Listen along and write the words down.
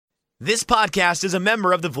This podcast is a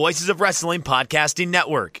member of the Voices of Wrestling Podcasting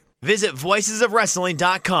Network. Visit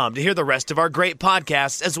voicesofwrestling.com to hear the rest of our great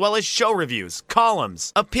podcasts, as well as show reviews,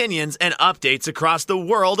 columns, opinions, and updates across the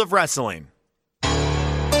world of wrestling.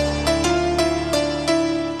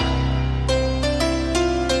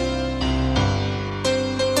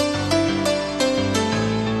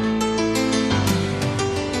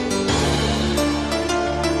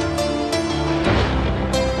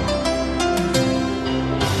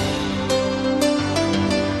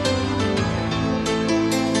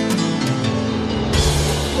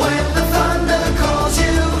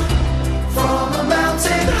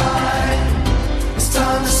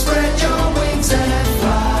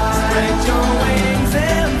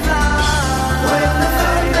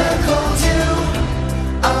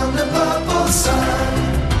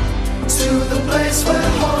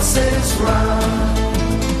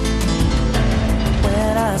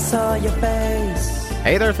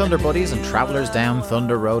 Hey there, Thunder Buddies and travellers down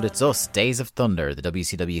Thunder Road. It's us, Days of Thunder, the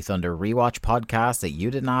WCW Thunder rewatch podcast that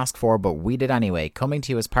you didn't ask for, but we did anyway, coming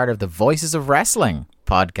to you as part of the Voices of Wrestling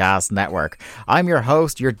podcast network. I'm your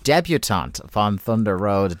host, your debutante upon Thunder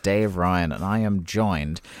Road, Dave Ryan, and I am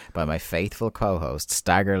joined by my faithful co-host,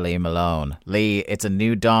 Stagger Lee Malone. Lee, it's a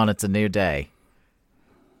new dawn, it's a new day.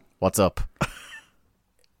 What's up?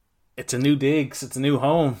 It's a new digs, it's a new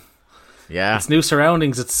home. Yeah, it's new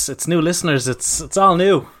surroundings. It's new listeners. It's all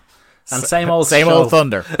new, and same old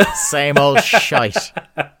Thunder, same old shite.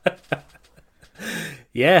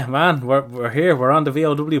 Yeah, man, we're here. We're on the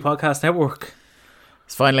VOW Podcast Network.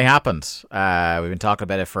 It's finally happened. We've been talking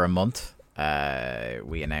about it for a month.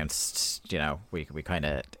 We announced, we kind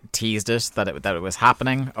of teased it that it was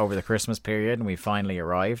happening over the Christmas period, and we finally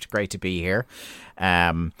arrived. Great to be here.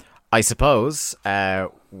 I suppose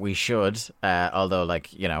we should, although,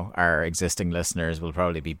 our existing listeners will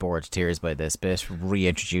probably be bored to tears by this bit,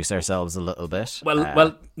 reintroduce ourselves a little bit.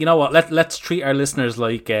 Well, you know what? Let's treat our listeners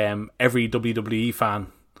like every WWE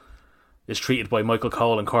fan is treated by Michael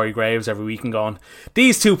Cole and Corey Graves every week and going,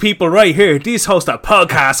 these two people right here, these host a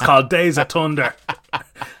podcast called Days of Thunder.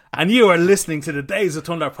 And you are listening to the Days of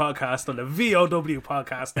Thunder podcast on the VOW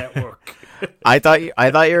Podcast Network. I thought you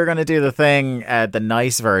were going to do the thing, the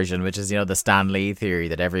nice version, which is, the Stan Lee theory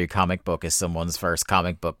that every comic book is someone's first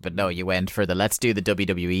comic book. But no, you went for the let's do the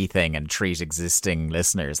WWE thing and treat existing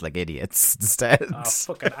listeners like idiots instead. Oh,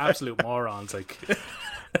 fucking absolute morons.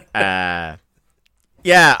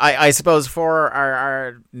 Yeah, I suppose for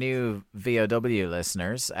our new VOW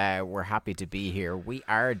listeners, we're happy to be here. We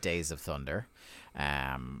are Days of Thunder.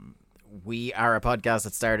 We are a podcast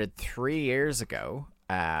that started 3 years ago,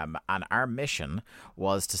 and our mission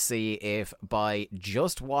was to see if by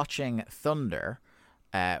just watching Thunder,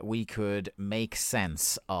 we could make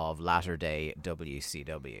sense of latter-day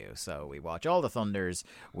WCW. So we watch all the Thunders,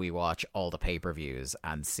 we watch all the pay-per-views,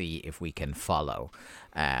 and see if we can follow.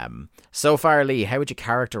 So far, Lee, how would you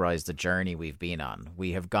characterize the journey we've been on?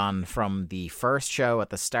 We have gone from the first show at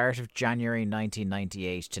the start of January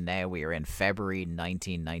 1998 to now we are in February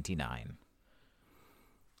 1999.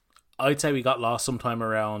 I'd say we got lost sometime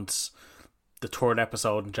around the third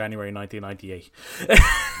episode in January 1998.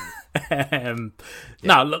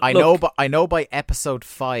 No, look, I know by episode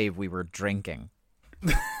 5 we were drinking.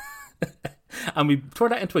 And we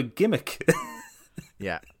turned that into a gimmick.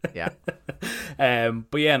 Yeah.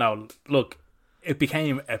 But yeah, no, look, it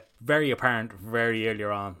became very apparent very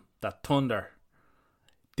earlier on that Thunder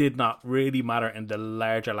did not really matter in the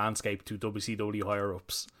larger landscape to WCW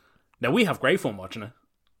higher-ups. Now, we have great fun watching it.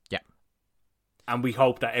 Yeah. And we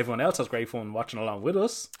hope that everyone else has great fun watching along with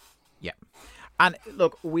us. Yeah. And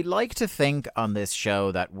look, we like to think on this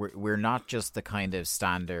show that we're not just the kind of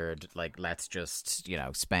standard, let's just,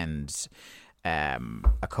 spend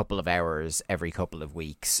a couple of hours every couple of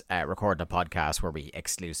weeks recording a podcast where we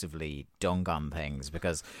exclusively dunk on things,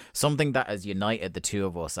 because something that has united the two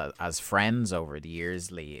of us as friends over the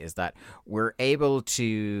years, Lee, is that we're able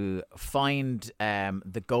to find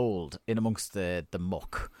the gold in amongst the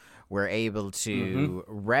muck. We're able to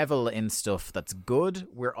revel in stuff that's good.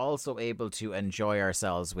 We're also able to enjoy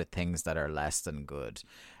ourselves with things that are less than good.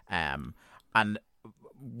 And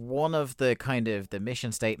one of the kind of the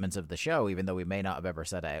mission statements of the show, even though we may not have ever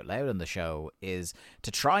said it out loud on the show, is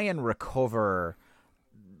to try and recover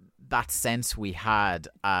that sense we had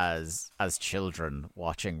as children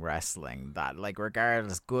watching wrestling, that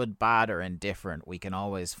regardless, good, bad or indifferent, we can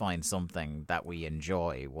always find something that we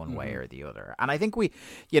enjoy one way or the other. And I think we,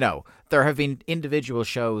 there have been individual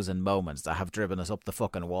shows and moments that have driven us up the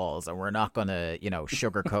fucking walls, and we're not going to,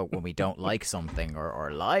 sugarcoat when we don't like something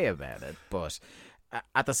or lie about it. But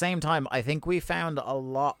at the same time, I think we found a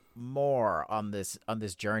lot more on this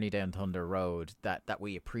journey down Thunder Road that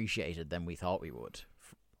we appreciated than we thought we would.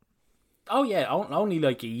 Oh yeah, only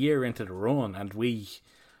like a year into the run, and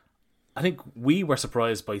I think we were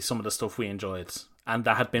surprised by some of the stuff we enjoyed, and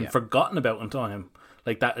that had been forgotten about in time.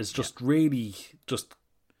 Like, that is just really just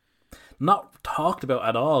not talked about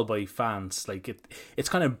at all by fans. Like, it's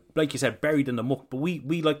kind of, like you said, buried in the muck. But we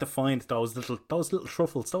like to find those little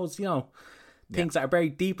truffles, those things that are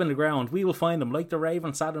buried deep in the ground. We will find them, like the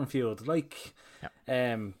Raven Saturn feud, like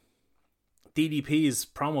DDP's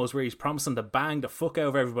promos where he's promising to bang the fuck out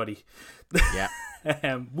of everybody. Yeah.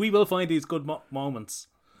 We will find these good moments.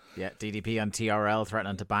 Yeah, DDP on TRL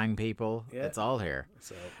threatening to bang people. Yeah. It's all here.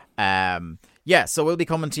 So. So we'll be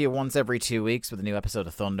coming to you once every 2 weeks with a new episode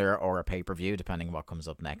of Thunder or a pay-per-view, depending on what comes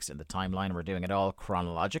up next in the timeline. We're doing it all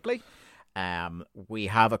chronologically. We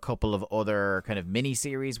have a couple of other kind of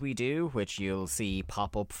mini-series we do, which you'll see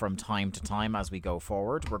pop up from time to time as we go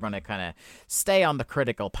forward. We're going to kind of stay on the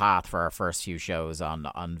critical path for our first few shows on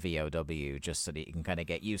VOW, just so that you can kind of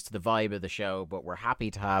get used to the vibe of the show, but we're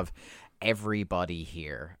happy to have everybody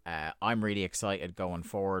here. I'm really excited going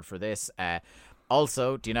forward for this.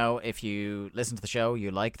 Also, do you know, if you listen to the show,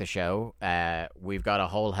 you like the show, we've got a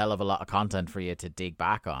whole hell of a lot of content for you to dig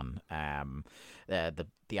back on.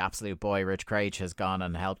 The absolute boy Rich Craich has gone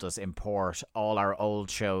and helped us import all our old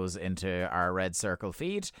shows into our Red Circle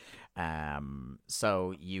feed,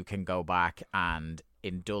 so you can go back and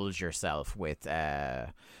indulge yourself with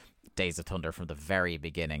Days of Thunder from the very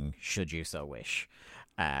beginning, should you so wish.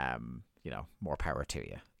 More power to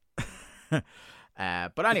you.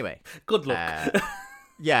 But anyway, good luck.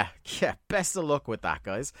 Yeah, best of luck with that,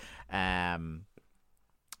 guys.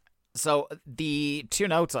 So the two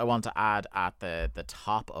notes I want to add at the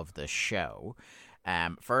top of the show.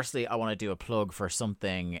 Firstly, I want to do a plug for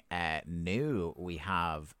something new we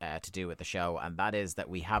have to do with the show, and that is that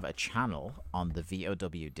we have a channel on the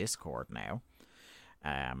VOW Discord now.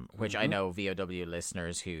 Which I know VOW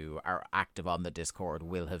listeners who are active on the Discord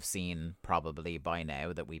will have seen probably by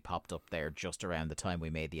now, that we popped up there just around the time we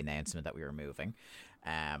made the announcement that we were moving.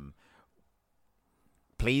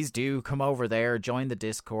 Please do come over there, join the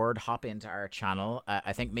Discord, hop into our channel.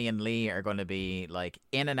 I think me and Lee are going to be like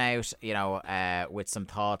in and out, with some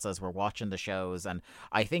thoughts as we're watching the shows. And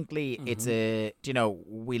I think, Lee, it's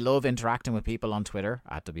we love interacting with people on Twitter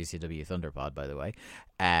at WCW Thunderpod, by the way.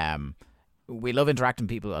 We love interacting with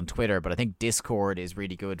people on Twitter, but I think Discord is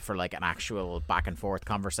really good for like an actual back and forth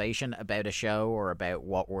conversation about a show or about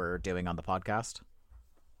what we're doing on the podcast.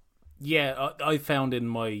 Yeah, I found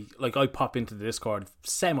I pop into the Discord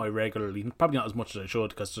semi-regularly, probably not as much as I should,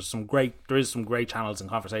 because there is some great channels and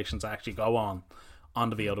conversations that actually go on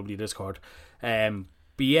the VOW Discord. But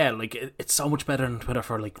yeah, like it's so much better than Twitter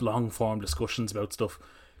for like long-form discussions about stuff,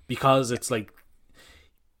 because it's like,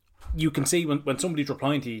 you can see when somebody's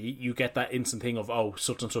replying to you, you get that instant thing of, oh,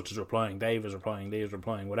 such and such is replying, Dave is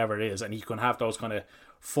replying, whatever it is, and you can have those kind of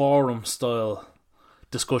forum style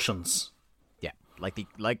discussions. Yeah, like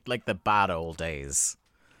the bad old days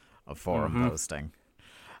of forum posting.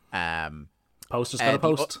 Post has got a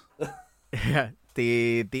post. Yeah.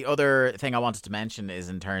 The other thing I wanted to mention is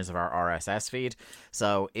in terms of our RSS feed.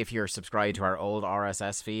 So if you're subscribed to our old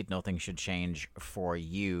RSS feed, nothing should change for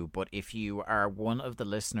you. But if you are one of the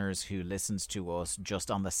listeners who listens to us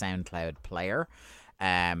just on the SoundCloud player,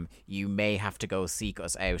 you may have to go seek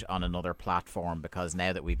us out on another platform, because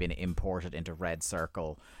now that we've been imported into Red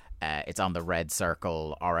Circle, it's on the Red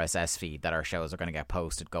Circle RSS feed that our shows are going to get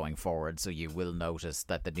posted going forward. So you will notice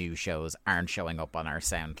that the new shows aren't showing up on our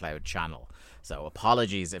SoundCloud channel. So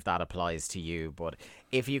apologies if that applies to you. But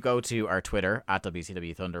if you go to our Twitter at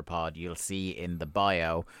WCW Thunderpod, you'll see in the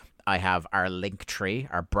bio I have our link tree,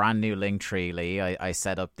 our brand new link tree, Lee, I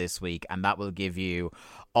set up this week, and that will give you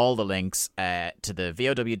all the links to the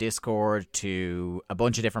VOW Discord, to a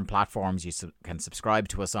bunch of different platforms you can subscribe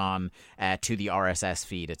to us on, to the RSS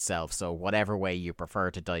feed itself. So whatever way you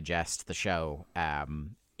prefer to digest the show,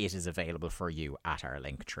 it is available for you at our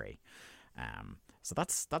link tree. So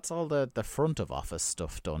that's all the front of office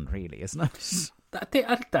stuff done, really, isn't it? I think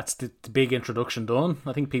that's the big introduction done.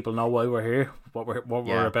 I think people know why we're here, what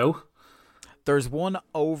we're about. There's one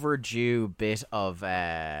overdue bit of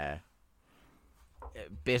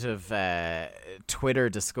Twitter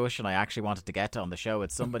discussion I actually wanted to get to on the show.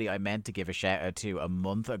 It's somebody I meant to give a shout out to a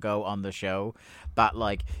month ago on the show. That,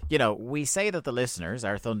 like, we say that the listeners,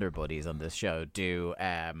 our Thunder buddies on this show, do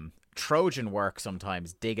Trojan work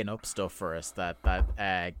sometimes, digging up stuff for us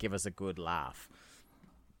that give us a good laugh.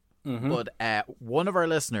 But one of our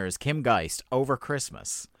listeners, Kim Geist, over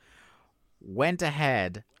Christmas went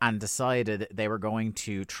ahead and decided they were going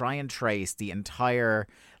to try and trace the entire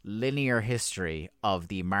linear history of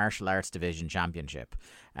the Martial Arts Division Championship.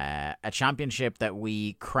 A championship that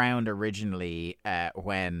we crowned originally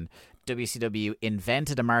when WCW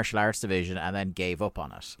invented a martial arts division and then gave up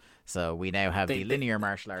on it. So we now have the linear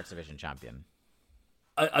martial arts division champion.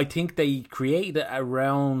 I think they created it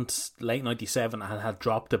around late 97 and had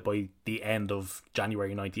dropped it by the end of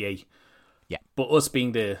January 98. Yeah. But us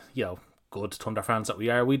being the, good Thunder fans that we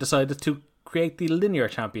are, we decided to create the linear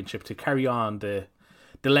championship to carry on the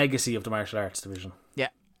legacy of the martial arts division. Yeah.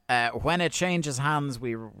 When it changes hands,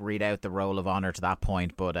 we read out the roll of honour to that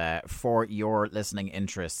point. But for your listening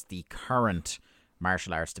interest, the current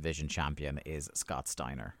martial arts division champion is Scott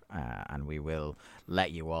Steiner. And we will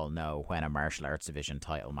let you all know when a martial arts division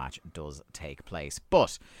title match does take place.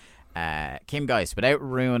 But Kim Geist, without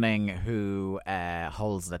ruining who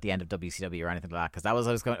holds it at the end of WCW or anything like that,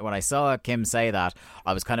 because when I saw Kim say that,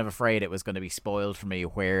 I was kind of afraid it was going to be spoiled for me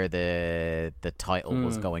where the title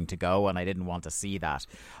was going to go, and I didn't want to see that.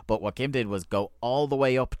 But what Kim did was go all the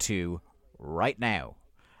way up to right now,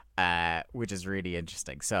 which is really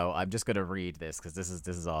interesting. So I'm just going to read this because this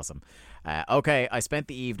is awesome. Okay, I spent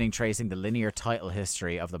the evening tracing the linear title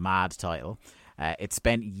history of the MAD title. It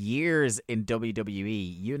spent years in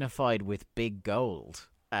WWE, unified with Big Gold,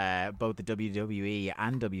 both the WWE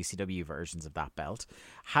and WCW versions of that belt.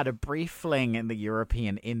 Had a brief fling in the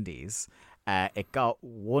European Indies. It got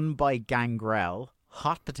won by Gangrel,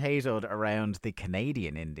 hot potatoed around the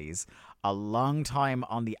Canadian Indies, a long time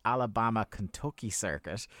on the Alabama-Kentucky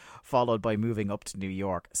circuit, followed by moving up to New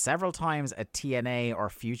York. Several times a TNA or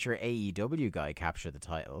future AEW guy captured the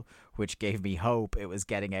title, which gave me hope it was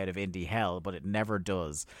getting out of indie hell, but it never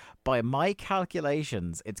does. By my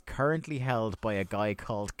calculations, it's currently held by a guy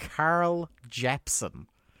called Carl Jepsen.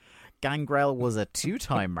 Gangrel was a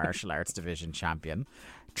 2-time martial arts division champion.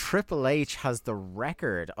 Triple H has the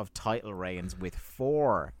record of title reigns with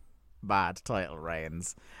 4 MAD title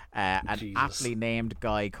reigns. An aptly named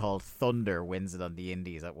guy called Thunder wins it on the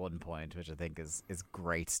Indies at one point, which I think is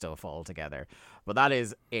great stuff altogether. But that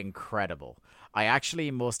is incredible. I actually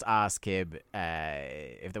must ask him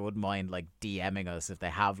if they wouldn't mind DMing us if they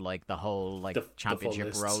have the whole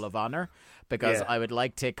championship roll of honor, because I would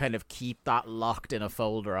like to kind of keep that locked in a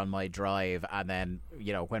folder on my drive, and then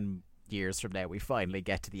when years from now we finally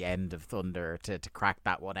get to the end of Thunder to crack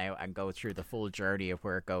that one out and go through the full journey of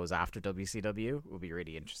where it goes after WCW will be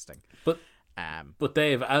really interesting. But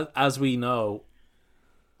Dave, as we know,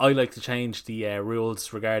 I like to change the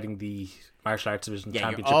rules regarding the martial arts division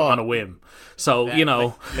championship on a whim. So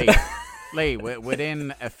Lee,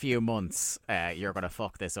 within a few months you're going to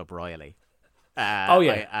fuck this up royally.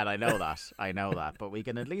 I know that, but we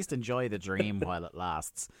can at least enjoy the dream while it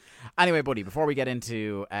lasts. Anyway, buddy, before we get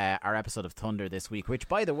into our episode of Thunder this week, which,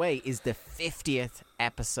 by the way, is the 50th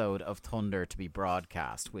episode of Thunder to be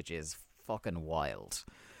broadcast, which is fucking wild.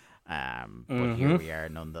 But here we are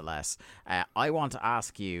nonetheless. I want to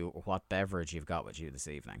ask you what beverage you've got with you this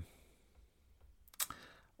evening.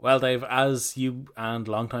 Well, Dave, as you and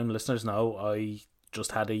long-time listeners know, I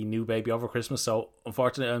just had a new baby over Christmas, so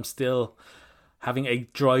unfortunately I'm still having a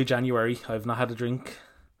dry January. I've not had a drink,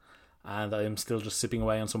 and I'm still just sipping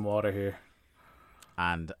away on some water here.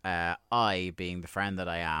 And I, being the friend that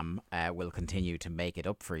I am, will continue to make it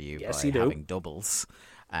up for you by having doubles.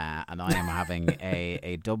 And I am having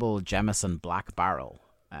a double Jameson Black Barrel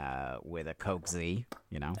with a Coke Z,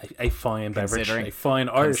 A fine beverage, a fine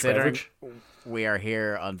Irish beverage. We are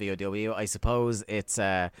here on VOW. I suppose it's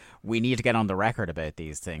we need to get on the record about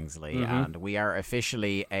these things, Lee, and we are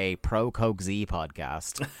officially a pro Coke Z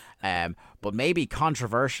podcast. But maybe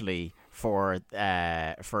controversially for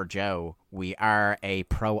Joe, we are a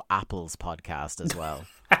pro Apples podcast as well.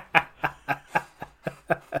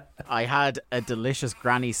 I had a delicious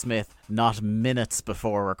Granny Smith not minutes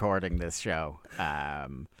before recording this show.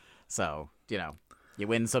 So, you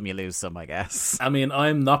win some, you lose some, I guess. I mean,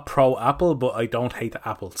 I'm not pro Apple, but I don't hate the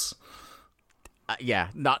apples. Yeah,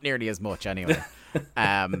 not nearly as much anyway.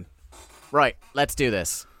 Right, let's do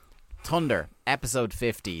this. Thunder, episode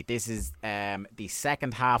 50. This is the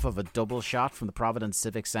second half of a double shot from the Providence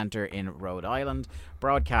Civic Centre in Rhode Island.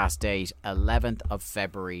 Broadcast date 11th of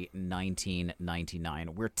February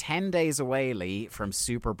 1999. We're 10 days away, Lee, from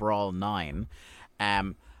Super Brawl 9.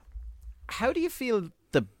 How do you feel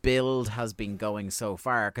the build has been going so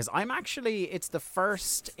far? Because it's the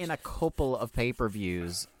first in a couple of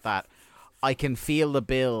pay-per-views that I can feel the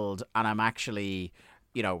build, and I'm actually,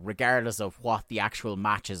 regardless of what the actual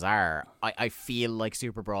matches are, I feel like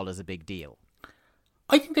Super Brawl is a big deal.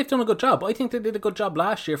 I think they've done a good job. I think they did a good job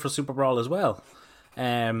last year for Super Brawl as well.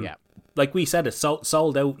 Yeah. like we said, it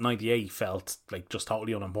sold out 98 felt like just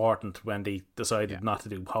totally unimportant when they decided not to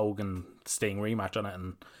do Hogan Sting rematch on it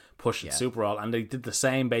and push it Super Bowl, and they did the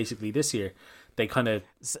same basically this year. They kind of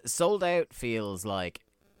sold out feels like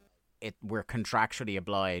we're contractually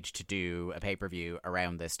obliged to do a pay-per-view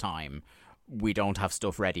around this time. We don't have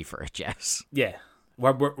stuff ready for it yet. Yeah,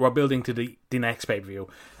 we're building to the next pay-per-view,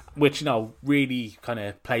 which, you know, really kind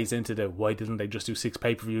of plays into the why didn't they just do 6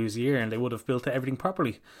 pay-per-views a year and they would have built everything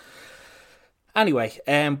properly. Anyway,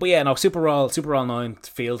 but yeah, no, Super Bowl 9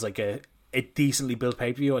 feels like a decently built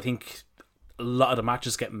pay-per-view. I think a lot of the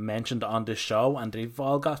matches get mentioned on this show, and they've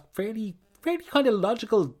all got fairly kind of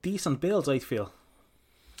logical, decent builds, I feel.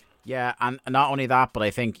 Yeah, and not only that, but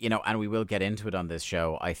I think, you know, and we will get into it on this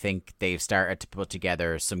show, I think they've started to put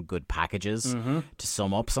together some good packages to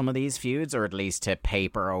sum up some of these feuds, or at least to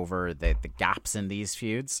paper over the gaps in these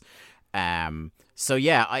feuds. So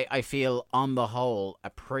yeah, I feel on the whole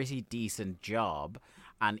a pretty decent job.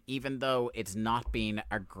 And even though it's not been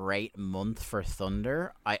a great month for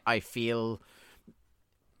Thunder, I feel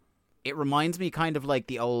it reminds me kind of like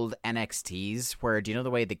the old NXTs, where, do you know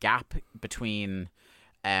the way the gap between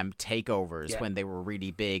takeovers when they were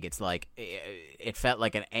really big, it's like it felt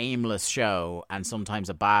like an aimless show and sometimes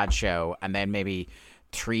a bad show, and then maybe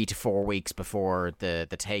 3 to 4 weeks before the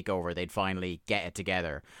takeover they'd finally get it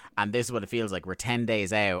together. And this is what it feels like. We're 10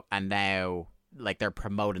 days out and now like they're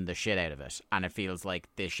promoting the shit out of it, and it feels like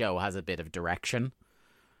the show has a bit of direction,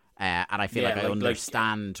 and I feel like I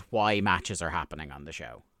understand why matches are happening on the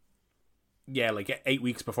show. Yeah, like 8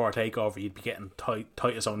 weeks before takeover you'd be getting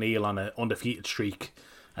Titus O'Neil on an undefeated streak,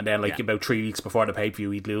 and then about 3 weeks before the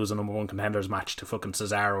pay-per-view he'd lose a number 1 contenders match to fucking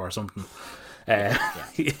Cesaro or something.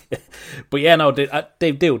 But yeah, no,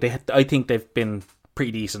 I think they've been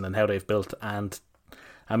pretty decent in how they've built, and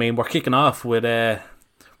I mean, we're kicking off with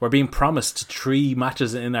we're being promised 3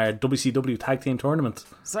 matches in our WCW Tag Team Tournament.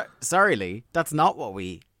 Sorry, Lee, that's not what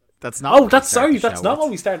we. That's not. Oh, that's not what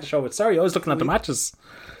we started the show with. Sorry, I was looking at the matches.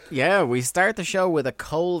 Yeah, we start the show with a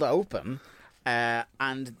cold open,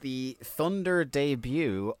 and the Thunder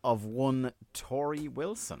debut of one Tori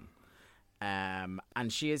Wilson. And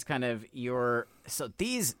she is kind of so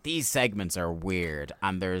these segments are weird,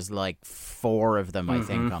 and there's like 4 of them I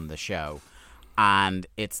think on the show, and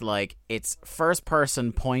it's like it's first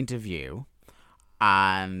person point of view,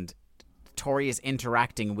 and Tori is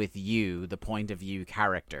interacting with you, the point of view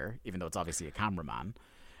character, even though it's obviously a cameraman.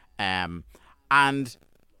 And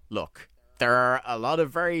look, there are a lot of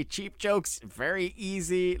very cheap jokes, very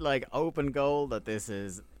easy, like open goal that this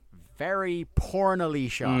is very pornily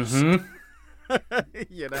shot.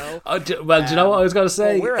 You know? Do you know what I was going to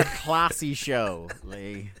say? We're a classy show,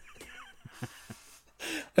 Lee.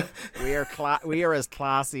 We are as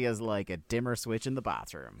classy as like a dimmer switch in the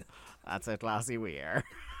bathroom. That's how classy we are.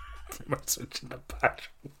 Dimmer switch in the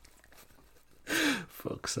bathroom.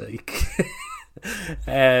 Fuck's sake.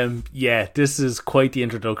 Yeah, this is quite the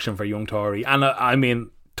introduction for young Tori, and I mean,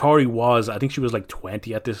 Tori I think she was like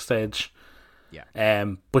 20 at this stage. Yeah.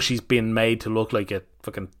 But she's been made to look like a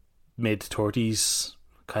fucking mid-30s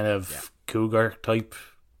kind of cougar type.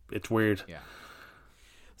 It's weird. Yeah.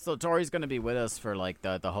 So Tori's going to be with us for like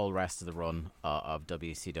the whole rest of the run of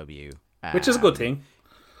WCW, which is a good thing.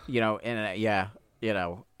 You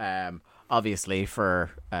know, obviously for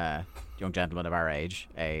young gentlemen of our age,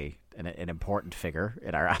 an important figure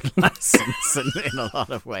in our adolescence in a lot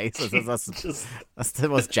of ways. So that's the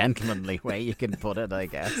most gentlemanly way you can put it, I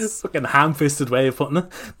guess. Fucking ham-fisted way of putting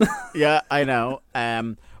it. Yeah, I know.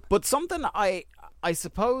 But something I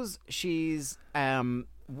suppose she's one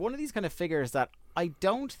of these kind of figures that I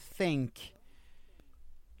don't think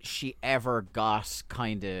she ever got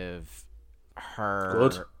kind of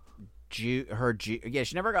her yeah,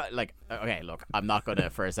 she never got like, okay, look, I'm not gonna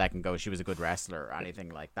for a second go she was a good wrestler or anything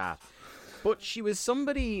like that, but she was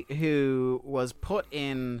somebody who was put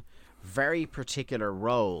in very particular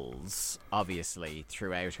roles obviously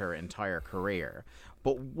throughout her entire career.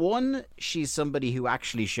 But one, she's somebody who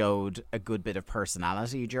actually showed a good bit of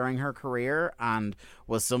personality during her career, and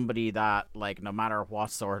was somebody that, like, no matter what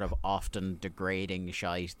sort of often degrading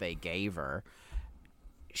shite they gave her,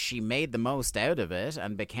 she made the most out of it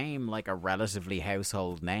and became like a relatively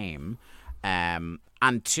household name. And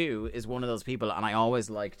 2 is one of those people, and I always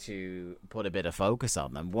like to put a bit of focus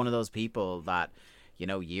on them, one of those people that, you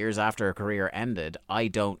know, years after her career ended, I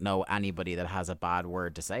don't know anybody that has a bad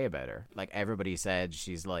word to say about her. Like, everybody said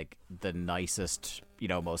she's like the nicest, you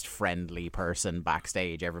know, most friendly person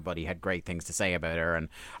backstage. Everybody had great things to say about her. And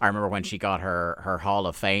I remember when she got her Hall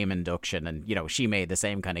of Fame induction, and, you know, she made the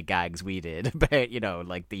same kind of gags we did about, you know,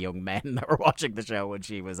 like the young men that were watching the show when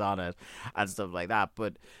she was on it and stuff like that.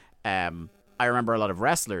 But I remember a lot of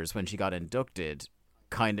wrestlers when she got inducted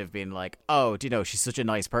kind of being like, oh, do you know, she's such a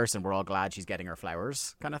nice person, we're all glad she's getting her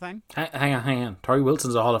flowers, kind of thing. Hang on. Tori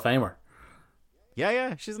Wilson's a Hall of Famer.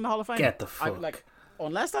 Yeah, she's in the Hall of Fame. Get the fuck.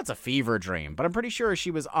 Unless that's a fever dream, but I'm pretty sure she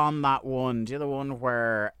was on that one. Do you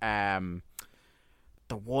know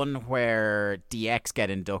the one where DX get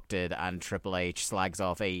inducted and Triple H slags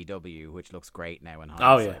off AEW, which looks great now in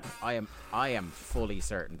hindsight. Oh yeah, I am fully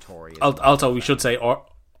certain Tori. Also, we should say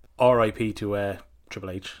R.I.P. to Triple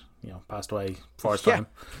H. You know, passed away before his prime.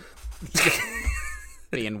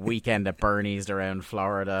 Being weekend at Bernie's around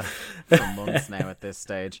Florida for months now at this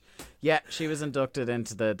stage. Yeah, she was inducted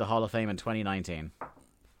into the Hall of Fame in 2019.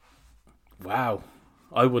 Wow.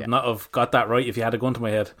 I would not have got that right if you had a gun to my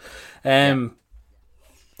head. Good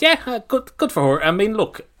for her. I mean,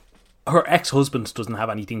 look, her ex-husband doesn't have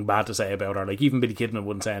anything bad to say about her. Like, even Billy Kidman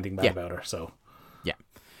wouldn't say anything bad about her, so... Yeah.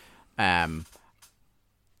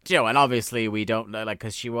 You know, and obviously we don't know, like,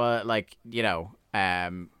 because she was, like, you know...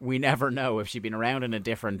 we never know if she'd been around in a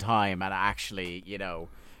different time and actually, you know,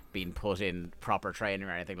 been put in proper training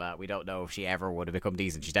or anything like that. We don't know if she ever would have become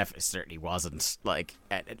decent. She definitely certainly wasn't. Like,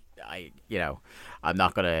 I'm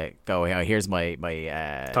not gonna go. You know, here's my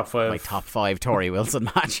top five Tori Wilson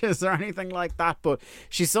matches or anything like that. But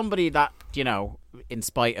she's somebody that, you know, in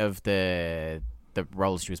spite of the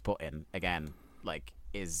roles she was put in, again, like,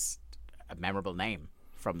 is a memorable name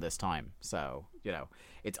from this time. So, you know,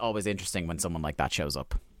 it's always interesting when someone like that shows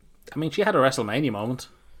up. I mean, she had a WrestleMania moment.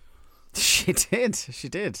 She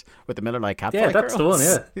did. With the Miller Lite Catfight Yeah, that's girls.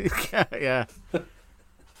 the one, yeah.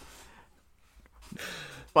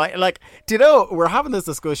 But, like, do you know, we're having this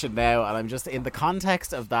discussion now, and I'm just, in the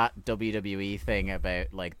context of that WWE thing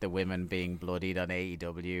about, like, the women being bloodied on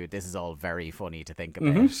AEW, this is all very funny to think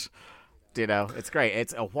about. Mm-hmm. Do you know, it's great.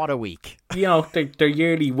 It's what a week. You know, their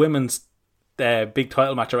yearly women's big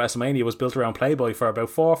title match at WrestleMania was built around Playboy for about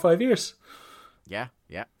 4 or 5 years. Yeah,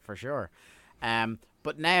 for sure.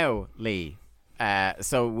 But now, Lee,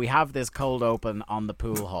 so we have this cold open on the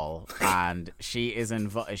pool hall, and she is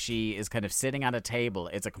kind of sitting at a table.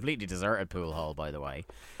 It's a completely deserted pool hall, by the way.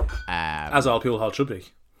 As all pool halls should be.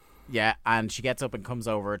 Yeah, and she gets up and comes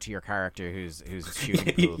over to your character who's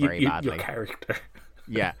shooting the pool very badly. Your character.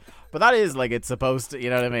 Yeah, but that is, like, it's supposed to, you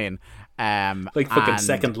know what I mean? Like fucking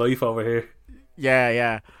Second Life over here.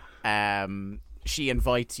 Yeah. She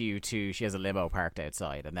invites you to... She has a limo parked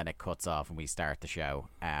outside, and then it cuts off and we start the show.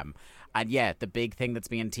 And yeah, the big thing that's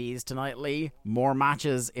being teased tonight, Lee, more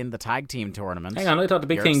matches in the tag team tournament. Hang on, I thought the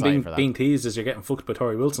big thing being teased is you're getting fucked by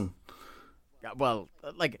Tori Wilson. Well,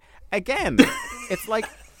 like, again, it's like...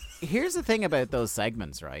 Here's the thing about those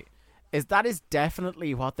segments, right? Is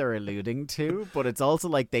definitely what they're alluding to, but it's also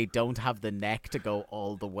like they don't have the neck to go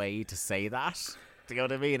all the way to say that. Do you know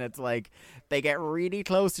what I mean? It's like they get really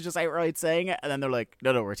close to just outright saying it, and then they're like,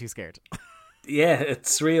 no, we're too scared. Yeah,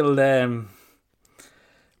 it's real...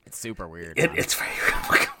 It's super weird. It's very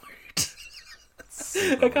fucking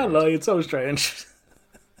weird. I can't lie, it's so strange.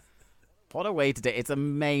 What a way to do it. It's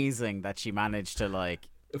amazing that she managed to, like...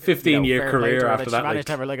 A 15-year career after that. She managed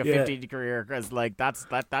to have, like, a 15-year career, because, like,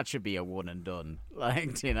 that should be a one and done.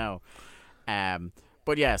 Like, you know.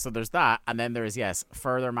 But yeah, so there's that, and then there's,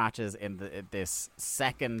 further matches in this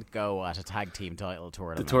second go at a tag team title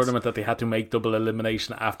tournament. The tournament that they had to make double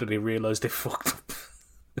elimination after they realised they fucked up.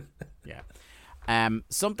 Yeah.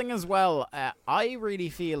 Something as well, I really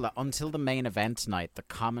feel that until the main event tonight, the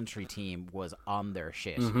commentary team was on their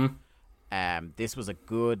shit. Mm-hmm. This was a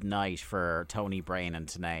good night for Tony, Brain, and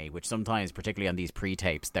Tenay, which sometimes, particularly on these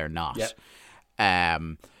pre-tapes, they're not. Yep.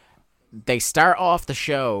 They start off the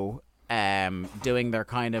show... doing their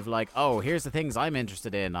kind of like, oh, here's the things I'm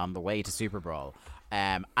interested in on the way to Super Bowl.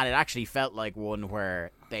 And it actually felt like one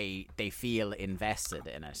where they feel invested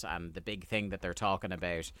in it. And the big thing that they're talking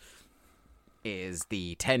about is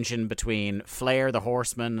the tension between Flair, the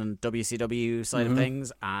Horseman, and WCW side of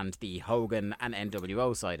things, and the Hogan and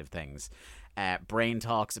NWO side of things. Brain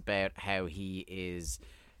talks about how he is...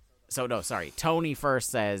 Tony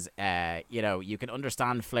first says, you can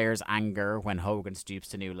understand Flair's anger when Hogan stoops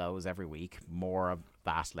to new lows every week. More of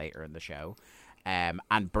that later in the show. And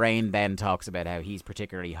Brain then talks about how he's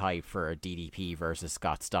particularly hyped for DDP versus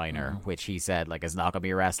Scott Steiner, which he said, like, it's not going to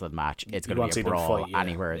be a wrestling match. It's going to be a brawl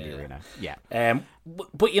anywhere in the arena. Yeah.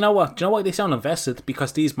 But you know what? Do you know why they sound invested?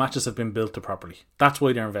 Because these matches have been built to properly. That's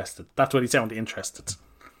why they're invested. That's why they sound interested.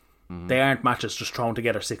 They aren't matches just thrown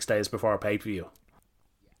together 6 days before a pay-per-view.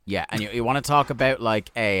 Yeah, and you want to talk about, like,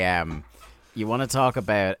 a You want to talk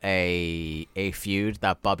about a feud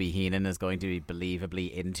that Bobby Heenan is going to be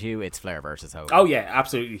believably into? It's Flair versus Hogan. Oh yeah,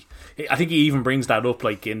 absolutely. I think he even brings that up,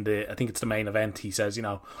 like I think it's the main event. He says,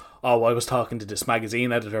 oh, I was talking to this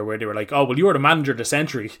magazine editor where they were like, oh, well, you were the manager of the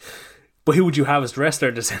century, but who would you have as the wrestler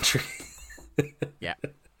of the century? Yeah.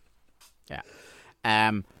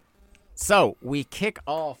 So we kick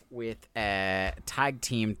off with tag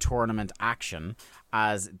team tournament action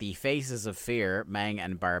as the Faces of Fear, Meng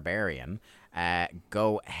and Barbarian,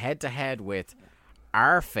 go head to head with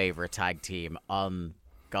our favorite tag team on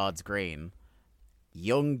God's Green,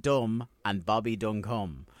 Young Dumb and Bobby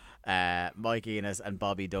Duncombe, Mike Enos and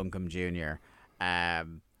Bobby Duncombe Jr.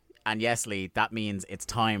 And yes, Lee, that means it's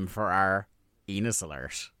time for our Enos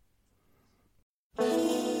alert.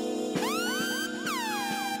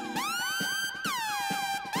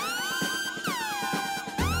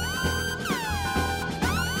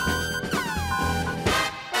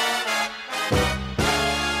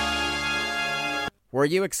 Were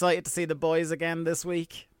you excited to see the boys again this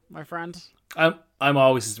week, my friend? I'm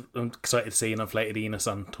always excited to see an inflated Enos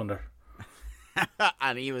on Thunder.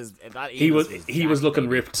 And he was looking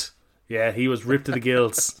ripped. Yeah, he was ripped to the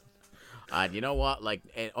gills. And you know what? Like,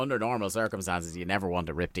 under normal circumstances, you never want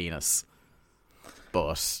to rip Enos.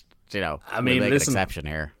 But, we'll make an exception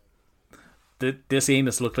here. This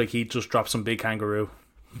Enos looked like he just dropped some big kangaroo.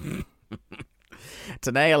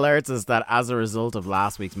 Tenay alerts us that as a result of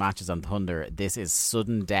last week's matches on Thunder, this is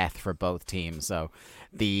sudden death for both teams. So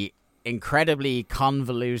the incredibly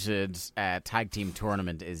convoluted tag team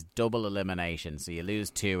tournament is double elimination. So you lose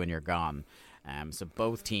 2 and you're gone. So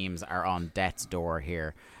both teams are on death's door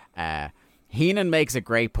here. Heenan makes a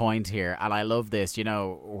great point here, and I love this,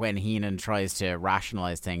 when Heenan tries to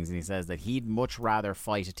rationalize things, and he says that he'd much rather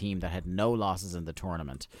fight a team that had no losses in the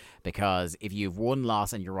tournament, because if you've one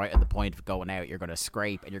loss and you're right at the point of going out, you're going to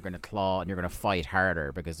scrape and you're going to claw and you're going to fight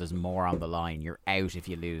harder because there's more on the line. You're out if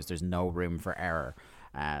you lose. There's no room for error.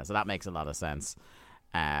 So that makes a lot of sense.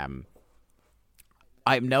 I'm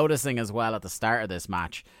noticing as well at the start of this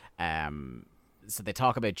match, so they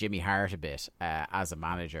talk about Jimmy Hart a bit as a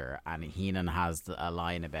manager, and Heenan has a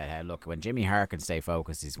line about how, look, when Jimmy Hart can stay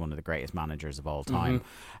focused, he's one of the greatest managers of all time.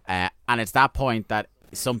 And it's that point that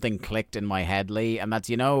something clicked in my head, Lee, and that's,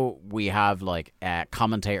 we have like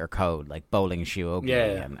commentator code, like bowling shoe ugly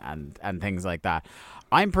and things like that.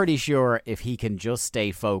 I'm pretty sure if he can just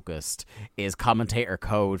stay focused is commentator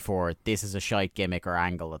code for this is a shite gimmick or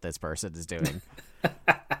angle that this person is doing.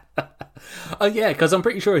 Oh yeah, because I'm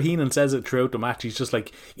pretty sure Heenan says it throughout the match. He's just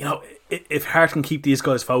like, if Hart can keep these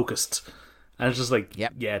guys focused, and it's just like,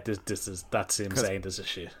 that's him saying this is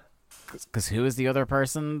shit. Because who is the other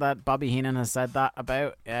person that Bobby Heenan has said that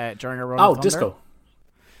about during a run? Oh,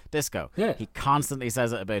 Disco. Yeah, he constantly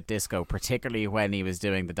says it about Disco, particularly when he was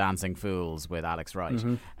doing the Dancing Fools with Alex Wright.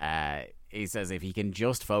 He says if he can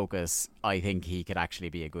just focus, I think he could actually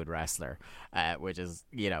be a good wrestler, which is,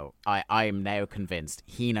 I'm now convinced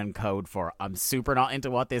Heenan code for I'm super not into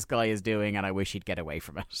what this guy is doing and I wish he'd get away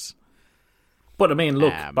from it. But I mean,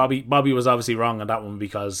 look, Bobby was obviously wrong on that one,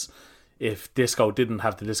 because if Disco didn't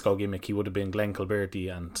have the Disco gimmick, he would have been Glenn Colberti,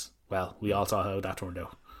 and, well, we all saw how that turned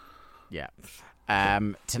out. Yeah.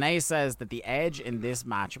 Tenay says that the edge in this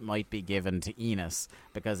match might be given to Enos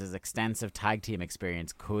because his extensive tag team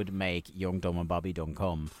experience could make Young Dumb and Bobby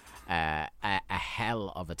Duncombe a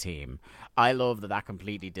hell of a team. I love that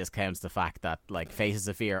completely discounts the fact that like Faces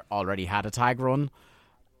of Fear already had a tag run.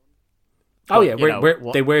 Oh yeah,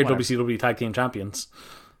 they were WCW tag team champions.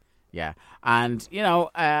 Yeah, and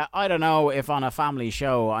I don't know if on a family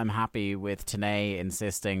show I'm happy with Tenay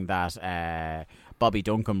insisting that Bobby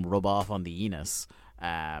Duncombe rub off on the Enos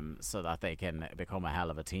so that they can become a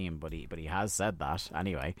hell of a team, but he has said that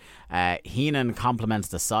anyway. Heenan compliments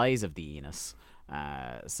the size of the Enos,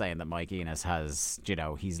 saying that Mike Enos has,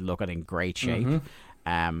 he's looking in great shape.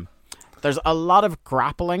 There's a lot of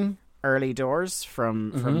grappling early doors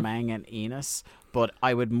from Meng and Enos, but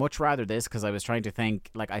I would much rather this, because I was trying to think,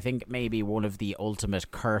 I think maybe one of the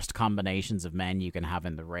ultimate cursed combinations of men you can have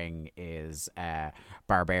in the ring is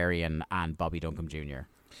Barbarian and Bobby Duncombe Jr.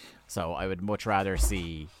 So I would much rather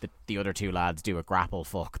see the other two lads do a grapple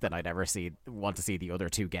fuck than I'd ever want to see the other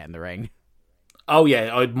two get in the ring. Oh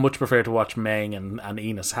yeah, I'd much prefer to watch Meng and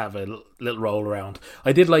Enos have a little roll around.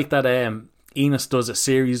 I did like that Enos does a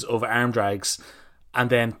series of arm drags and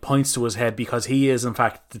then points to his head, because he is in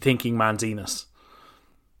fact the thinking man's Enos.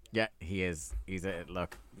 Yeah, he is. He's a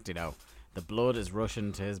look. The blood is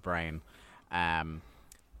rushing to his brain.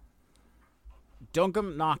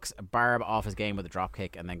 Duncum knocks Barb off his game with a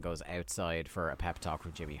dropkick and then goes outside for a pep talk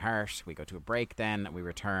from Jimmy Hart. We go to a break then. We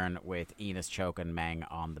return with Enos choking Meng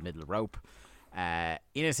on the middle rope.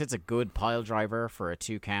 Enos hits a good pile driver for a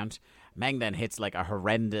 2 count. Meng then hits like a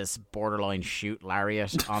horrendous borderline shoot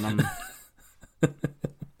lariat on him.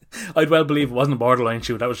 I'd well believe it wasn't a borderline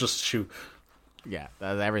shoot. That was just a shoot. Yeah,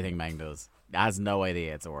 that's everything Meng does. Has no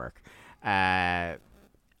idea it's a work.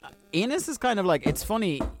 Enos is kind of like, it's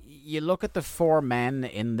funny, you look at the 4 men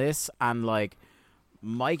in this and like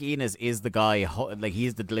Mike Enos is the guy, like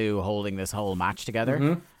he's the glue holding this whole match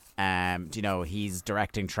together. You know, he's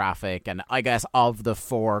directing traffic, and I guess of the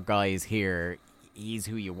 4 guys here, he's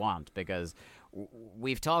who you want, because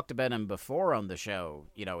we've talked about him before on the show,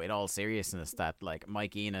 you know, in all seriousness, that like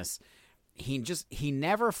Mike Enos, he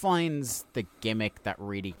never finds the gimmick that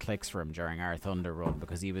really clicks for him during our Thunder run,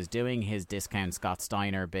 because he was doing his discount Scott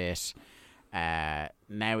Steiner bit. Now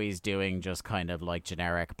he's doing just kind of like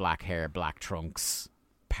generic black hair, black trunks,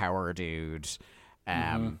 power dude.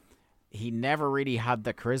 He never really had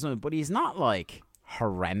the charisma, but he's not like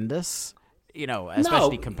horrendous, you know,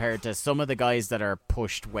 especially compared to some of the guys that are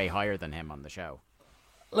pushed way higher than him on the show.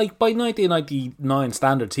 Like, by 1999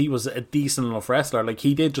 standards, he was a decent enough wrestler. Like,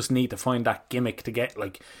 he did just need to find that gimmick to get,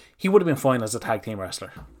 like, he would have been fine as a tag team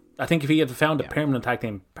wrestler. I think if he had found a permanent tag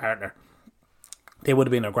team partner, they would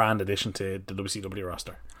have been a grand addition to the WCW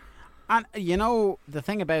roster. And, you know, the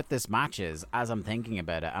thing about this match is, as I'm thinking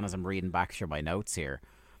about it, and as I'm reading back through my notes here,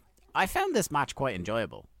 I found this match quite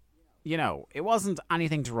enjoyable. You know, it wasn't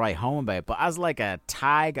anything to write home about, but as like a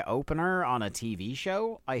tag opener on a TV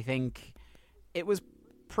show, I think it was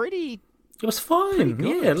pretty... It was fine,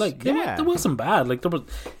 yeah. Like, it wasn't bad. Like, there was...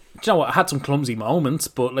 You know what, it had some clumsy moments,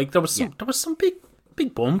 but like there was some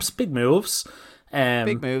big bumps, big moves.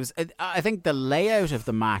 Big moves. I think the layout of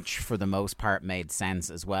the match, for the most part, made sense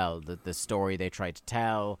as well. The story they tried to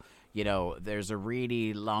tell... You know, there's a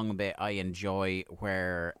really long bit I enjoy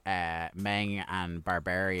where Meng and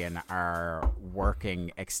Barbarian are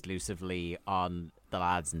working exclusively on the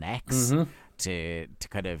lads' necks to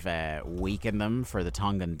kind of weaken them for the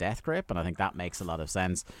Tongan death grip, and I think that makes a lot of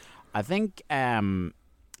sense. I think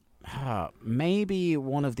maybe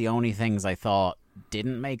one of the only things I thought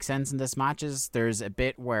didn't make sense in this match is there's a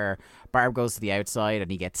bit where Barb goes to the outside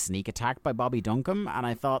and he gets sneak attacked by Bobby Duncum, and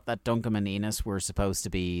I thought that Duncum and Enos were supposed to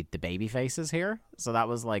be the baby faces here, so that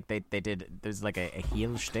was like they did, there's like a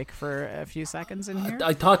heel shtick for a few seconds in here.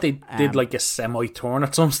 I thought they did like a semi-turn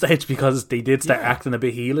at some stage, because they did start acting a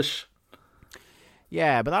bit heelish.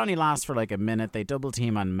 Yeah, but that only lasts for like a minute. They double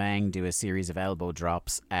team on Meng, do a series of elbow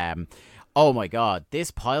drops. Oh my god,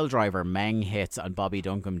 this pile driver Meng hits on Bobby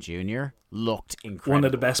Duncum Jr. looked incredible. One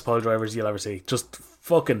of the best pile drivers you'll ever see. Just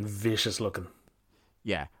fucking vicious looking.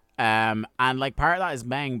 Yeah. And like part of that is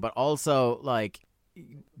Meng, but also like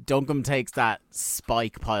Duncum takes that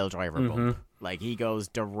spike pile driver bump. Like he goes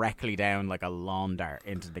directly down like a lawn dart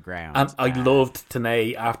into the ground. And I loved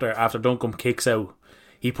Tenay after Duncum kicks out,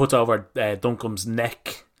 he puts over Duncum's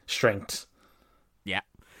neck strength. Yeah.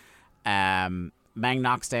 Meng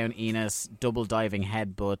knocks down Enos, double diving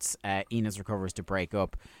headbutts. Enos recovers to break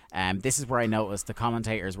up. This is where I noticed the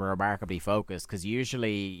commentators were remarkably focused, because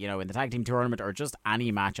usually, you know, in the tag team tournament or just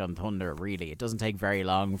any match on Thunder, really, it doesn't take very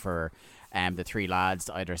long for the 3 lads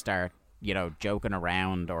to either start, you know, joking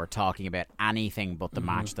around or talking about anything but the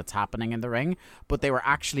match that's happening in the ring. But they were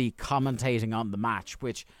actually commentating on the match,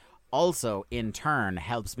 which also in turn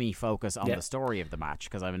helps me focus on the story of the match,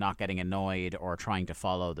 because I'm not getting annoyed or trying to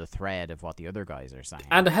follow the thread of what the other guys are saying.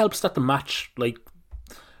 And it helps that the match, like,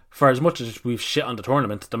 for as much as we've shit on the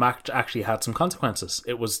tournament, the match actually had some consequences.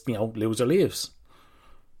 It was, you know, lose or leaves.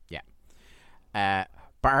 Yeah.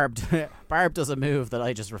 Barb does a move that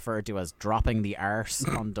I just referred to as dropping the arse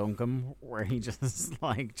on Duncum, where he just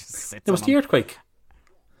sits. It was the earthquake.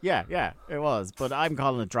 Yeah, it was. But I'm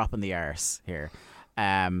calling it dropping the arse here.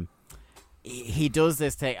 He does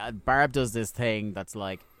this thing. Barb does this thing that's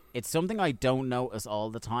like, it's something I don't notice all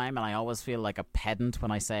the time, and I always feel like a pedant when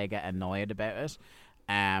I say I get annoyed about it.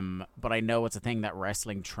 But I know it's a thing that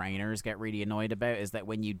wrestling trainers get really annoyed about, is that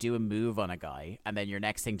when you do a move on a guy, and then your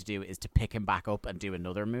next thing to do is to pick him back up and do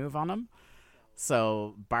another move on him.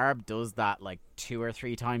 So Barb does that like 2 or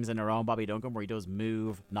 3 times in a row on Bobby Duncum, where he does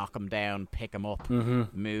move, knock him down, pick him up,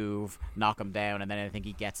 move, knock him down, and then I think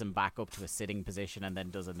he gets him back up to a sitting position and then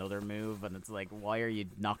does another move, and it's like, why are you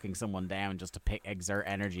knocking someone down just to exert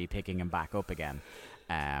energy picking him back up again?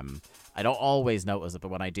 I don't always notice it, but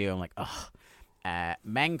when I do, I'm like, ugh.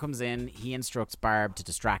 Meng comes in, he instructs Barb to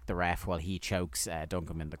distract the ref while he chokes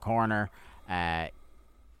Duncum in the corner.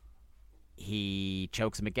 He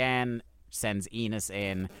chokes him again. sends Enos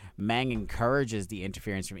in. Meng encourages the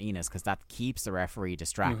interference from Enos because that keeps the referee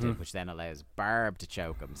distracted, which then allows Barb to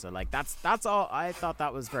choke him. So like that's all. I thought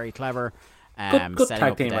that was very clever. Good setting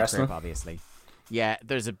tag up the team death wrestling. grip, obviously. Yeah,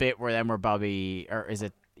 there's a bit where Bobby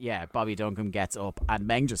Duncombe gets up and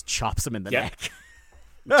Meng just chops him in the neck.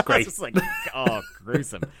 It's great. Just like, oh,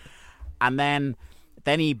 gruesome. And then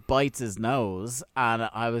he bites his nose, and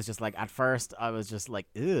I was just like, at first I was just like,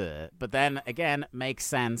 ugh. But then again, makes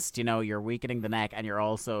sense. You know, you're weakening the neck, and you're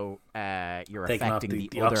also you're Taking off affecting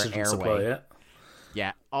the other oxygen airway. supply,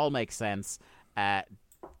 Yeah, all makes sense.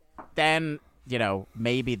 Then, you know,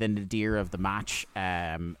 maybe the nadir of the match.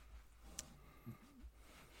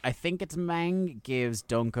 I think it's Meng gives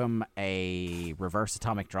Duncombe a reverse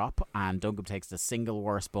atomic drop, and Duncombe takes the single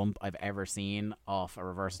worst bump I've ever seen off a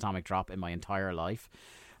reverse atomic drop in my entire life.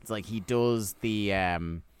 It's like he does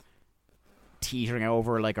the teetering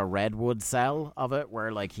over like a redwood cell of it,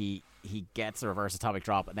 where like he gets a reverse atomic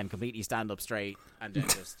drop and then completely stand up straight and then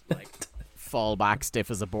just like fall back stiff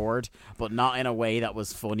as a board, but not in a way that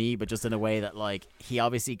was funny, but just in a way that like he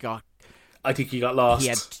obviously got. I think he got lost.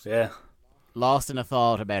 He had lost in a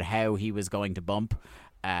thought about how he was going to bump.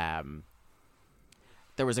 There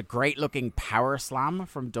was a great looking power slam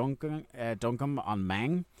from Duncombe on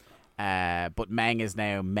Meng, but Meng is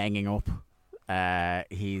now Menging up.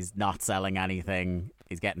 He's not selling anything.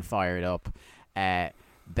 He's getting fired up.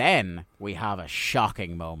 Then we have a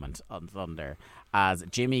shocking moment on Thunder as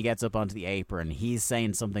Jimmy gets up onto the apron. He's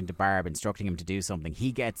saying something to Barb, instructing him to do something.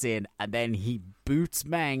 He gets in and then he boots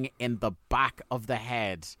Meng in the back of the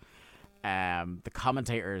head. The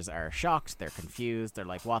commentators are shocked. They're confused. They're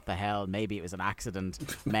like, what the hell? Maybe it was an accident.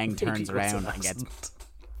 Meng turns around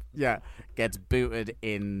and gets booted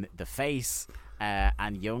in the face.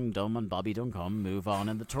 And Young Dumb and Bobby Duncombe move on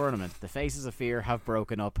in the tournament. The Faces of Fear have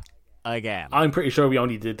broken up again. I'm pretty sure we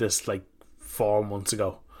only did this like 4 months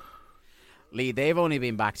ago. Lee, they've only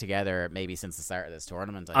been back together maybe since the start of this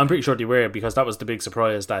tournament. I'm pretty sure they were, because that was the big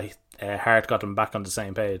surprise that Hart got them back on the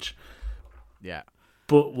same page. Yeah.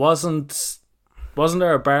 But wasn't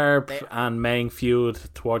there a Barb and Meng feud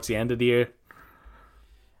towards the end of the year?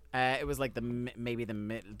 It was like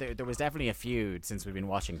there was definitely a feud since we've been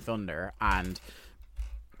watching Thunder, and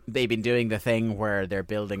they've been doing the thing where they're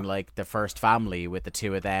building like the first family with the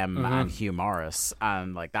two of them and Hugh Morris,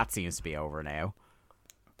 and like that seems to be over now.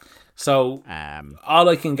 So all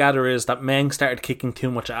I can gather is that Meng started kicking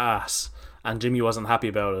too much ass, and Jimmy wasn't happy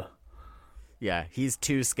about it. Yeah, he's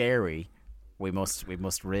too scary. We must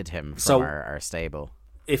rid him from our stable.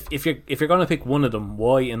 If you're gonna pick one of them,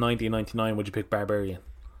 why in 1999 would you pick Barbarian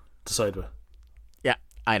to side with? Yeah,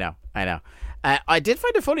 I know. I did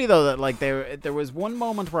find it funny though that like there was one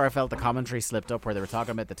moment where I felt the commentary slipped up where they were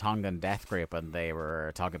talking about the Tongan death grip and they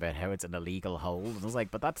were talking about how it's an illegal hold. And I was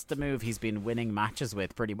like, but that's the move he's been winning matches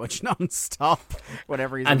with pretty much non-stop.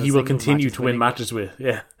 Whenever he's and in he the will continue matches to win matches with.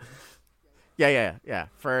 Yeah,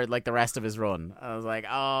 for like the rest of his run. I was like,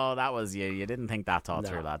 oh, that was you didn't think that thought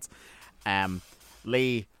through, lads.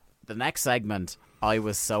 Lee, the next segment, I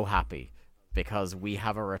was so happy because we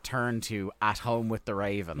have a return to At Home with the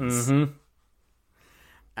Ravens.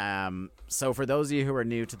 So for those of you who are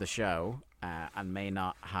new to the show and may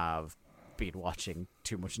not have been watching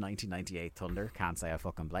too much 1998 Thunder, can't say I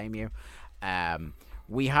fucking blame you.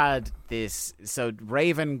 We had this. So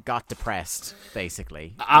Raven got depressed,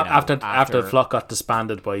 basically. After the flock got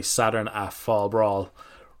disbanded by Saturn at Fall Brawl.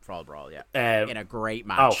 Fall Brawl, yeah. In a great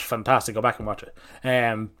match. Oh, fantastic. Go back and watch it.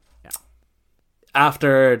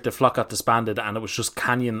 After the flock got disbanded and it was just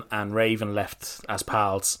Canyon and Raven left as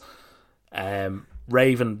pals,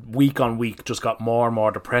 Raven, week on week, just got more and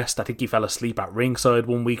more depressed. I think he fell asleep at ringside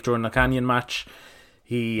one week during the Canyon match.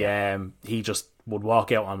 He just would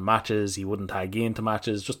walk out on matches. He wouldn't tag into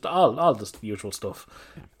matches. Just all the usual stuff.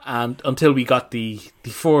 And until we got the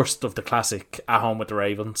first of the classic At Home with the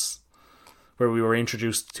Ravens, where we were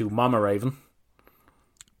introduced to Mama Raven,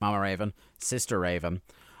 Sister Raven,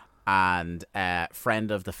 and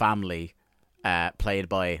friend of the family, played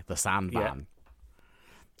by the Sandman.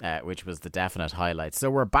 Which was the definite highlight. So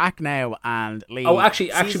we're back now, and Lee. Oh,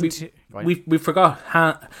 actually, we forgot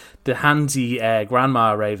the Hansy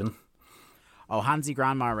Grandma Raven. Oh, Hansy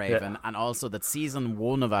Grandma Raven, and also that season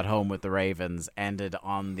 1 of At Home with the Ravens ended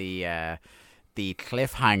on the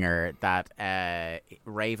cliffhanger that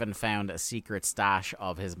Raven found a secret stash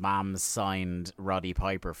of his mom's signed Roddy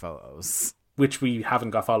Piper photos, which we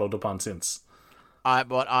haven't got followed up on since.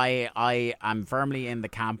 But I am firmly in the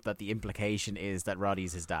camp that the implication is that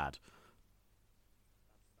Roddy's his dad.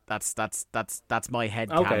 That's my head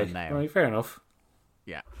canon now. Right, fair enough.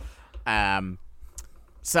 Yeah.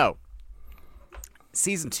 So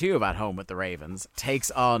season 2 of At Home with the Ravens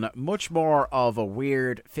takes on much more of a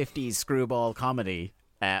weird 50s screwball comedy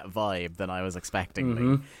vibe than I was expecting.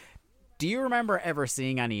 Mm-hmm. Do you remember ever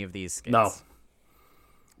seeing any of these skits?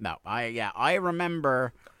 No. I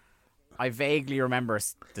vaguely remember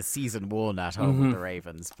the season 1 At Home with the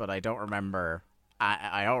Ravens, but I don't remember.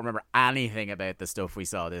 I don't remember anything about the stuff we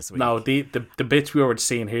saw this week. No, the bits we were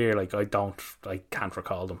seeing here, like I can't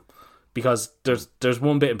recall them, because there's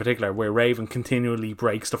one bit in particular where Raven continually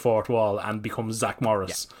breaks the fourth wall and becomes Zach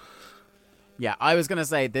Morris. Yeah, I was gonna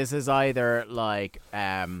say this is either like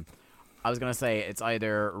it's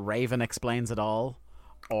either Raven explains it all,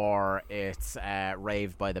 or it's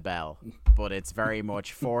Raved by the Bell. But it's very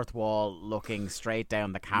much fourth wall, looking straight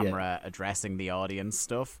down the camera, addressing the audience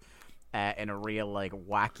stuff. In a real, like,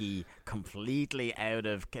 wacky, completely out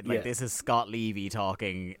of... this is Scott Levy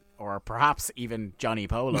talking, or perhaps even Johnny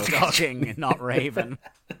Polo talking, not Raven.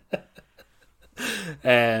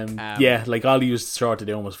 Like, all he was sort of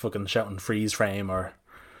doing was fucking shouting freeze frame or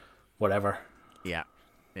whatever. Yeah.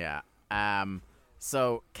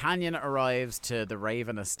 So Canyon arrives to the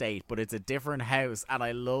Raven estate, but it's a different house, and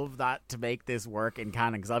I love that to make this work in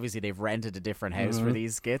canon, because obviously they've rented a different house for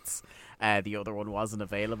these skits. The other one wasn't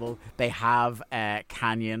available. They have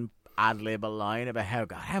Canyon ad-lib a line about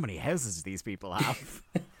how many houses do these people have,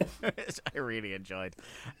 which I really enjoyed.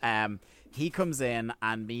 He comes in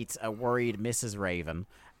and meets a worried Mrs. Raven.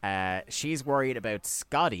 She's worried about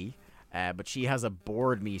Scotty, but she has a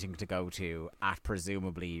board meeting to go to at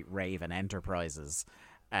presumably Raven Enterprises.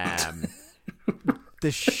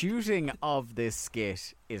 The shooting of this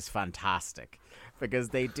skit is fantastic, because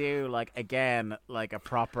they do, like, again, like a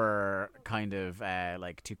proper kind of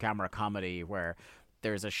like 2-camera comedy where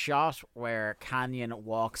there's a shot where Canyon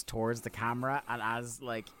walks towards the camera, and as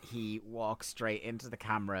like he walks straight into the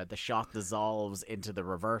camera, the shot dissolves into the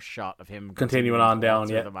reverse shot of him continuing on down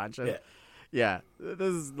the mansion. Yeah,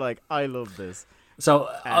 this is like, I love this. So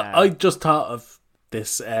I just thought of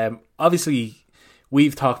this. Obviously,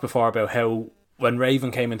 we've talked before about how when Raven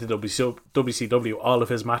came into WCW, all of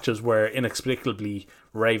his matches were inexplicably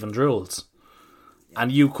Raven drills,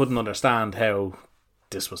 and you couldn't understand how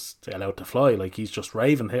this was allowed to fly. Like, he's just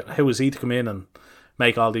Raven. How was he to come in and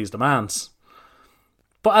make all these demands?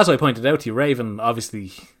 But as I pointed out to you, Raven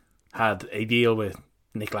obviously had a deal with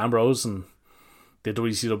Nick Lambrose and the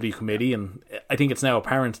WCW committee, and I think it's now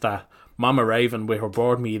apparent that Mama Raven, with her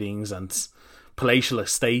board meetings and palatial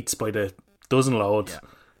estates by the dozen load,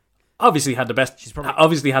 obviously had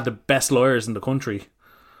the best lawyers in the country.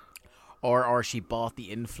 Or she bought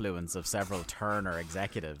the influence of several Turner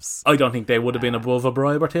executives. I don't think they would have been above a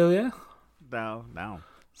bribe or two, yeah? No.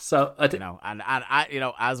 So, and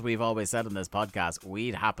as we've always said on this podcast,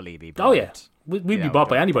 we'd happily be bribed. Oh, yeah. We'd be bought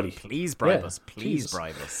by anybody. Please bribe us. Please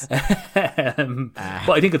bribe us. But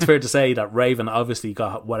I think it's fair to say that Raven obviously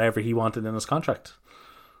got whatever he wanted in his contract.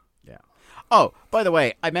 Yeah. Oh, by the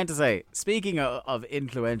way, I meant to say, speaking of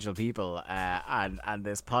influential people and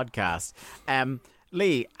this podcast,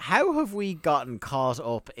 Lee, how have we gotten caught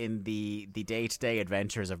up in the day-to-day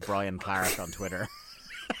adventures of Brian Clark on Twitter?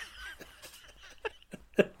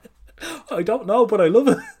 I don't know, but I love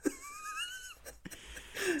it.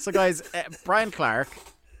 So, guys, Brian Clark,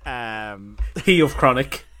 He of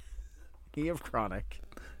Chronic,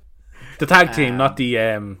 the tag team, not the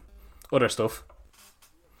other stuff.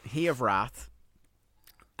 He of Wrath.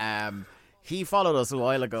 He followed us a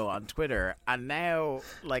while ago on Twitter, and now,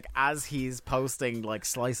 like, as he's posting like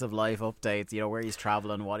slice of life updates, where he's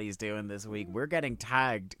traveling, what he's doing this week, we're getting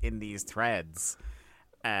tagged in these threads.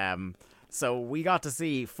 So we got to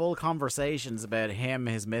see full conversations about him,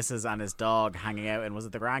 his missus, and his dog hanging out in, was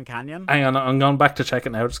it the Grand Canyon? Hang on, I'm going back to check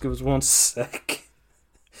it now. Just give us 1 sec.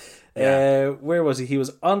 Where was he? He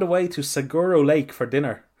was on the way to Seguro Lake for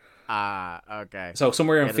dinner. Okay. So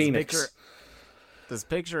somewhere in Phoenix. There's a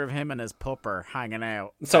picture of him and his pupper hanging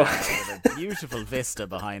out. So with a beautiful vista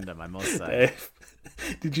behind him, I must say.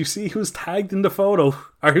 Did you see who's tagged in the photo?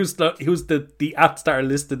 Or who's the apps that are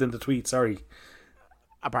listed in the tweet? Sorry.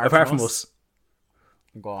 Apart from us.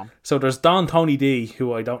 Go on. So there's Don Tony D,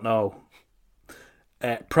 who I don't know.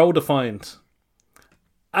 Pro Defined.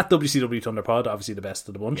 At WCW Thunderpod, obviously the best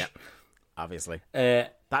of the bunch. Yeah, obviously.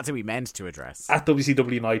 That's who we meant to address. At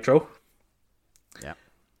WCW Nitro. Yeah.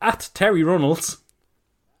 At Terry Runnels.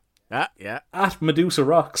 Yeah. At Medusa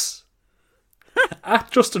Rocks.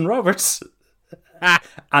 At Justin Roberts.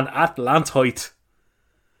 And at Lance Hoyt.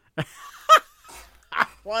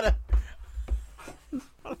 What a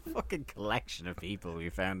fucking collection of people we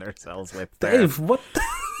found ourselves with there. Dave, what?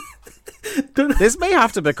 This may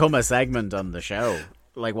have to become a segment on the show.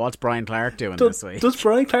 Like, what's Brian Clark doing this week? Does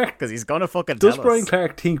Brian Clark... Because he's going to fucking Does tell Brian us.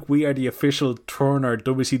 Clark think we are the official Turner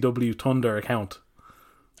WCW Thunder account?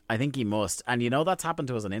 I think he must. And you know that's happened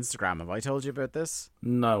to us on Instagram. Have I told you about this?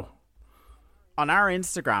 No. On our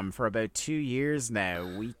Instagram for about 2 years now,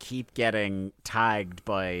 we keep getting tagged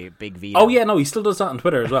by Big Vito. Oh, yeah, no, he still does that on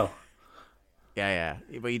Twitter as well. Yeah.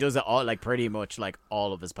 But he does it all, like, pretty much like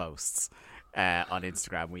all of his posts on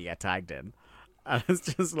Instagram we get tagged in. And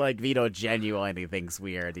it's just like Vito genuinely thinks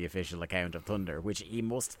we are the official account of Thunder, which he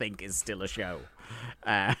must think is still a show.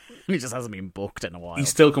 He just hasn't been booked in a while. He's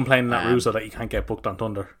still complaining at Russo that he can't get booked on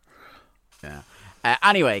Thunder. Yeah.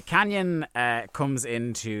 Anyway, Kanyon comes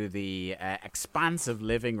into the expansive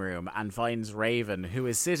living room and finds Raven, who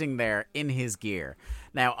is sitting there in his gear.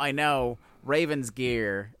 Now, I know Raven's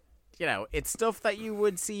gear, you know, it's stuff that you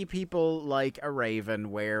would see people like a Raven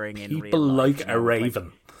wearing in real life. People like a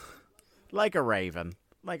Raven. Like a Raven.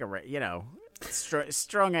 You know,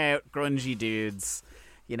 strung out, grungy dudes.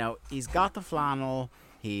 You know, he's got the flannel.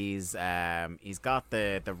 He's got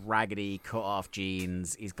the raggedy cut off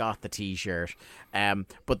jeans. He's got the t-shirt.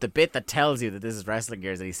 But the bit that tells you that this is wrestling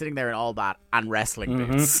gear is that he's sitting there in all that and wrestling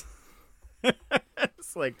boots.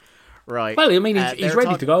 It's like, right. Well, I mean, he's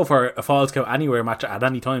ready to go for a Falls Count Anywhere match at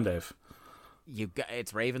any time, Dave.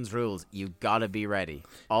 It's Raven's rules. You gotta be ready.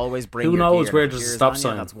 Always bring. Who your knows gear. where there's a stop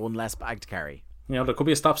sign? That's one less bag to carry. You know, there could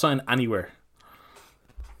be a stop sign anywhere.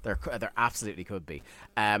 There absolutely could be.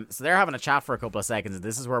 So they're having a chat for a couple of seconds, and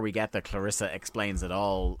this is where we get the Clarissa explains it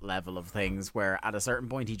all level of things, where at a certain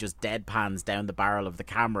point he just deadpans down the barrel of the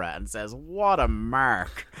camera and says, "What a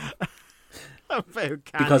mark!" About Kanyon.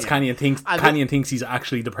 Because Kanyon thinks he's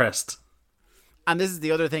actually depressed. And this is the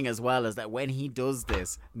other thing as well, is that when he does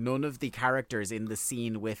this, none of the characters in the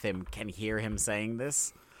scene with him can hear him saying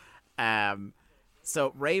this.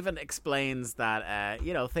 So Raven explains that,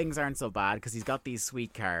 you know, things aren't so bad because he's got these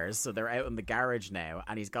sweet cars. So they're out in the garage now,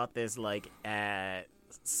 and he's got this, like,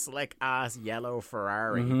 slick-ass yellow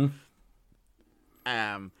Ferrari.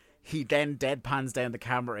 Mm-hmm. He then deadpans down the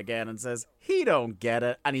camera again and says, he don't get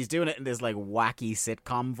it. And he's doing it in this, like, wacky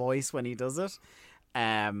sitcom voice when he does it.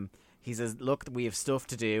 He says, look, we have stuff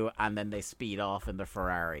to do, and then they speed off in the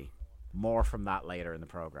Ferrari. More from that later in the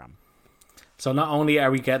program. So not only are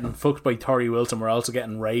we getting fucked by Tori Wilson, we're also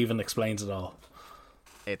getting Raven explains it all.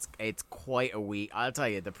 It's quite a week. I'll tell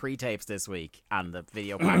you, the pre-tapes this week and the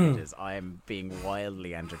video packages, I am being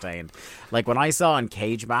wildly entertained. Like, when I saw on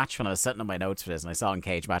Cage Match, when I was setting up my notes for this, and I saw on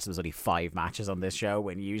Cage Match there was only 5 matches on this show,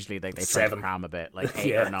 when usually they try to cram a bit, like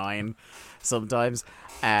 8 or 9 sometimes.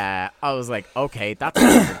 I was like, okay, that's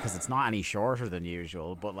good because it's not any shorter than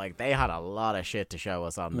usual, but like they had a lot of shit to show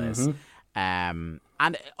us on this. And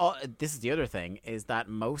this is the other thing, is that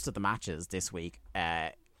most of the matches this week,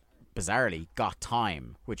 bizarrely, got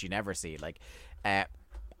time, which you never see. Like, a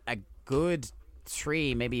good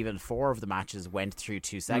 3, maybe even 4 of the matches went through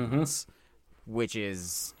 2 segments, which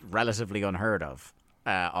is relatively unheard of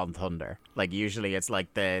on Thunder. Like, usually it's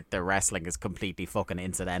like the wrestling is completely fucking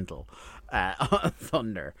incidental on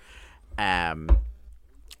Thunder.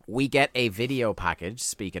 We get a video package,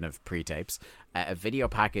 speaking of pre-tapes, a video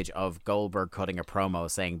package of Goldberg cutting a promo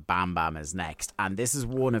saying Bam Bam is next. And this is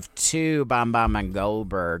one of 2 Bam Bam and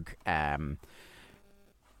Goldberg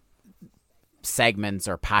segments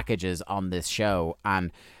or packages on this show.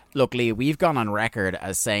 And look, Lee, we've gone on record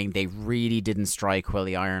as saying they really didn't strike while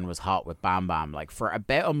the iron was hot with Bam Bam. Like, for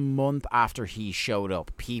about a month after he showed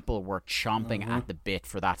up, people were chomping at the bit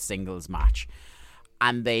for that singles match.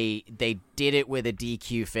 And they did it with a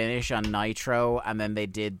DQ finish on Nitro, and then they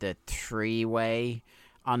did the 3-way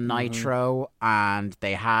on Nitro, and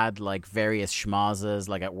they had like various schmozzes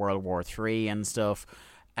like at World War III and stuff.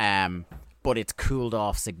 But it's cooled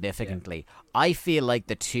off significantly. Yeah. I feel like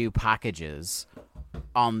the 2 packages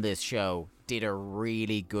on this show did a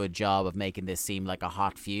really good job of making this seem like a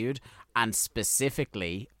hot feud, and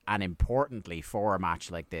specifically and importantly for a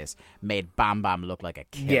match like this, made Bam Bam look like a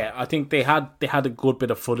killer. Yeah, I think they had a good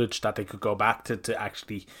bit of footage that they could go back to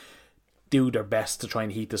actually do their best to try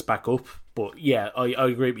and heat this back up. But yeah, I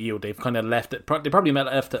agree with you. They've kind of left it. They probably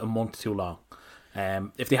left it a month too long.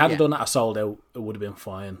 If they hadn't done that Sold Out, it would have been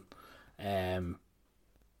fine.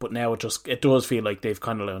 But now it does feel like they've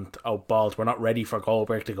kind of learned, oh balls, we're not ready for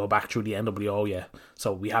Goldberg to go back through the NWO yet,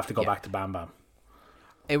 so we have to go back to Bam Bam.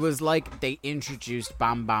 It was like they introduced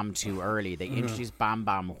Bam Bam too early. They introduced Bam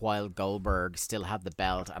Bam while Goldberg still had the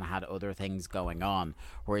belt and had other things going on.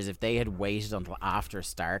 Whereas if they had waited until after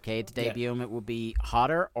Starrcade to debut him, it would be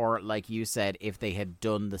hotter. Or like you said, if they had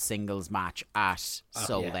done the singles match at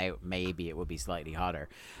Sold Out, maybe it would be slightly hotter.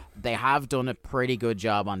 They have done a pretty good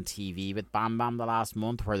job on TV with Bam Bam the last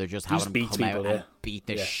month, where they're just having him come out. beat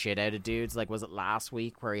the shit out of dudes. Like, was it last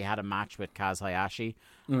week where he had a match with Kaz Hayashi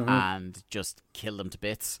and just killed him to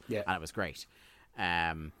bits? Yeah. And it was great.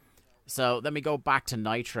 So then we go back to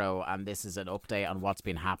Nitro, and this is an update on what's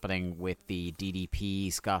been happening with the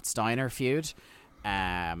DDP Scott Steiner feud.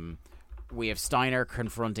 We have Steiner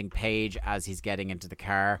confronting Page as he's getting into the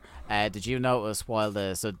car. Did you notice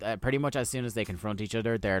pretty much as soon as they confront each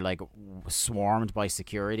other, they're like swarmed by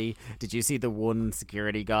security? Did you see the one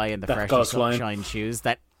security guy in the freshly sunshine shoes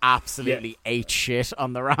that absolutely ate shit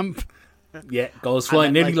on the ramp? Yeah, goes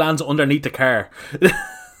flying, nearly lands underneath the car.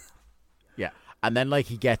 Yeah, and then like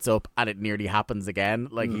he gets up and it nearly happens again.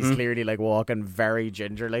 Like he's clearly like walking very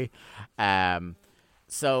gingerly.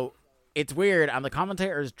 So it's weird, and the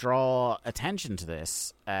commentators draw attention to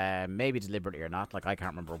this, maybe deliberately or not. Like, I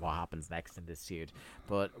can't remember what happens next in this feud,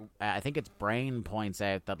 but I think it's Brain points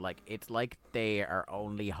out that like it's like they are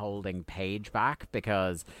only holding Page back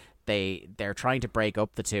because they're trying to break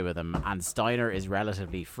up the two of them, and Steiner is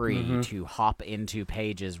relatively free to hop into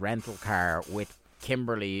Page's rental car with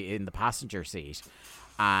Kimberly in the passenger seat,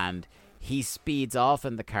 and he speeds off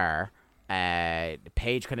in the car.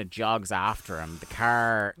 Page kind of jogs after him. The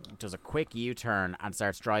car does a quick U-turn and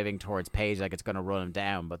starts driving towards Page like it's going to run him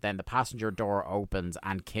down. But then the passenger door opens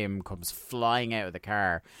and Kim comes flying out of the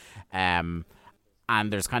car. And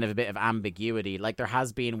there's kind of a bit of ambiguity, like there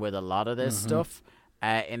has been with a lot of this stuff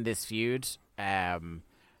in this feud.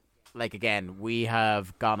 Like, again, we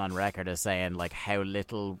have gone on record as saying like how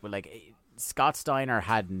little, like, Scott Steiner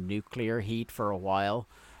had nuclear heat for a while.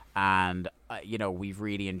 And, we've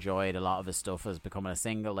really enjoyed a lot of his stuff as becoming a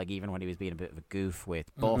single, like even when he was being a bit of a goof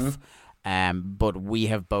with Buff. But we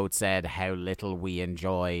have both said how little we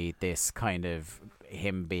enjoy this kind of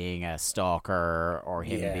him being a stalker or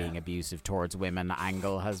him being abusive towards women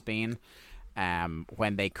angle has been.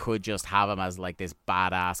 When they could just have him as like this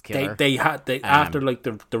badass killer. They after like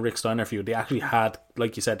the Rick Steiner feud, they actually had,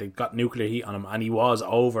 like you said, they got nuclear heat on him, and he was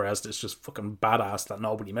over as this just fucking badass that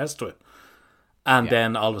nobody messed with. And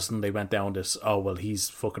then all of a sudden they went down this, oh well, he's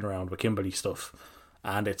fucking around with Kimberly stuff,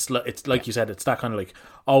 and it's like you said, it's that kind of like,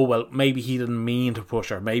 oh well, maybe he didn't mean to push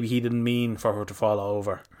her, maybe he didn't mean for her to fall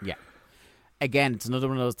over. Yeah. Again, it's another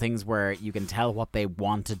one of those things where you can tell what they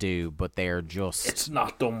want to do, but they're just it's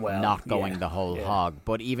not done well, not going the whole hog.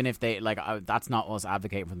 But even if they that's not us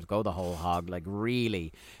advocating for them to go the whole hog. Like,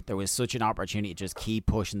 really, there was such an opportunity to just keep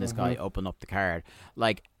pushing this guy up and up the card.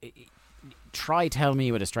 Like, tell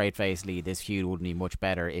me with a straight face, Lee, this feud wouldn't be much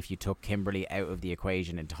better if you took Kimberly out of the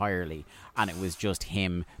equation entirely and it was just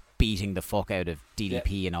him beating the fuck out of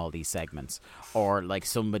DDP in all these segments, or like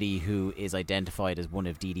somebody who is identified as one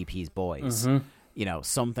of DDP's boys.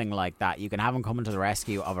 Something like that. You can have him coming to the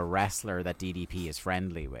rescue of a wrestler that DDP is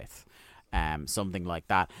friendly with. Something like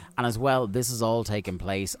that. And as well, this is all taking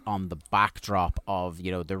place on the backdrop of,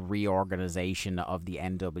 the reorganization of the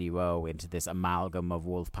NWO into this amalgam of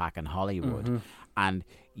Wolfpack and Hollywood. And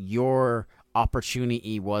your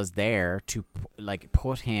opportunity was there to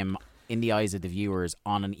put him in the eyes of the viewers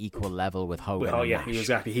on an equal level with Hogan. Oh yeah,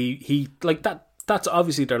 exactly. He like that. That's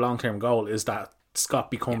obviously their long-term goal, is that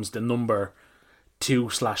Scott becomes the number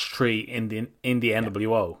 2/3 in the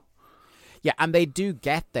NWO. Yeah, and they do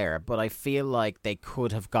get there, but I feel like they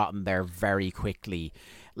could have gotten there very quickly.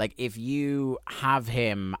 Like, if you have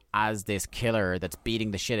him as this killer that's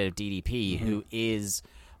beating the shit out of DDP, who is,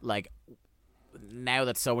 like, now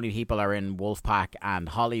that so many people are in Wolfpack and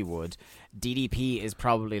Hollywood, DDP is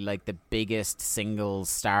probably, like, the biggest single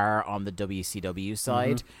star on the WCW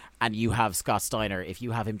side. And you have Scott Steiner, if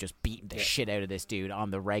you have him just beating the shit out of this dude on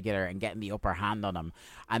the regular and getting the upper hand on him,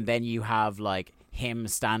 and then you have, like, him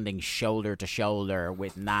standing shoulder to shoulder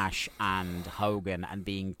with Nash and Hogan and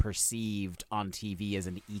being perceived on TV as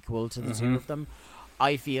an equal to the two of them,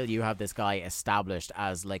 I feel you have this guy established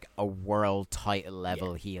as like a world title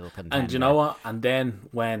level heel contender. And you know what? And then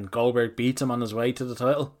when Goldberg beats him on his way to the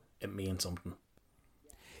title, it means something.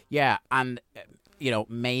 Yeah, and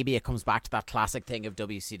maybe it comes back to that classic thing of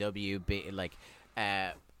WCW,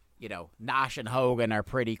 Nash and Hogan are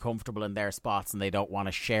pretty comfortable in their spots and they don't want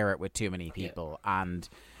to share it with too many people. And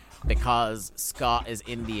because Scott is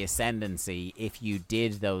in the ascendancy, if you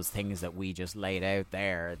did those things that we just laid out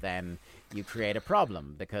there, then you create a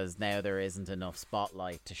problem because now there isn't enough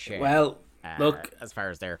spotlight to share. Well, look, as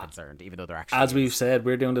far as they're concerned, even though they're actually, as we've said,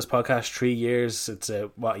 we're doing this podcast 3 years. It's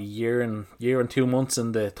a year and 2 months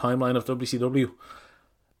in the timeline of WCW,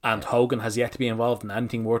 and Hogan has yet to be involved in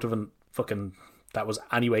anything worth of fucking that was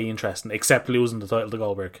anyway interesting, except losing the title to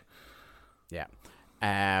Goldberg. Yeah.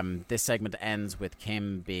 This segment ends with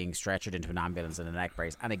Kim being stretchered into an ambulance in a neck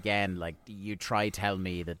brace. And again, like, you try tell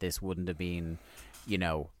me that this wouldn't have been,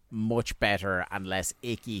 much better and less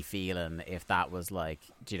icky feeling if that was like,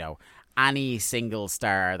 you know, any single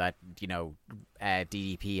star that, you know,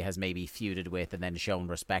 DDP has maybe feuded with and then shown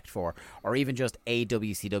respect for, or even just a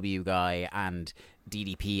WCW guy and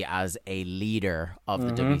DDP as a leader of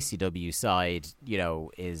the WCW side, you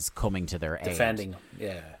know, is coming to their aid. Defending,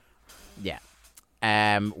 yeah.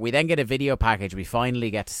 We then get a video package. We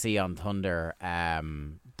finally get to see on Thunder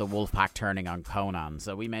the Wolfpack turning on Conan.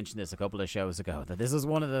 So we mentioned this a couple of shows ago, that this is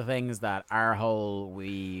one of the things that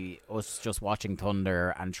us just watching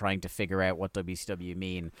Thunder and trying to figure out what WCW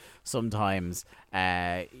mean, sometimes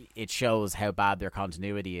it shows how bad their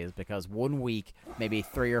continuity is, because 1 week, maybe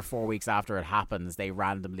 3 or 4 weeks after it happens, they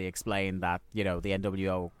randomly explain that, you know, the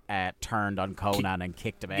NWO turned on Conan and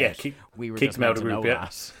kicked him out. Yeah, we were kicked just him out meant of to the know group,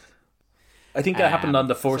 that. I think that happened on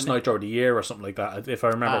the first night of the year or something like that, if I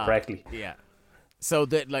remember correctly. Yeah. So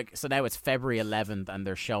now it's February 11th and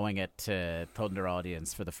they're showing it to Thunder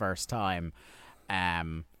audience for the first time.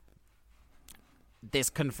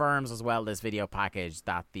 This confirms as well, this video package,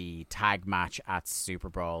 that the tag match at Super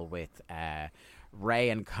Bowl with Ray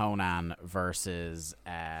and Conan versus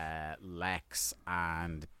Lex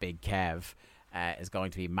and Big Kev is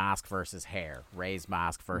going to be mask versus hair. Ray's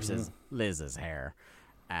mask versus Liz's hair.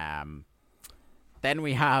 Then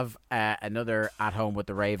we have another At Home with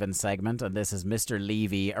the Raven segment, and this is Mr.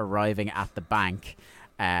 Levy arriving at the bank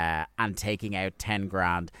and taking out 10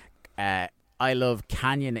 grand. I love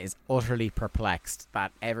Canyon is utterly perplexed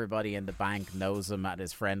that everybody in the bank knows him and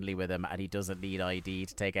is friendly with him, and he doesn't need ID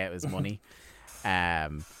to take out his money.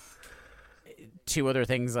 Two other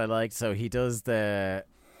things I liked. So he does the,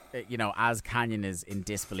 you know, as Canyon is in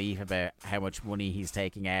disbelief about how much money he's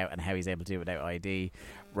taking out and how he's able to do it without ID,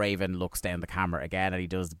 Raven looks down the camera again and he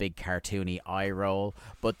does the big cartoony eye roll.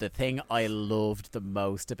 But the thing I loved the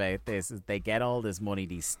most about this is they get all this money,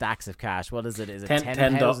 these stacks of cash. What is it? Is it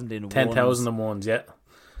 10,000 in 10,000 in ones, yeah.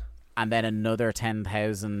 And then another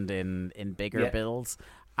 10,000 in bigger bills.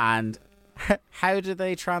 And how do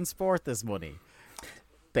they transport this money?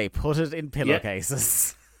 They put it in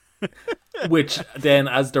pillowcases. Which then,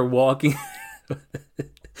 as they're walking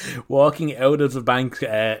out of the bank,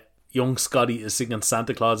 young Scotty is singing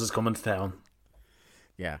 "Santa Claus is Coming to Town."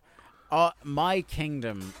 Yeah. My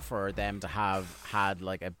kingdom for them to have had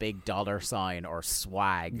like a big dollar sign or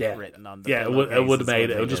swag written on the pillowcases. It would have made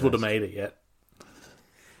it. It just would have made it.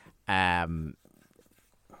 Yeah.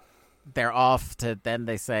 They're off to. Then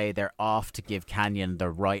they say they're off to give Canyon the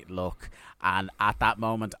right look. And at that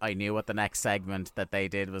moment, I knew what the next segment that they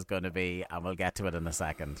did was going to be, and we'll get to it in a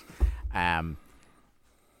second.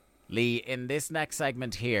 Lee, in this next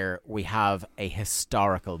segment here, we have a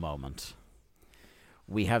historical moment.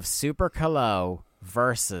 We have Super Calo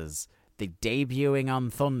versus the debuting on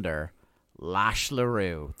Thunder, Lash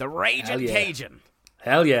LaRue. The Raging Cajun.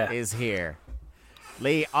 Hell yeah. Is here.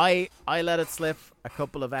 Lee, I let it slip a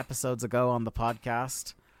couple of episodes ago on the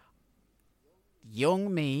podcast.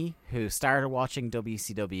 Young me, who started watching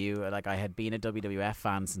WCW, like I had been a WWF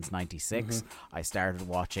fan since 96. I started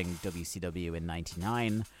watching WCW in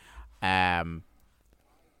 99. I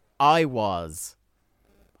was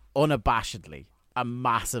unabashedly a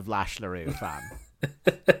massive Lash LaRue fan.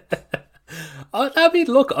 I mean,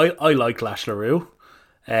 look, I like Lash LaRue.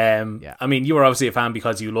 I mean, you were obviously a fan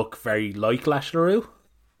because you look very like Lash LaRue.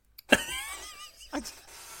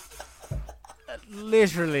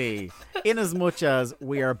 Literally, in as much as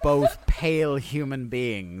we are both pale human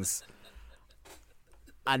beings,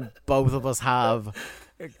 and both of us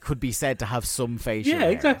could be said to have some facial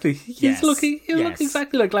hair. Exactly. You look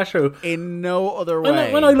exactly like Lash LaRue. In no other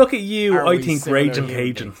way. When I look at you, I think Raging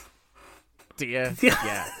Cajun. Do you?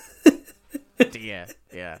 Yeah. Do you?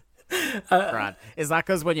 Yeah. Brad, is that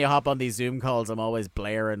because when you hop on these Zoom calls, I'm always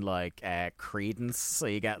blaring like Creedence, so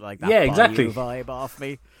you get like that vibe off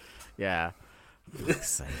me? Yeah.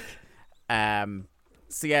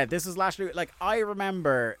 So yeah, this is Lash LaRue. Like, I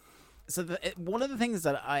remember, so one of the things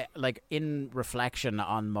that I like in reflection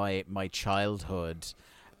on my childhood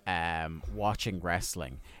watching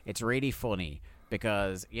wrestling, it's really funny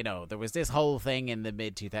because, you know, there was this whole thing in the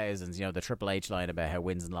mid 2000s, you know, the Triple H line about how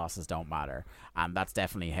wins and losses don't matter, and that's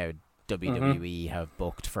definitely how WWE have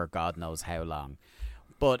booked for God knows how long.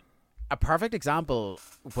 But a perfect example,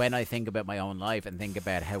 when I think about my own life and think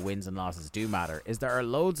about how wins and losses do matter, is there are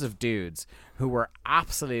loads of dudes who were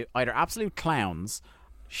either absolute clowns,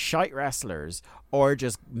 shite wrestlers, or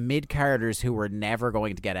just mid-carders who were never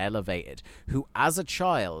going to get elevated, who as a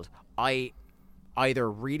child I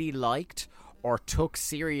either really liked or took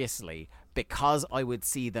seriously because I would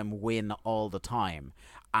see them win all the time.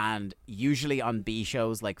 And usually on B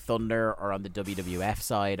shows like Thunder or on the WWF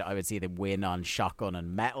side, I would see them win on Shotgun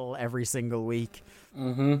and Metal every single week.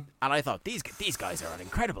 Mm-hmm. And I thought, these guys are on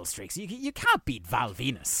incredible streaks. You can't beat Val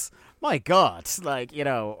Venus. My God. Like,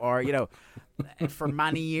 for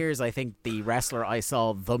many years, I think the wrestler I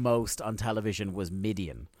saw the most on television was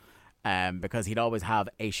Mideon. Because he'd always have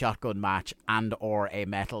a Shotgun match and or a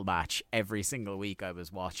Metal match every single week I was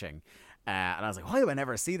watching. And I was like, why do I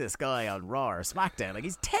never see this guy on Raw or SmackDown? Like,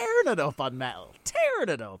 he's tearing it up on Metal. Tearing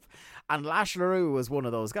it up. And Lash LaRue was one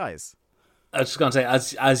of those guys. I was just going to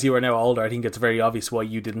say, as you are now older, I think it's very obvious why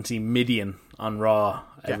you didn't see Mideon on Raw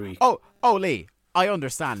every week. Oh, Lee, I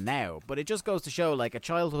understand now, but it just goes to show, like,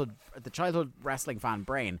 the childhood wrestling fan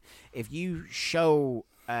brain, if you show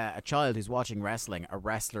a child who's watching wrestling a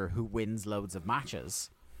wrestler who wins loads of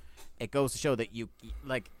matches, it goes to show that you,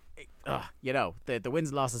 like... the wins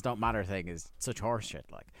and losses don't matter thing is such horseshit.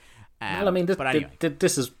 Like, well, I mean,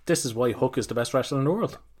 this is why Hook is the best wrestler in the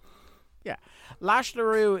world. Yeah, Lash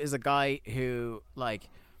LaRue is a guy who, like,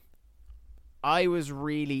 I was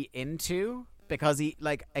really into because he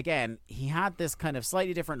had this kind of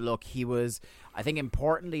slightly different look. He was, I think,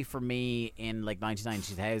 importantly for me in like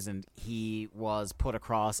 1999-2000, he was put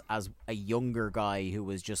across as a younger guy who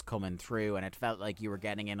was just coming through, and it felt like you were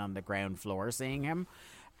getting in on the ground floor seeing him.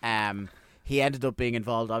 He ended up being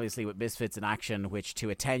involved, obviously, with Misfits in Action, which to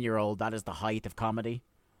a 10-year-old, that is the height of comedy.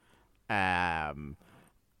 And,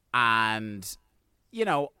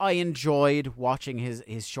 I enjoyed watching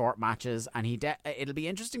his short matches, and it'll be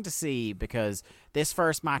interesting to see, because this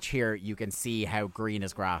first match here, you can see how green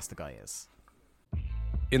as grass the guy is.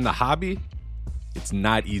 In the hobby, it's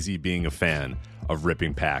not easy being a fan of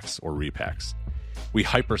ripping packs or repacks. We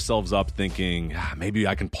hype ourselves up thinking, maybe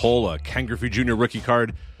I can pull a Ken Griffey Jr. rookie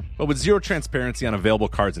card, but with zero transparency on available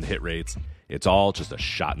cards and hit rates, it's all just a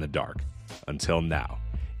shot in the dark. Until now.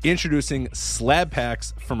 Introducing Slab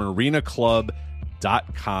Packs from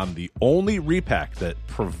ArenaClub.com, the only repack that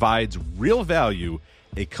provides real value,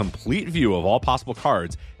 a complete view of all possible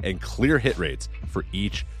cards, and clear hit rates for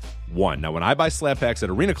each one. Now, when I buy Slab Packs at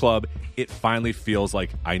Arena Club, it finally feels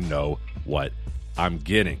like I know what I'm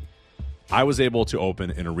getting. I was able to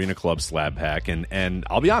open an Arena Club slab pack, and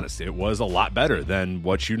I'll be honest, it was a lot better than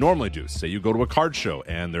what you normally do. Say you go to a card show,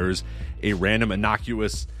 and there's a random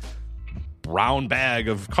innocuous brown bag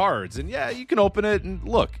of cards, and yeah, you can open it, and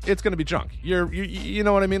look, it's going to be junk. You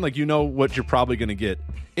know what I mean? Like, you know what you're probably going to get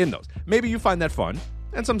in those. Maybe you find that fun,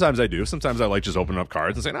 and sometimes I do. Sometimes I like just opening up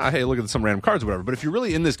cards and saying, hey, look at some random cards or whatever. But if you're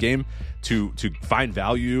really in this game to find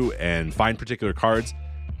value and find particular cards,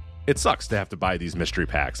 it sucks to have to buy these mystery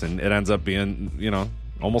packs, and it ends up being,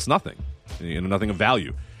 almost nothing, nothing of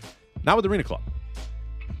value. Not with Arena Club.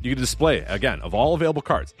 You can display, again, of all available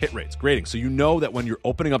cards, hit rates, grading, so you know that when you're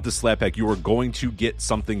opening up the slab pack, you are going to get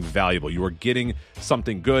something valuable. You are getting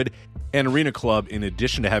something good. And Arena Club, in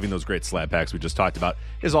addition to having those great slab packs we just talked about,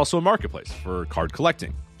 is also a marketplace for card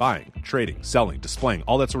collecting, buying, trading, selling, displaying,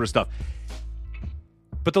 all that sort of stuff.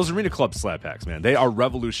 But those Arena Club slab packs, man, they are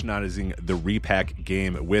revolutionizing the repack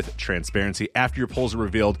game with transparency. After your pulls are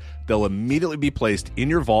revealed, they'll immediately be placed in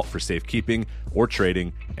your vault for safekeeping or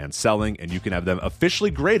trading and selling, and you can have them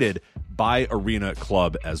officially graded by Arena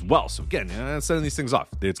Club as well. So again, sending these things off,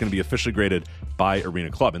 it's going to be officially graded by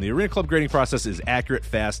Arena Club. And the Arena Club grading process is accurate,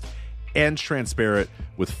 fast, and transparent,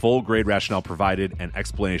 with full grade rationale provided and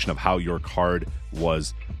explanation of how your card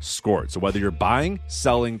was scored. So whether you're buying,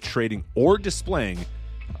 selling, trading, or displaying,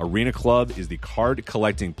 Arena Club is the card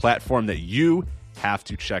collecting platform that you have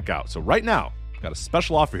to check out. So right now, I've got a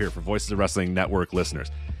special offer here for Voices of Wrestling Network listeners.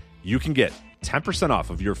 You can get 10% off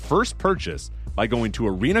of your first purchase by going to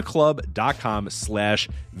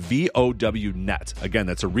arenaclub.com/VOWnet. Again,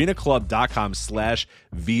 that's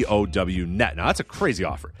arenaclub.com/VOWnet. Now, that's a crazy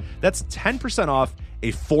offer. That's 10% off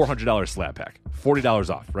a $400 slab pack. $40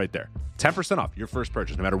 off right there. 10% off your first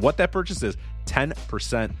purchase. No matter what that purchase is,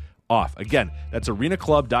 10% off. Again, that's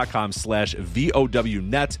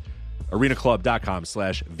arenaclub.com/VOWnet.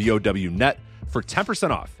 arenaclub.com/VOWnet for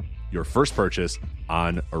 10% off your first purchase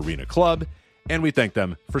on Arena Club. And we thank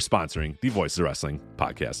them for sponsoring the Voices of Wrestling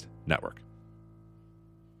Podcast Network.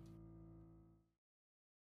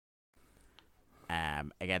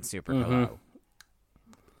 Again, Super Colo.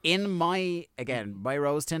 In my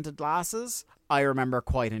rose-tinted glasses, I remember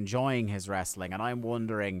quite enjoying his wrestling, and I'm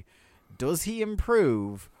wondering, does he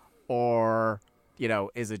improve, or,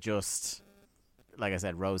 is it just, like I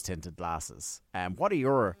said, rose-tinted glasses? What are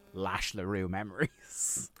your Lash LaRue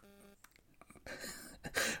memories?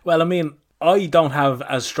 Well, I mean, I don't have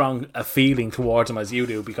as strong a feeling towards him as you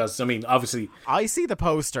do, because I mean, obviously, I see the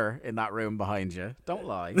poster in that room behind you. Don't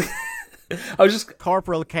lie. I was just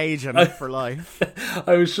Corporal Cajun for life.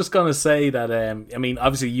 I was just gonna say that. I mean,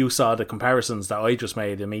 obviously, you saw the comparisons that I just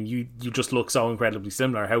made. I mean, you just look so incredibly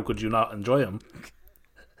similar. How could you not enjoy him?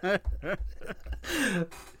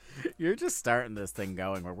 You're just starting this thing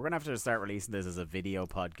going. We're gonna have to start releasing this as a video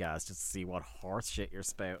podcast just to see what horse shit you're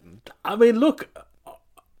spouting. I mean, look,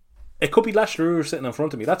 it could be Lash LaRue sitting in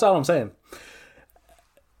front of me. That's all I'm saying.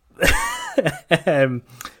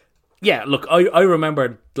 Yeah, look, I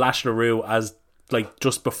remember Lash LaRue as like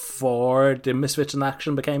just before the Misfits in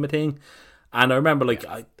Action became a thing, and I remember like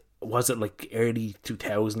was it like early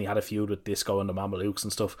 2000 he had a feud with Disco and the Mamalukes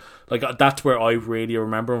and stuff. Like that's where I really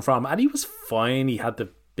remember him from, and he was fine. He had the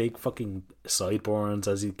big fucking sideburns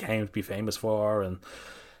as he came to be famous for,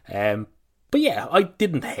 and but yeah, I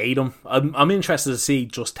didn't hate him. I'm interested to see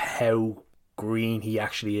just how green he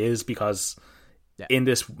actually is, because in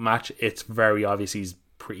this match it's very obvious he's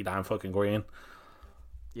pretty damn fucking green.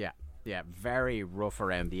 Yeah, very rough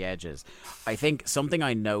around the edges. I think something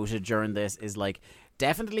I noted during this is like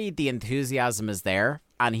definitely the enthusiasm is there,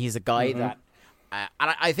 and he's a guy that and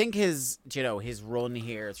I think his run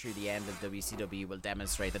here through the end of WCW will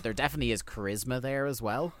demonstrate that there definitely is charisma there as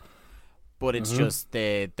well, but it's just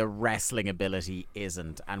the wrestling ability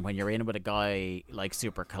isn't. And when you're in with a guy like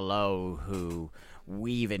Super Calo, who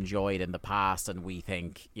we've enjoyed in the past, and we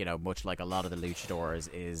think, much like a lot of the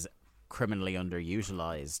luchadors, is criminally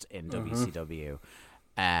underutilized in WCW,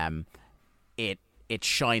 it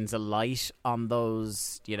shines a light on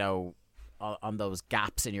those, on those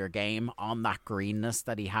gaps in your game, on that greenness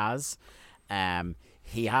that he has.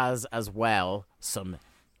 He has as well some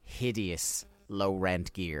hideous low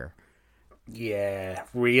rent gear. Yeah,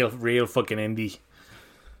 real fucking indie.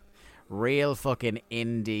 Real fucking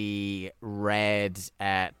indie red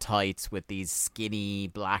tights with these skinny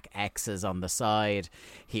black X's on the side.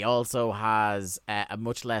 He also has a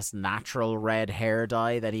much less natural red hair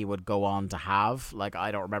dye that he would go on to have. Like,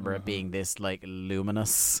 I don't remember it being this like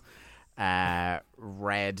luminous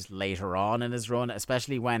red later on in his run,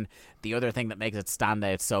 especially when the other thing that makes it stand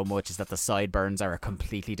out so much is that the sideburns are a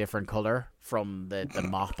completely different color from the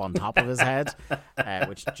mop on top of his head,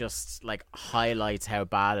 which just like highlights how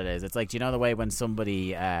bad it is. It's like, do you know the way when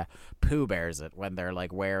somebody Pooh Bears it, when they're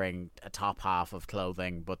like wearing a top half of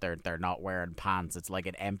clothing but they're not wearing pants? It's like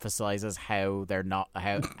it emphasizes how they're not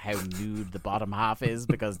how nude the bottom half is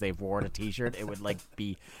because they've worn a t-shirt. It would like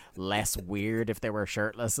be less weird if they were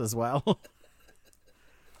shirtless as well.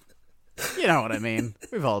 You know what I mean?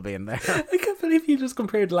 We've all been there. I can't believe you just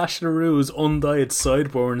compared Lash LaRue's undyed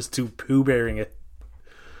sideburns to Pooh Bearing it.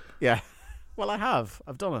 Yeah. Well, I have.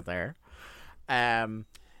 I've done it there.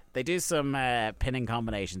 They do some pinning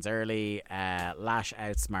combinations early. Lash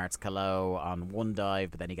outsmarts Calo on one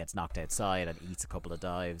dive, but then he gets knocked outside and eats a couple of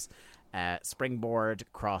dives. Springboard,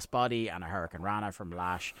 crossbody, and a Hurricane Rana from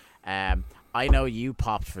Lash. I know you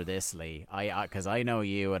popped for this, Lee. Because I know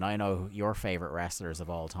you, and I know your favorite wrestlers of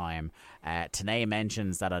all time. Tanae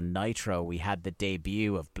mentions that on Nitro we had the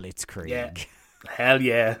debut of Blitzkrieg. Yeah. Hell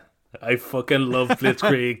yeah. I fucking love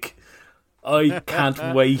Blitzkrieg. I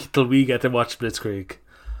can't wait till we get to watch Blitzkrieg.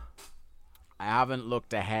 I haven't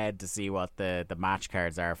looked ahead to see what the match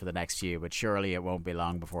cards are for the next few, but surely it won't be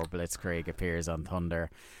long before Blitzkrieg appears on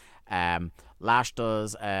Thunder. Lash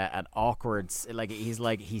does an awkward,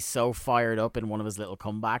 he's so fired up in one of his little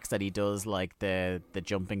comebacks that he does like the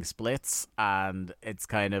jumping splits, and it's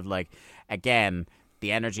kind of like, again,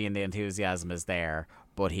 the energy and the enthusiasm is there,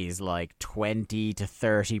 but he's like 20 to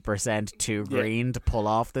 30% too green to pull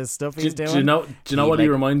off this stuff he's doing. Do you know what he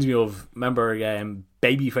reminds me of? Remember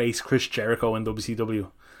babyface Chris Jericho in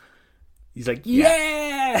WCW? He's like,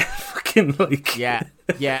 yeah! Fucking like... Yeah,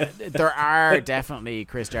 there are definitely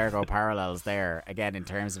Chris Jericho parallels there. Again, in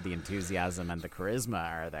terms of the enthusiasm and the charisma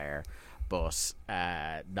are there, but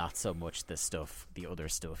not so much the other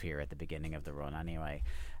stuff here at the beginning of the run anyway.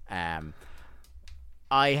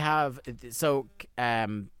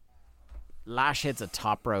 Lash hits a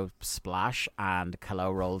top rope splash and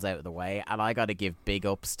Calo rolls out of the way, and I got to give big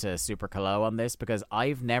ups to Super Calo on this, because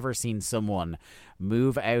I've never seen someone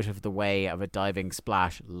move out of the way of a diving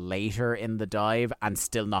splash later in the dive and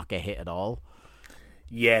still not get hit at all.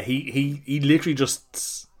 Yeah, he literally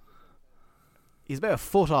just... He's about a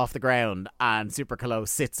foot off the ground and Super Calo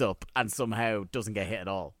sits up and somehow doesn't get hit at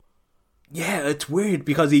all. Yeah, it's weird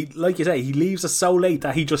because he, like you say, he leaves us so late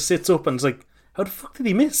that he just sits up and it's like, how the fuck did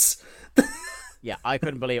he miss? Yeah, I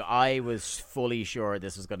couldn't believe. I was fully sure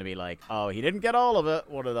this was going to be like, oh, he didn't get all of it,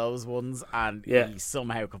 one of those ones, and he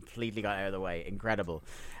somehow completely got out of the way. Incredible.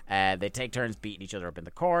 They take turns beating each other up in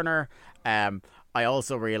the corner. I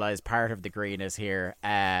also realized part of the greenness here.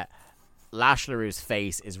 Lash LaRue's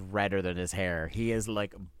face is redder than his hair. He is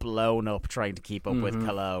like blown up trying to keep up with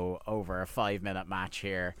Calo over a 5-minute match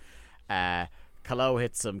here. Calo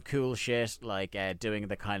hits some cool shit, like doing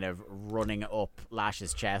the kind of running up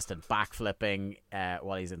Lash's chest and backflipping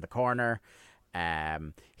while he's in the corner.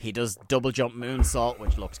 He does double jump moonsault,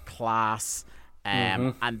 which looked class.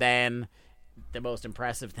 And then the most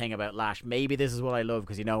impressive thing about Lash, maybe this is what I love,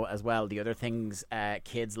 because you know as well the other things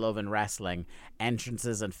kids love in wrestling,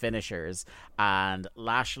 entrances and finishers, and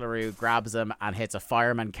Lash LaRue grabs him and hits a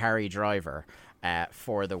fireman carry driver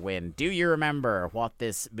for the win. Do you remember what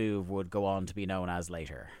this move would go on to be known as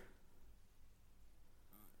later?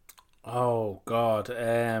 Oh God,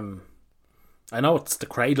 I know it's the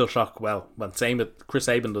cradle shock. Well, when Chris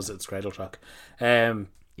Sabin does it, it's cradle shock.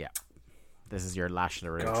 Yeah. This is your Lash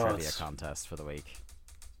LaRue trivia contest for the week.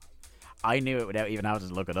 I knew it without even having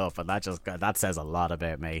to look it up, and that says a lot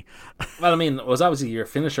about me. Well, I mean, it was obviously your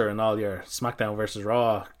finisher in all your SmackDown versus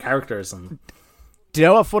Raw characters. And do you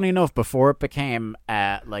know what? Funny enough, before it became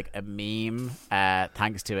like a meme,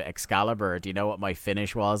 thanks to Excalibur, do you know what my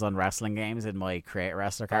finish was on wrestling games in my Create a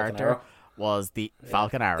Wrestler character? Was the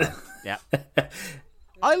Falcon Arrow. Yeah.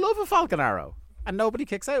 I love a Falcon Arrow, and nobody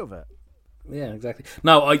kicks out of it. Yeah, exactly.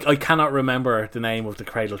 No, I cannot remember the name of the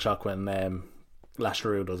cradle shock when Lash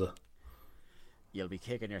LaRue does it. You'll be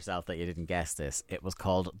kicking yourself that you didn't guess this. It was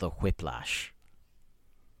called the Whiplash.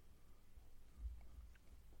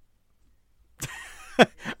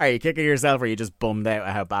 Are you kicking yourself, or are you just bummed out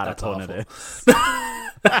at how bad a pun it is?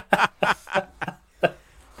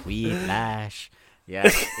 Whiplash.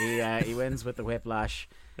 Yeah, he wins with the Whiplash.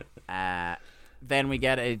 Then we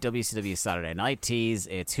get a WCW Saturday Night tease.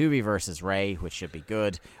 It's Hoovy versus Ray, which should be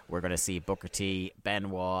good. We're going to see Booker T,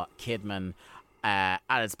 Benoit, Kidman. And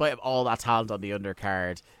in spite of all that talent on the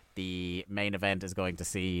undercard, the main event is going to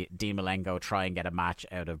see Dean Malenko try and get a match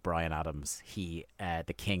out of Bryan Adams. He,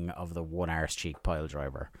 the king of the one arse cheek pile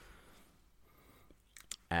driver.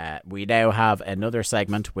 We now have another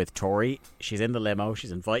segment with Tori. She's in the limo.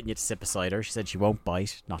 She's inviting you to sip a cider. She said she won't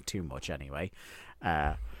bite. Not too much anyway.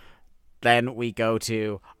 Then we go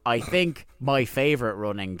to, I think, my favourite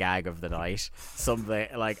running gag of the night. Something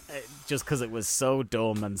like, just because it was so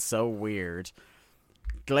dumb and so weird.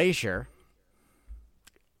 Glacier,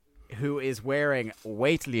 who is wearing,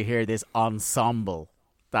 wait till you hear this ensemble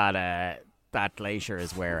that Glacier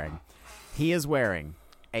is wearing. He is wearing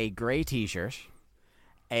a grey t-shirt,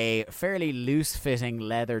 a fairly loose-fitting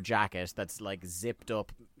leather jacket that's like zipped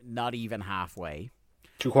up, not even halfway.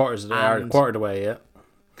 Quarter of the way, yeah.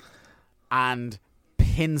 And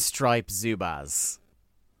pinstripe Zubaz.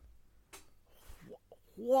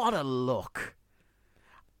 What a look.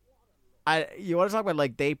 You want to talk about,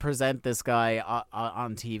 like, they present this guy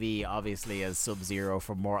on TV, obviously, as Sub-Zero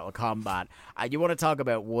from Mortal Kombat. And you want to talk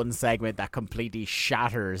about one segment that completely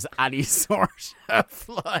shatters any sort of,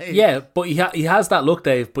 like... Yeah, but he has that look,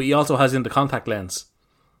 Dave, but he also has in the contact lens.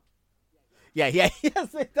 Yeah,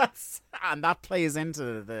 yes, and that plays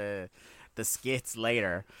into the skits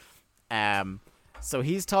later. So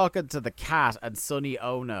he's talking to the Cat and Sonny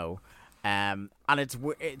Ono, and it's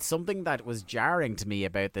something that was jarring to me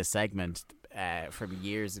about this segment from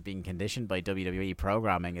years of being conditioned by WWE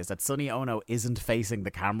programming, is that Sonny Ono isn't facing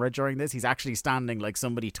the camera during this. He's actually standing like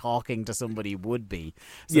somebody talking to somebody would be.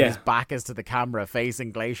 So his back is to the camera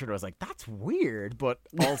facing Glacier. I was like, that's weird, but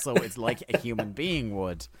also it's like a human being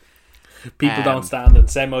would. People don't stand in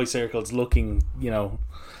semicircles looking,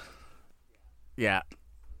 Yeah.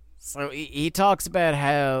 So he talks about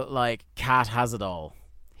how, like, Cat has it all.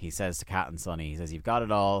 He says to Cat and Sonny, he says, you've got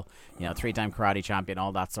it all, 3-time karate champion,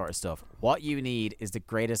 all that sort of stuff. What you need is the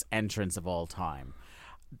greatest entrance of all time.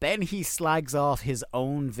 Then he slags off his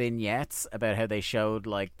own vignettes about how they showed,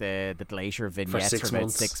 like, the Glacier vignettes for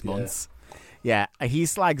about 6 months. Yeah, he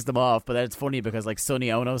slags them off, but then it's funny because, like,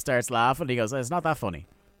 Sonny Ono starts laughing. He goes, it's not that funny.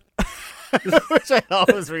 Which I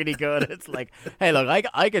thought was really good. It's like, hey, look,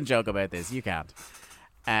 I can joke about this. You can't.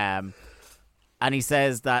 And he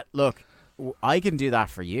says that, look, I can do that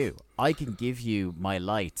for you. I can give you my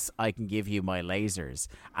lights. I can give you my lasers.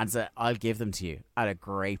 And so I'll give them to you at a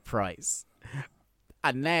great price.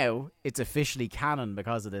 And now it's officially canon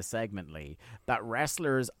because of this segment, Lee, that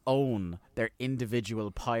wrestlers own their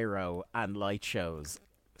individual pyro and light shows.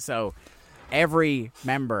 So every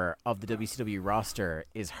member of the WCW roster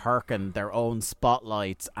is harking their own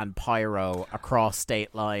spotlights and pyro across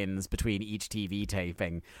state lines between each TV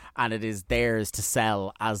taping, and it is theirs to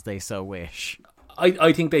sell as they so wish.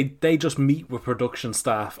 I think they just meet with production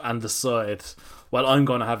staff and decide, well, I'm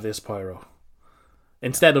going to have this pyro.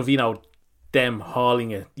 Instead of, them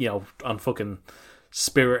hauling it, on fucking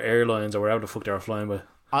Spirit Airlines or wherever the fuck they were flying with.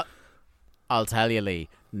 I'll tell you, Lee,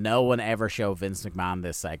 no one ever showed Vince McMahon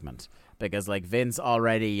this segment. Because, Vince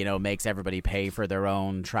already, makes everybody pay for their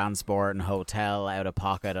own transport and hotel out of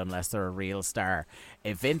pocket unless they're a real star.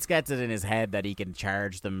 If Vince gets it in his head that he can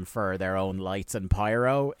charge them for their own lights and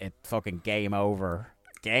pyro, it fucking game over.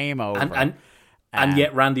 Game over. And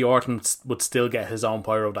yet Randy Orton would still get his own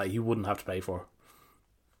pyro that he wouldn't have to pay for.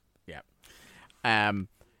 Yeah.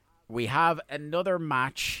 We have another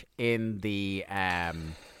match in the tag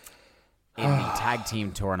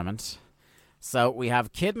team tournament. So we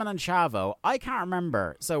have Kidman and Chavo. I can't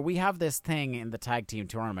remember. So we have this thing in the tag team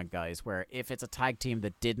tournament, guys, where if it's a tag team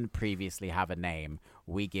that didn't previously have a name,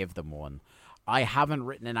 we give them one. I haven't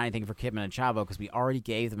written in anything for Kidman and Chavo because we already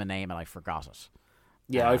gave them a name and I forgot it.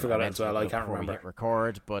 Yeah, I forgot it as well. I can't remember. We hit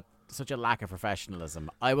record, but such a lack of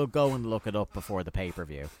professionalism. I will go and look it up before the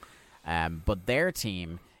pay-per-view. But their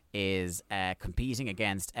team is competing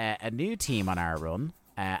against a new team on our run,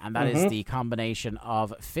 and that is the combination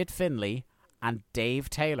of Fit Finlay and Dave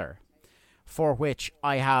Taylor, for which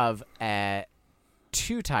I have 2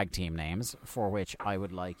 tag team names for which I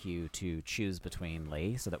would like you to choose between,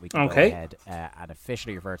 Lee, so that we can go ahead and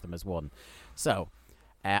officially refer to them as one. So,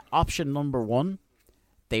 option number 1,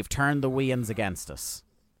 they've turned the Wayans against us.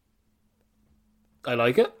 I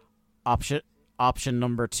like it. Option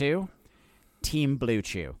number 2, Team Blue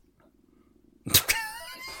Chew.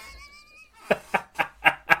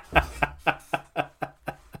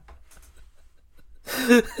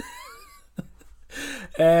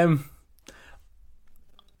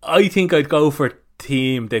 I think I'd go for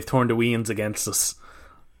team. They've turned the Wayans against us.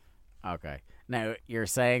 Okay. Now, you're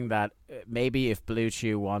saying that maybe if Blue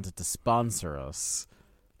Chew wanted to sponsor us,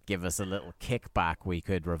 give us a little kickback, we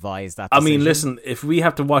could revise that decision. I mean, listen, if we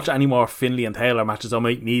have to watch any more Finlay and Taylor matches, I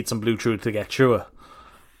might need some Blue Chew to get through it.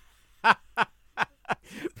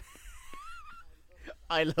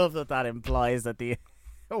 I love that implies that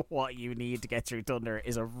what you need to get through Thunder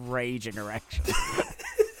is a raging erection.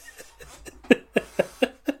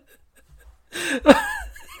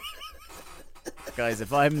 Guys,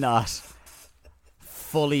 if I'm not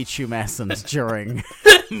fully tumescent during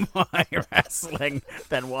my wrestling,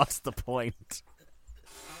 then what's the point?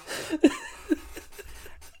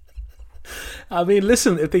 I mean,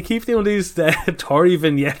 listen, if they keep doing these Tory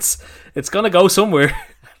vignettes, it's going to go somewhere.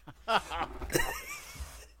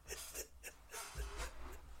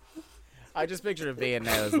 I just picture it being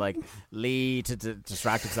now as Lee to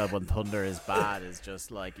distract himself when Thunder is bad is just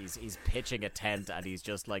he's pitching a tent and he's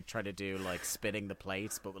just trying to do spinning the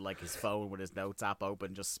plates, but with his phone with his notes app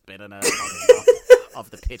open, just spinning it on top of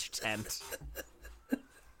the pitched tent.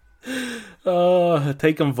 Oh,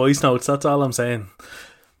 taking voice notes, that's all I'm saying.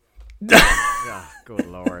 Oh, good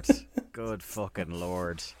lord. Good fucking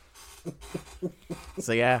lord.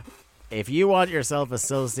 So yeah, if you want yourself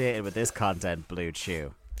associated with this content, Blue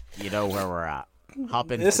Chew, you know where we're at.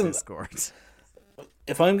 Hop into Discord.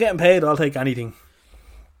 If I'm getting paid, I'll take anything.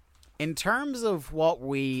 In terms of what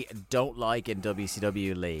we don't like in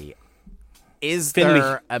WCW, Lee, is Finlay.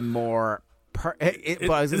 there a more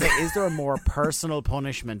is there a more personal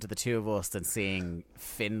punishment to the two of us than seeing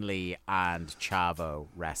Finlay and Chavo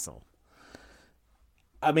wrestle?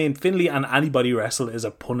 I mean, Finlay and anybody wrestle is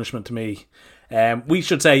a punishment to me. We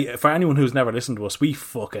should say, for anyone who's never listened to us, we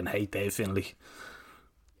fucking hate Dave Finlay.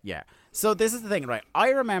 Yeah. So this is the thing, right? I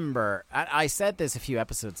remember, and I said this a few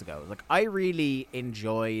episodes ago, I really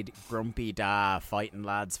enjoyed Grumpy Da fighting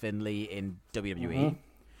lads Finlay in WWE.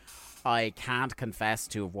 I can't confess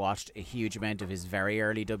to have watched a huge amount of his very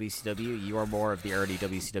early WCW. You are more of the early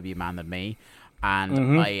WCW man than me.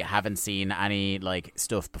 And I haven't seen any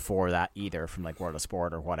stuff before that either from World of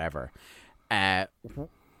Sport or whatever. I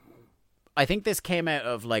think this came out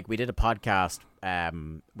of we did a podcast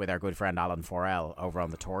with our good friend Alan Forel over on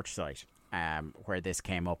the Torch site, where this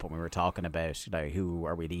came up and we were talking about who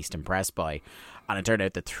are we least impressed by, and it turned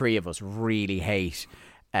out the three of us really hate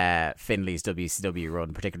Finlay's WCW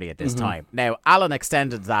run, particularly at this time. Now, Alan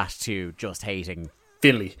extended that to just hating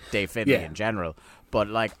Finlay, Dave Finlay in general, but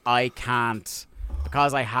I can't.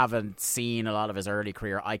 Because I haven't seen a lot of his early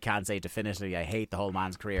career, I can't say definitively I hate the whole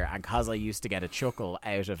man's career. And because I used to get a chuckle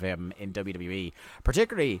out of him in WWE,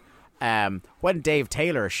 particularly When Dave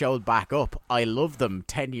Taylor showed back up, I love them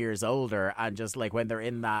 10 years older, and just like when they're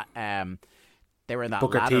in that, they were in that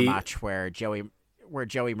Booker ladder T. match where Joey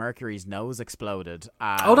Mercury's nose exploded.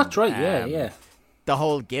 And, Oh, that's right. Yeah. The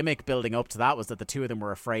whole gimmick building up to that was that the two of them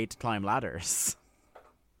were afraid to climb ladders.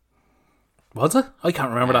 Was it? I can't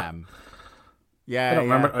remember that. Yeah, I don't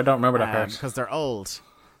remember that part because they're old.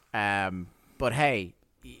 But hey,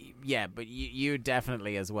 but you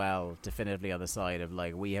definitely as well, definitively on the side of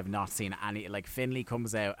like we have not seen any. Like Finlay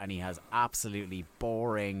comes out and he has absolutely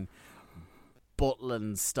boring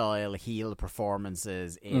Butland style heel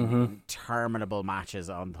performances in interminable matches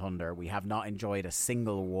on Thunder. We have not enjoyed a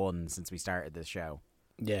single one since we started this show.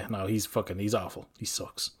 Yeah, no, he's awful. He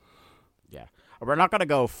sucks. Yeah. We're not going to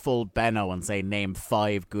go full Benno and say name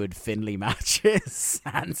 5 good Finlay matches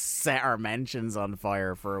and set our mentions on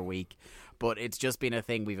fire for a week. But it's just been a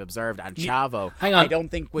thing we've observed. And Chavo, hang on. I don't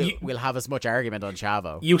think we'll have as much argument on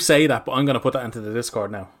Chavo. You say that, but I'm going to put that into the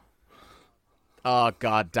Discord now. Oh,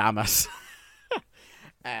 God damn it.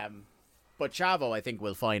 But Chavo, I think,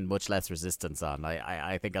 will find much less resistance on.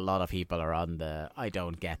 I think a lot of people are on the I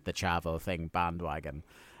don't get the Chavo thing bandwagon.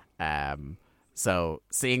 So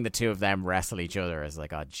seeing the two of them wrestle each other is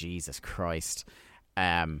like, oh, Jesus Christ.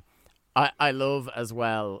 I love as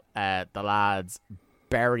well the lads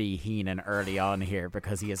bury Heenan early on here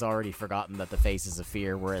because he has already forgotten that the Faces of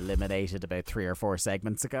Fear were eliminated about 3 or 4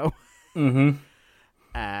 segments ago.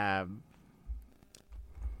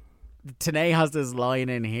 Tenay has this line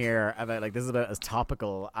in here about like this is about as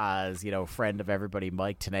topical as, you know, friend of everybody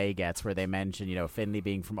Mike Tenay gets, where they mention, you know, Finlay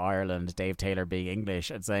being from Ireland, Dave Taylor being English,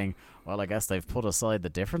 and saying, well, I guess they've put aside the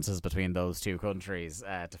differences between those two countries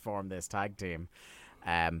to form this tag team.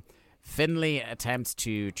 Finlay attempts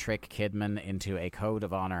to trick Kidman into a code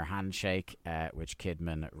of honor handshake, which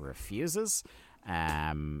Kidman refuses.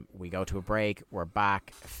 We go to a break. We're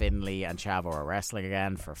back. Finlay and Chavo are wrestling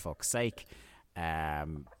again, for fuck's sake.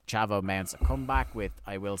 Chavo mounts a comeback with,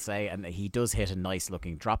 I will say, and he does hit a nice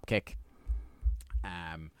looking drop kick.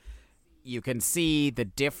 You can see the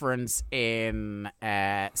difference in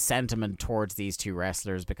sentiment towards these two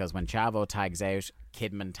wrestlers, because when Chavo tags out,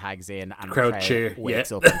 Kidman tags in and the crowd cheer,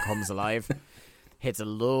 wakes up and comes alive. Hits a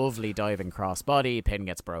lovely diving crossbody, pin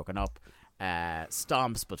gets broken up,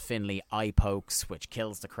 stomps, but Finlay eye pokes, which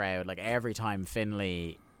kills the crowd. Like every time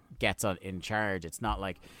Finlay gets in charge, it's not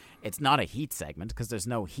a heat segment because there's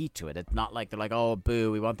no heat to it. It's not like they're like, oh,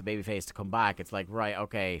 boo, we want the babyface to come back. It's like, right,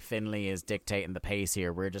 okay, Finlay is dictating the pace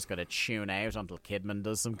here. We're just going to tune out until Kidman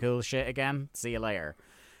does some cool shit again. See you later.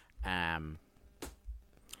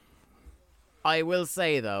 I will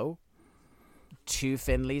say, though, to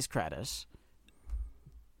Finlay's credit,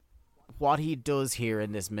 what he does here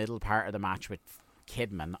in this middle part of the match with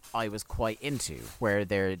Kidman, I was quite into, where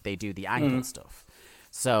they do the angle stuff.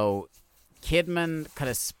 So Kidman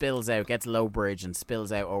kind of spills out, gets low bridge and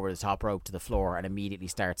spills out over the top rope to the floor and immediately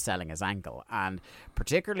starts selling his ankle. And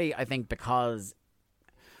particularly, I think, because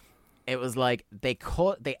it was like they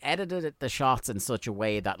edited the shots in such a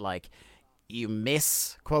way that like you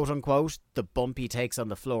miss, quote unquote, the bump he takes on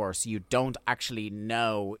the floor, so you don't actually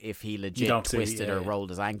know if he legit twisted or rolled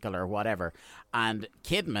his ankle or whatever. And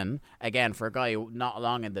Kidman, again, for a guy not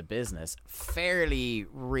long in the business, fairly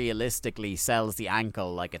realistically sells the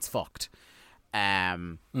ankle like it's fucked.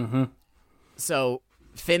 So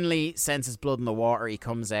Finlay senses blood in the water. He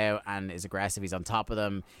comes out and is aggressive. He's on top of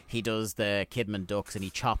them. He does the Kidman ducks and he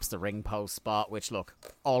chops the ring post spot, which, look,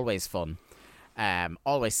 always fun.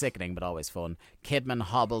 Always sickening, but always fun. Kidman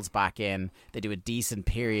hobbles back in. They do a decent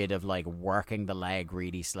period of like working the leg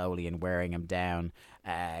really slowly and wearing him down.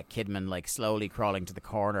 Kidman like slowly crawling to the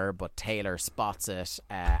corner, but Taylor spots it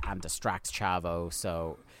and distracts Chavo.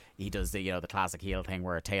 So he does the classic heel thing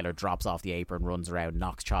where Taylor drops off the apron, runs around,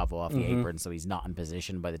 knocks Chavo off the apron, so he's not in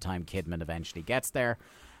position by the time Kidman eventually gets there.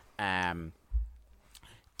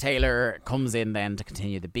 Taylor comes in then to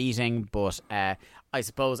continue the beating, but I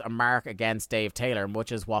suppose a mark against Dave Taylor,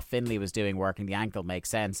 much as what Finlay was doing working the ankle makes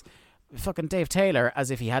sense. Fucking Dave Taylor, as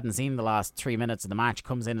if he hadn't seen the last 3 minutes of the match,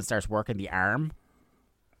 comes in and starts working the arm.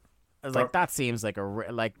 I was like, that seems like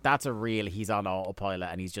that's a real he's on autopilot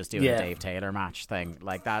and he's just doing a Dave Taylor match thing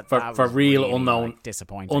like that. For real really, unknown, like,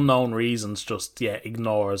 disappointing, unknown reasons. Just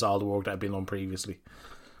ignores all the work that had been done previously.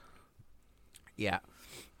 Yeah.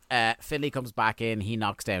 Finlay comes back in. He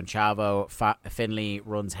knocks down Chavo. Finlay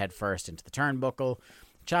runs headfirst into the turnbuckle.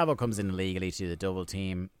 Chavo comes in illegally to the double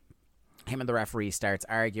team. Him and the referee starts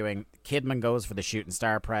arguing. Kidman goes for the shooting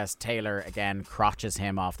star press. Taylor, again, crotches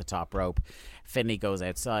him off the top rope. Finlay goes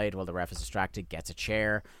outside while the ref is distracted, gets a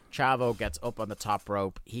chair. Chavo gets up on the top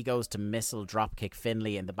rope. He goes to missile dropkick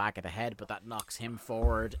Finlay in the back of the head, but that knocks him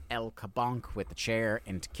forward. El Kabonk with the chair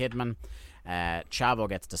into Kidman. Chavo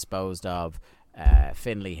gets disposed of.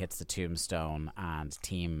 Finlay hits the tombstone, and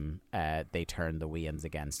team, they turn the Wayans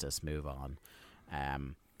against us, move on.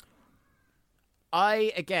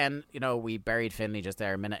 We buried Finlay just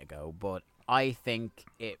there a minute ago, but I think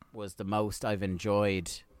it was the most I've enjoyed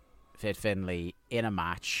Fit Finlay in a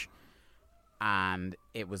match, and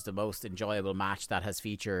it was the most enjoyable match that has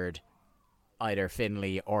featured either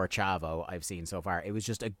Finlay or Chavo I've seen so far. It was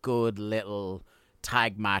just a good little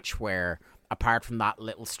tag match where, apart from that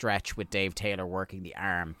little stretch with Dave Taylor working the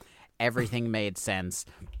arm, everything made sense.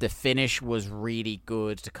 The finish was really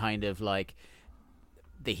good to kind of like,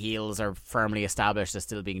 the heels are firmly established as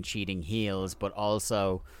still being cheating heels, but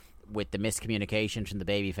also with the miscommunication from the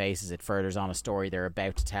baby faces, it furthers on a story they're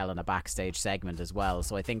about to tell in a backstage segment as well.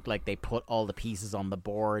 So I think like they put all the pieces on the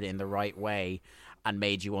board in the right way and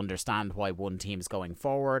made you understand why one team is going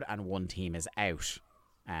forward and one team is out.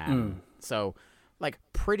 So like,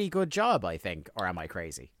 pretty good job, I think. Or am I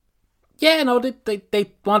crazy? Yeah, no,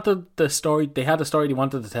 they wanted the story. They had a story they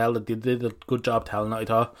wanted to tell. They did a good job telling it, I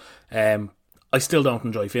thought. I still don't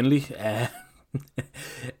enjoy Finlay.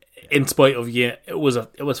 In spite of, it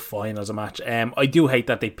was fine as a match. I do hate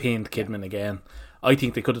that they pinned Kidman again. I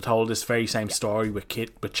think they could have told this very same story with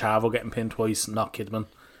Chavo getting pinned twice, not Kidman.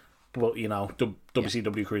 But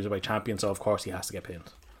WCW Cruiserweight Champion, so of course he has to get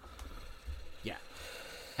pinned.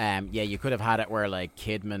 You could have had it where like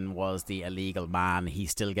Kidman was the illegal man. He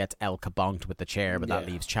still gets El Kabonked with the chair, but that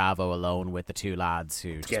leaves Chavo alone with the two lads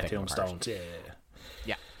who get tombstones.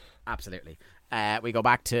 Yeah, absolutely. We go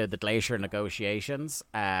back to the Glacier negotiations,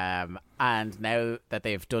 and now that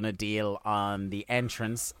they've done a deal on the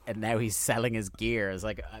entrance, and now he's selling his gear. It's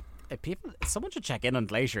like, someone should check in on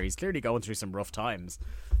Glacier. He's clearly going through some rough times.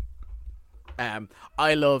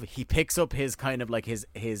 I love, he picks up his kind of like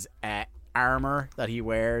his armor that he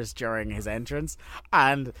wears during his entrance,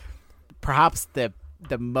 and perhaps the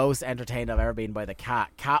most entertained I've ever been by the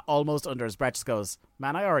cat almost under his breath just goes,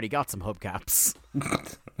 "Man, I already got some hubcaps."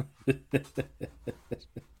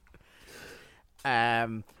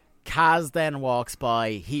 Kaz then walks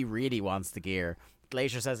by. He really wants the gear.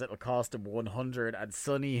 Glacier says it'll cost him 100, and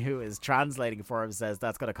Sonny, who is translating for him, says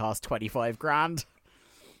that's going to cost 25 grand.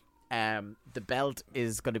 The belt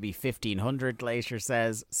is going to be 1,500, Glacier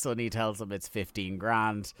says. Sonny tells him it's 15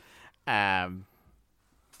 grand. And,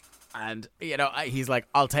 he's like,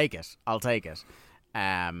 I'll take it.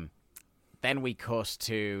 Then we cut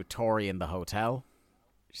to Tori in the hotel.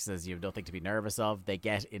 She says, you have nothing to be nervous of. They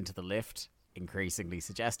get into the lift, increasingly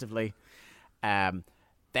suggestively. Then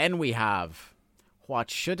we have what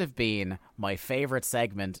should have been my favourite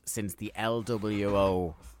segment since the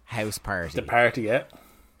LWO house party. The party, yeah.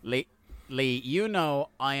 Lee,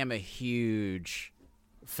 I am a huge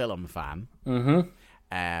film fan.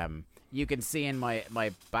 Mm-hmm. You can see in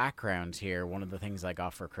my background here, one of the things I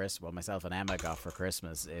got for Christmas, well, myself and Emma got for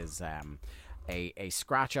Christmas, is a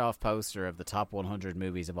scratch-off poster of the top 100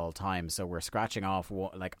 movies of all time. So we're scratching off,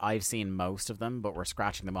 like, I've seen most of them, but we're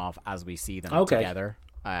scratching them off as we see them together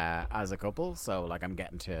as a couple. So, like, I'm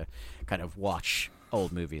getting to kind of watch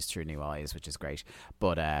old movies through new eyes, which is great.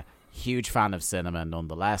 But huge fan of cinema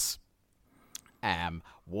nonetheless.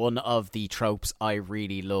 One of the tropes I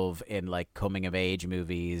really love in like coming of age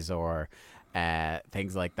movies or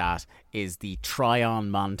things like that is the try on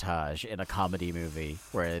montage in a comedy movie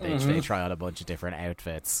where they try on a bunch of different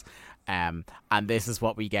outfits. And this is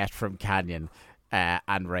what we get from Kanyon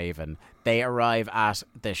and Raven. They arrive at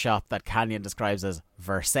the shop that Kanyon describes as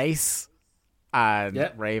Versace,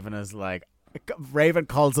 and Raven is like, Raven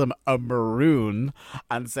calls him a maroon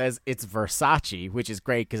and says it's Versace, which is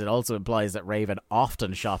great because it also implies that Raven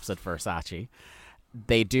often shops at Versace.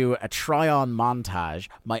 They do a try-on montage.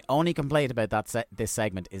 My only complaint about this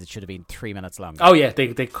segment is it should have been 3 minutes longer. Oh yeah, they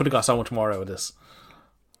could have got so much more out of this.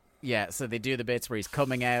 Yeah, so they do the bits where he's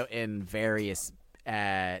coming out in various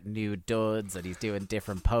new duds and he's doing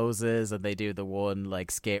different poses, and they do the one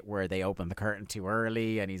like skit where they open the curtain too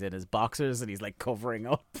early and he's in his boxers and he's like covering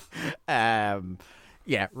up.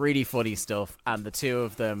 Really funny stuff. And the two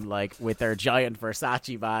of them, like with their giant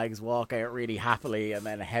Versace bags, walk out really happily and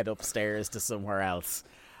then head upstairs to somewhere else.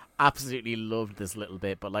 Absolutely loved this little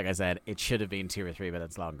bit, but like I said, it should have been 2 or 3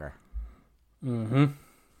 minutes longer.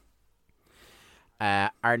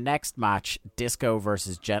 Our next match, Disco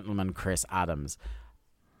versus Gentleman Chris Adams.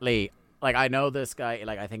 Lee, like I know this guy.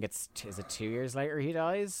 Like I think is it 2 years later he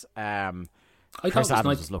dies. I Chris thought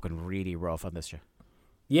Adams was looking really rough on this show.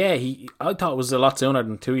 Yeah, I thought it was a lot sooner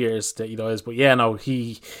than 2 years that he dies, but yeah, no,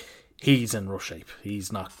 he's in rough shape.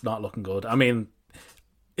 He's not looking good. I mean,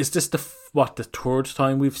 is this the third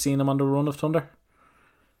time we've seen him on the Run of Thunder?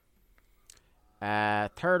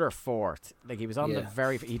 Third or fourth. Like he was on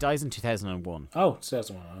the he dies in 2001. Oh,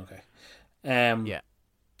 2001. Okay. Yeah.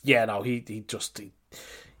 Yeah. No, he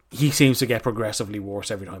seems to get progressively worse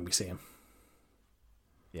every time we see him.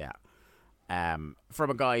 Yeah. From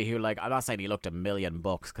a guy who, like, I'm not saying he looked $1 million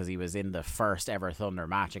because he was in the first ever Thunder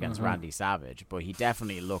match against Randy Savage, but he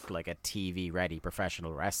definitely looked like a TV ready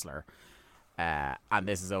professional wrestler. And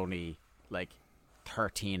this is only like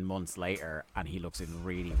 13 months later, and he looks in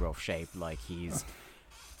really rough shape. Like he's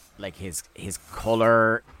like his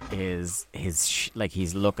color is like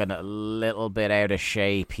he's looking a little bit out of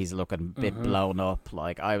shape. He's looking a bit blown up.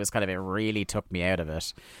 Like I was kind of, it really took me out of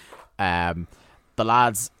it. The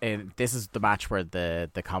lads, this is the match where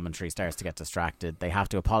the commentary starts to get distracted. They have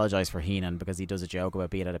to apologise for Heenan because he does a joke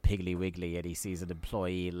about being at a Piggly Wiggly and he sees an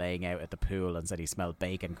employee laying out at the pool and said he smelled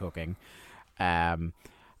bacon cooking.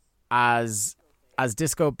 As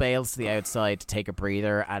Disco bails to the outside to take a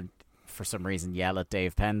breather and for some reason yell at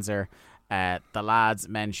Dave Penzer, the lads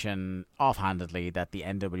mention offhandedly that the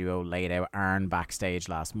NWO laid out Arn backstage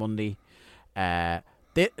last Monday. Here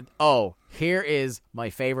is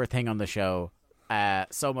my favourite thing on the show.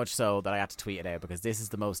 So much so that I had to tweet it out because this is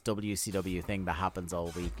the most WCW thing that happens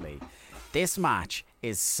all weekly. This match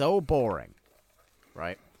is so boring,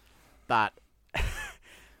 right? That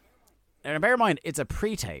and bear in mind, it's a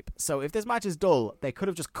pre-tape. So if this match is dull, they could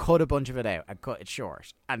have just cut a bunch of it out and cut it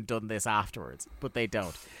short and done this afterwards. But they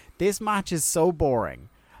don't. This match is so boring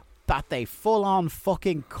that they full-on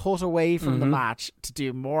fucking cut away from the match to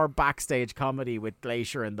do more backstage comedy with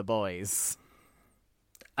Glacier and the boys.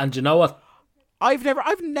 And you know what? I've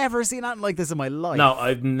never seen anything like this in my life. No,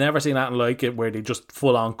 I've never seen anything like it where they just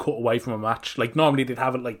full on cut away from a match. Like normally they'd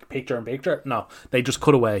have it like picture in picture. No, they just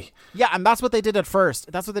cut away. Yeah, and that's what they did at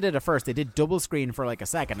first. They did double screen for like a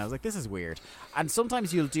second. I was like, this is weird. And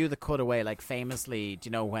sometimes you'll do the cut away, like famously, do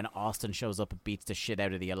you know when Austin shows up and beats the shit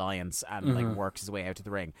out of the Alliance and like works his way out to the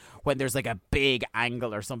ring? When there's like a big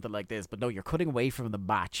angle or something like this. But no, you're cutting away from the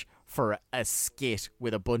match for a skit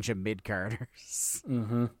with a bunch of mid-carders.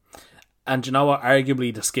 Mm-hmm. And you know what?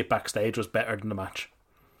 Arguably, the skit backstage was better than the match.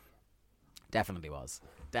 Definitely was.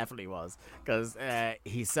 Because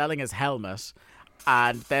he's selling his helmet,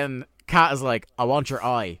 and then Kat is like, I want your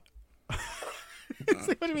eye. It's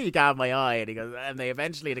like, what do you mean you can't have my eye? And he goes, and they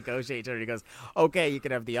eventually negotiate each other. He goes, okay, you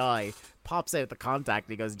can have the eye. Pops out the contact,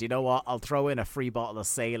 and he goes, do you know what? I'll throw in a free bottle of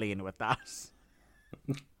saline with that.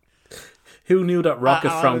 Who knew that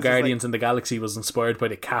Rocket from Guardians in the Galaxy was inspired by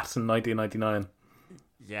the cat in 1999?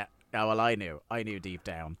 Yeah. Yeah, well, I knew deep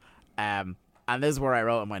down. And this is where I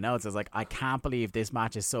wrote in my notes. I was like, I can't believe this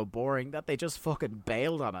match is so boring that they just fucking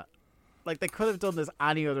bailed on it. Like, they could have done this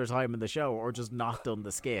any other time in the show or just not done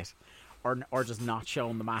the skit or just not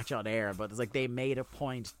shown the match on air. But it's like they made a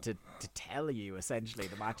point to tell you, essentially,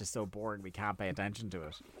 the match is so boring we can't pay attention to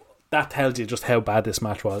it. That tells you just how bad this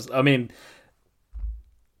match was. I mean,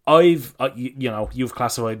 you've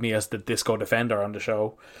classified me as the Disco defender on the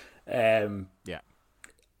show. Yeah.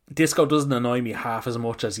 Disco doesn't annoy me half as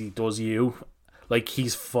much as he does you. Like,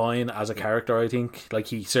 he's fine as a character, I think. Like,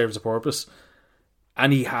 he serves a purpose.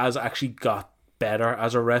 And he has actually got better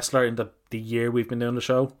as a wrestler in the year we've been doing the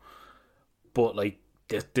show. But, like,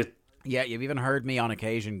 yeah, you've even heard me on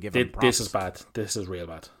occasion give him props. This is bad. This is real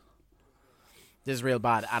bad. This is real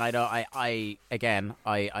bad. And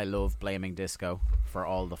I love blaming Disco for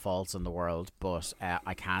all the faults in the world, but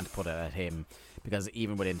I can't put it at him. Because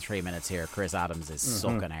even within 3 minutes here, Chris Adams is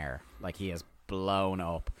sucking air. Like, he is blown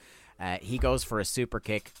up. He goes for a super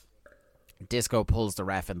kick. Disco pulls the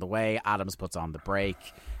ref in the way. Adams puts on the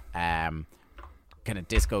brake. Kind of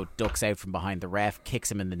Disco ducks out from behind the ref,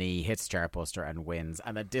 kicks him in the knee, hits Chartbuster and wins.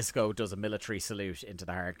 And then Disco does a military salute into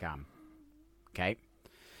the hard cam. Okay.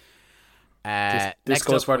 Next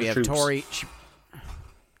up, we have Tori.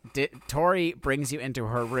 Tori brings you into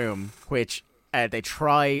her room, which... they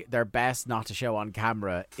try their best not to show on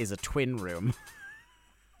camera, is a twin room.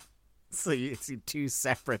 So you see two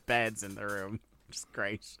separate beds in the room, which is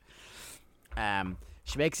great.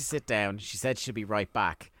 She makes you sit down. She said she'll be right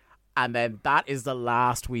back. And then that is the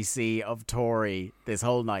last we see of Tori this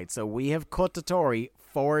whole night. So we have cut to Tori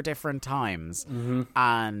 4 different times.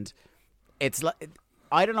 And it's like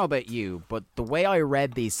I don't know about you, but the way I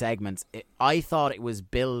read these segments, I thought it was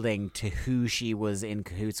building to who she was in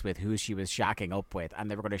cahoots with, who she was shacking up with,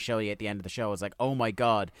 and they were going to show you at the end of the show. It's like, oh my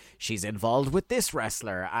god, she's involved with this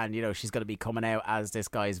wrestler, and you know she's going to be coming out as this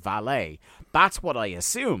guy's valet. That's what I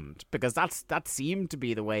assumed, because that seemed to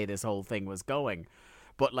be the way this whole thing was going.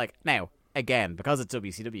 But like now, again, because it's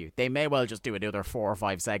WCW, they may well just do another 4 or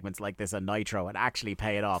 5 segments like this on Nitro and actually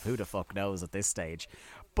pay it off. Who the fuck knows at this stage?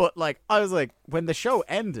 But like, I was like, when the show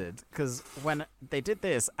ended, because when they did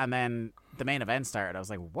this and then the main event started, I was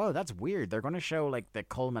like, whoa, that's weird. They're going to show like the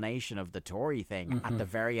culmination of the Tory thing at the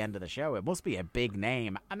very end of the show. It must be a big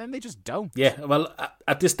name. And then they just don't. Yeah, well,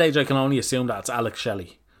 at this stage, I can only assume that it's Alex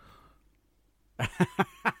Shelley.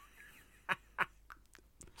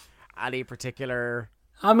 Any particular...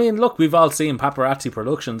 I mean, look, we've all seen Paparazzi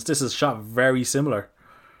Productions. This is shot very similar.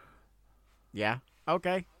 Yeah,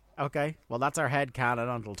 okay. Well, that's our head canon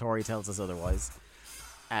until Tori tells us otherwise.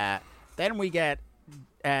 Then we get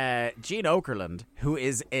Gene Okerlund, who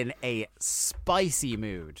is in a spicy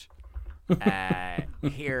mood,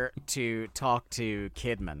 here to talk to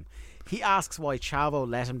Kidman. He asks why Chavo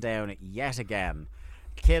let him down yet again.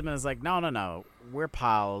 Kidman is like, no, we're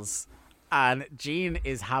pals. And Gene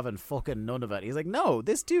is having fucking none of it. He's like, no,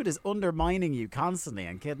 this dude is undermining you constantly.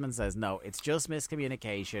 And Kidman says, no, it's just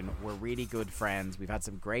miscommunication. We're really good friends. We've had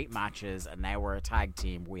some great matches, and now we're a tag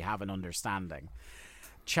team. We have an understanding.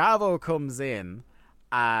 Chavo comes in,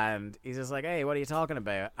 and he's just like, hey, what are you talking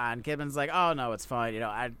about? And Kidman's like, oh, no, it's fine. You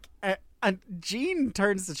know, and Gene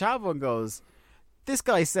turns to Chavo and goes, this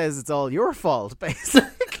guy says it's all your fault, basically.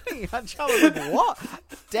 And Chavo's like, what?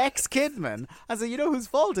 Dex Kidman. I said, you know whose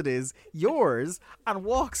fault it is? Yours. And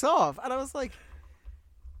walks off. And I was like,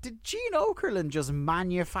 did Gene Okerlund just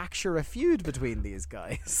manufacture a feud between these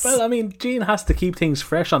guys? Well, I mean, Gene has to keep things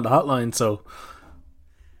fresh on the hotline, so...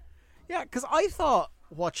 Yeah, because I thought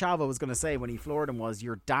what Chavo was going to say when he floored him was,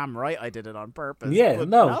 you're damn right I did it on purpose. Yeah, but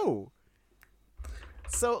no.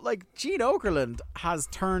 So, like, Gene Okerlund has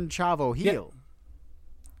turned Chavo heel. Yeah.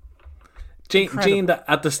 Gene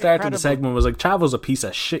at the start of the segment was like, Chavo's a piece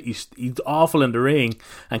of shit. He's awful in the ring.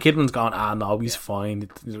 And Kidman's gone, no, he's fine.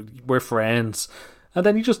 We're friends. And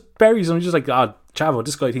then he just buries him. He's just like, God, Chavo,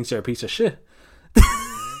 this guy thinks you're a piece of shit.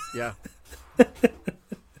 Yeah.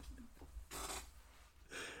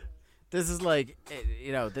 This is like,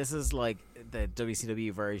 you know, this is like the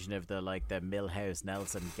WCW version of the Milhouse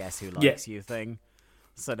Nelson Guess Who Likes You thing.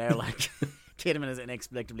 So now, like... Kidman is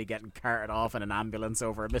inexplicably getting carted off in an ambulance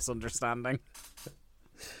over a misunderstanding.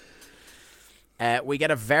 We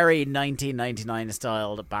get a very 1999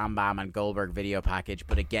 styled Bam Bam and Goldberg video package,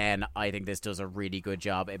 but again, I think this does a really good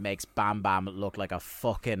job. It makes Bam Bam look like a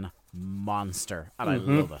fucking monster, and I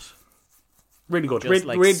love it. Really good, Just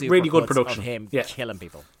like really good production. Of him killing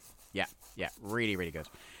people. Yeah, really, really good.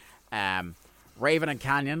 Raven and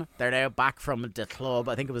Canyon, they're now back from the club.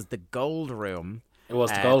 I think it was the Gold Room. It was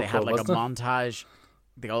the Gold Club, Club, they had like a wasn't it? montage.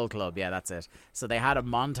 The Gold Club, yeah, that's it. So they had a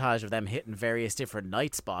montage of them hitting various different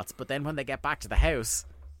night spots, but then when they get back to the house,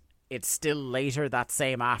 it's still later that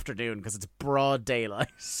same afternoon because it's broad daylight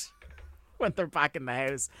when they're back in the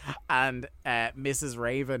house. And Mrs.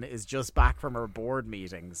 Raven is just back from her board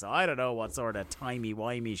meeting. So I don't know what sort of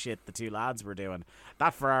timey-wimey shit the two lads were doing.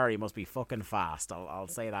 That Ferrari must be fucking fast, I'll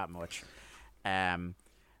say that much.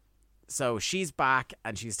 So she's back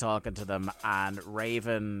and she's talking to them, and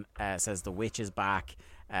Raven says the witch is back.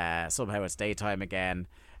 Somehow it's daytime again.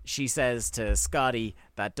 She says to Scotty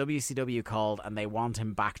that WCW called and they want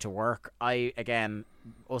him back to work.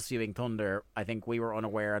 Us viewing Thunder, I think we were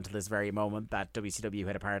unaware until this very moment that WCW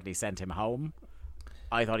had apparently sent him home.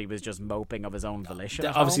 I thought he was just moping of his own volition.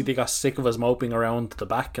 Obviously, they got sick of us moping around the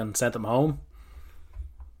back and sent him home.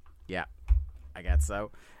 Yeah, I guess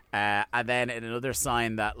so. And then in another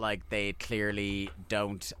sign that like they clearly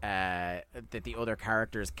don't, that the other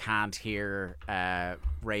characters can't hear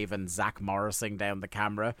Raven Zach Morrising down the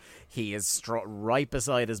camera. He is right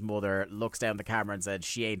beside his mother, looks down the camera and said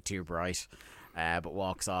she ain't too bright, but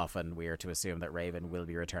walks off, and we are to assume that Raven will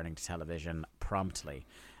be returning to television promptly.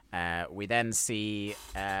 We then see,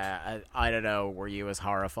 I don't know, were you as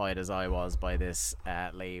horrified as I was by this,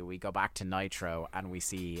 Lee? We go back to Nitro and we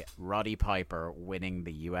see Roddy Piper winning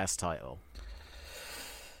the US title.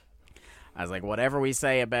 I was like, whatever we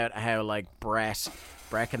say about how like Brett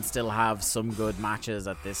can still have some good matches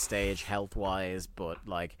at this stage health-wise, but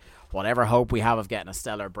like whatever hope we have of getting a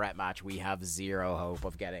stellar Brett match, we have zero hope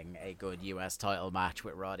of getting a good US title match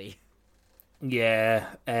with Roddy. Yeah,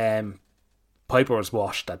 Piper was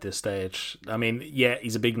washed at this stage. I mean, yeah,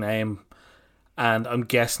 he's a big name, and I'm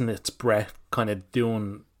guessing it's Brett kind of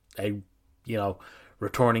doing a,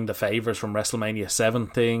 returning the favors from WrestleMania 7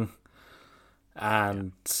 thing,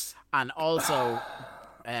 and also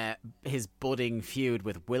his budding feud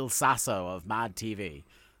with Will Sasso of Mad TV.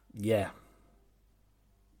 Yeah.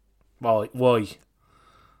 Why?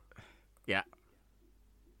 Yeah.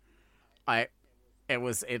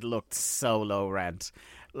 It looked so low rent.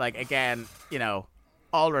 Like, again, you know,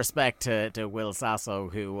 all respect to Will Sasso,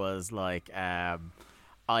 who was like,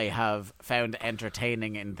 I have found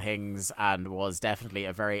entertaining in things and was definitely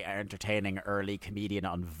a very entertaining early comedian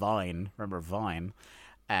on Vine. Remember Vine?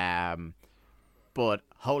 But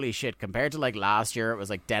holy shit, compared to like last year, it was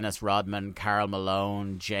like Dennis Rodman, Karl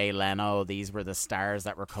Malone, Jay Leno. These were the stars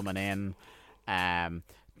that were coming in.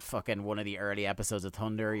 Fucking one of the early episodes of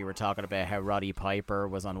Thunder, you were talking about how Roddy Piper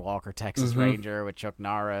was on Walker Texas Ranger with Chuck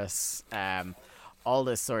Norris. All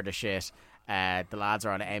this sort of shit. The lads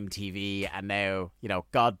are on MTV, and now, you know,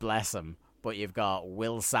 God bless him, but you've got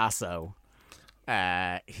Will Sasso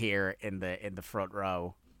here in the front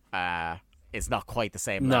row. It's not quite the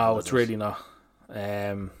same level. No, it's really not.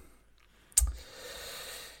 Yeah,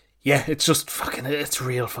 it's just fucking. It's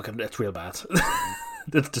real bad.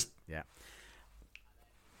 It's just. Yeah.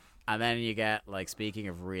 And then you get, like, speaking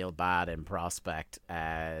of real bad in prospect,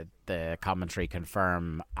 the commentary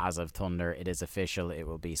confirm as of Thunder, it is official. It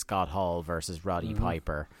will be Scott Hall versus Roddy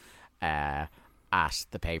Piper at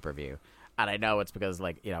the pay-per-view. And I know it's because,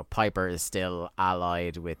 like, you know, Piper is still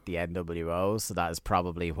allied with the NWO, so that is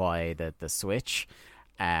probably why the switch.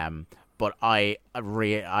 But I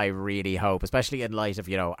really hope, especially in light of,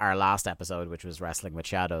 you know, our last episode, which was Wrestling with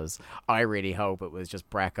Shadows, I really hope it was just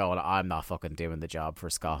Brett going, I'm not fucking doing the job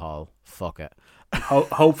for Scott Hall. Fuck it.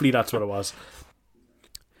 Hopefully that's what it was.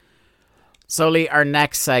 So, Lee, our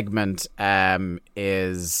next segment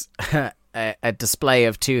is a display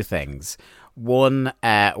of two things. One,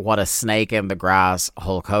 what a snake in the grass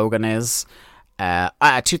Hulk Hogan is.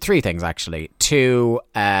 Three things, actually. Two,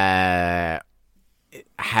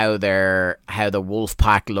 how the wolf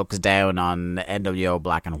pack looks down on NWO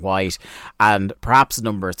Black and White, and perhaps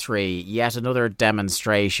number three, yet another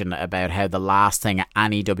demonstration about how the last thing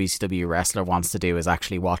any WCW wrestler wants to do is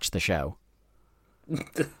actually watch the show.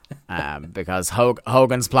 Because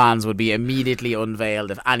Hogan's plans would be immediately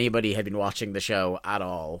unveiled if anybody had been watching the show at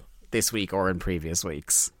all this week or in previous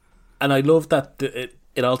weeks. And I love that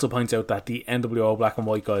it also points out that the NWO Black and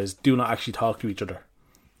White guys do not actually talk to each other,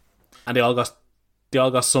 and they all got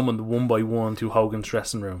summoned one by one to Hogan's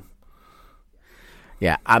dressing room.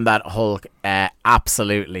 Yeah, and that Hulk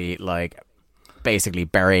absolutely, like, basically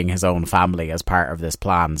burying his own family as part of this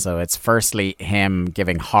plan. So it's firstly him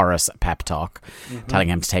giving Horace a pep talk, telling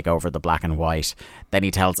him to take over the Black and White. Then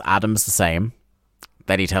he tells Adams the same.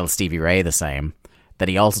 Then he tells Stevie Ray the same. Then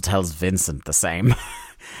he also tells Vincent the same.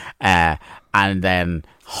 And then,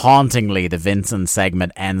 hauntingly, the Vincent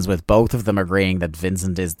segment ends with both of them agreeing that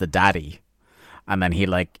Vincent is the daddy. And then he,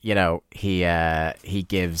 like, you know, he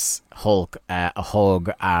gives Hulk a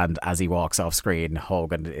hug, and as he walks off screen,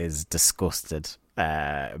 Hogan is disgusted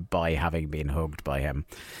by having been hugged by him.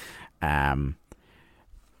 Then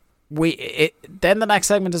the next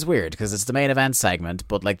segment is weird because it's the main event segment,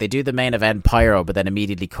 but like they do the main event pyro, but then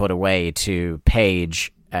immediately cut away to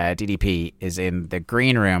Paige. DDP is in the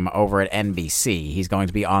green room over at NBC. He's going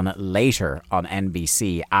to be on later on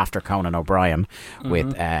NBC after Conan O'Brien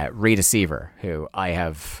with Rita Seaver, who I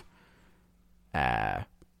have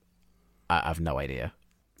no idea.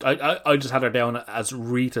 I just had her down as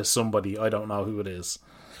Rita somebody. I don't know who it is.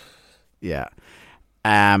 Yeah.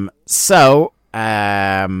 So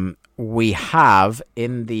we have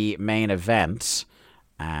in the main event.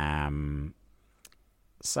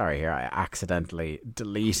 Sorry, here I accidentally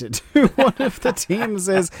deleted who one of the teams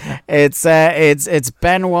is. It's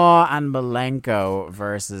Benoit and Malenko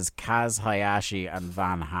versus Kaz Hayashi and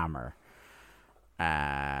Van Hammer.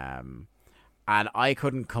 And I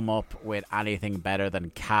couldn't come up with anything better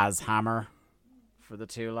than Kaz Hammer for the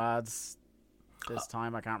two lads this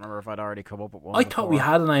time. I can't remember if I'd already come up with one. I thought we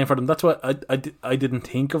had a name for them. That's what I didn't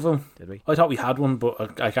think of them. Did we? I thought we had one,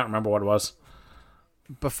 but I can't remember what it was.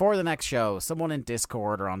 Before the next show, someone in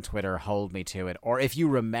Discord or on Twitter hold me to it. Or if you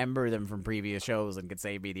remember them from previous shows and could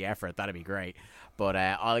save me the effort, that'd be great. But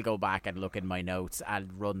I'll go back and look in my notes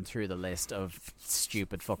and run through the list of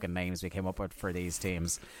stupid fucking names we came up with for these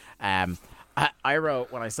teams. I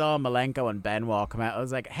wrote, when I saw Malenko and Benoit come out, I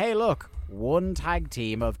was like, hey, look, one tag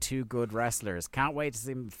team of two good wrestlers. Can't wait to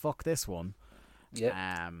see them fuck this one.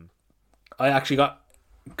 Yeah. I actually got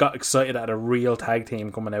excited at a real tag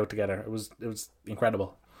team coming out together. It was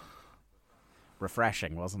incredible.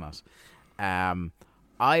 Refreshing, wasn't it?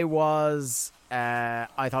 I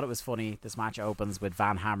thought it was funny. This match opens with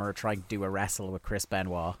Van Hammer trying to do a wrestle with Chris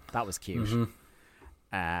Benoit. That was cute.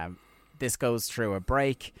 Mm-hmm. This goes through a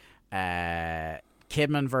break.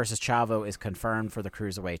 Kidman versus Chavo is confirmed for the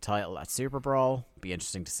Cruiserweight title at Super Brawl. Be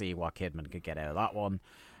interesting to see what Kidman could get out of that one.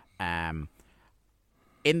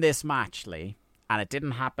 In this match, Lee, and it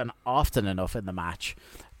didn't happen often enough in the match,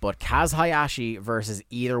 but Kaz Hayashi versus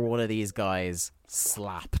either one of these guys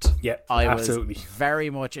slapped. Yeah, I absolutely. was very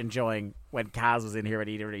much enjoying when Kaz was in here with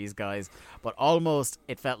either of these guys, but almost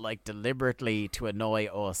it felt like deliberately to annoy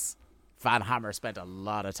us. Van Hammer spent a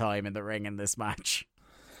lot of time in the ring in this match.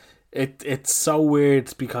 It's so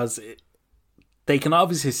weird because they can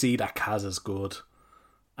obviously see that Kaz is good,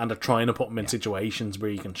 and they're trying to put him in situations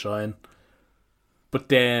where he can shine. But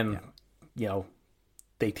then,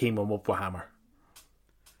 they team him up with Hammer.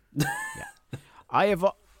 I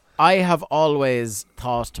have always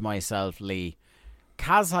thought to myself, Lee,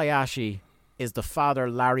 Kaz Hayashi is the father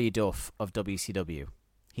Larry Duff of WCW.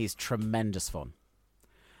 He's tremendous fun.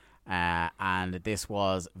 And this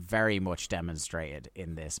was very much demonstrated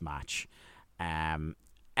in this match.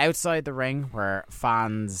 Outside the ring, where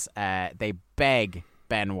fans they beg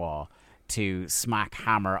Benoit to smack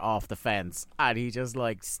Hammer off the fence, and he just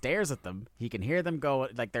stares at them. He can hear them go,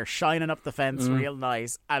 they're shining up the fence real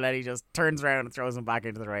nice, and then he just turns around and throws them back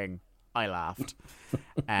into the ring. I laughed.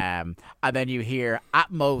 And then you hear at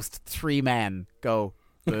most 3 men go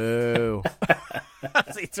boo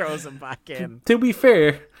as he throws them back in. To be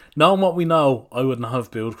fair, knowing what we know, I wouldn't have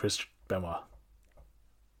booed Chris Benoit.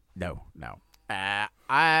 No.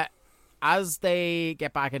 As they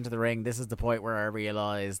get back into the ring, this is the point where I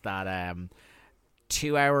realised that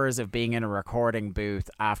 2 hours of being in a recording booth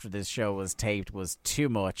after this show was taped was too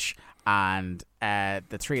much, and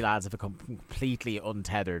the 3 lads have become completely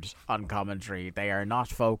untethered on commentary. They are not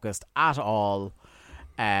focused at all.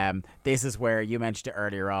 This is where you mentioned it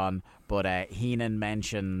earlier on, but Heenan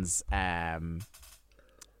mentions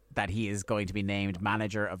that he is going to be named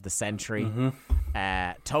manager of the century.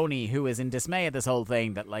 Tony, who is in dismay at this whole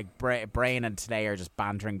thing, that Brain and Today are just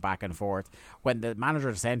bantering back and forth. When the manager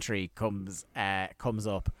of the century comes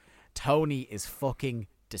up, Tony is fucking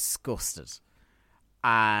disgusted,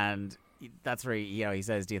 and that's where he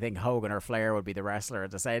says, "Do you think Hogan or Flair would be the wrestler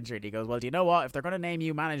of the century?" And he goes, "Well, do you know what? If they're going to name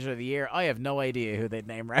you manager of the year, I have no idea who they'd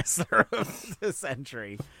name wrestler of the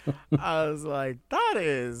century." I was like, that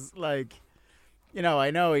is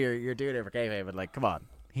I know you're doing it for kayfabe, but come on,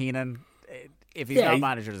 Heenan. If he's not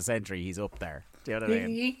manager of the century, he's up there. Do you know what I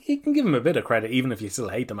mean? You can give him a bit of credit, even if you still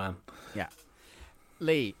hate the man. Yeah.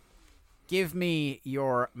 Lee, give me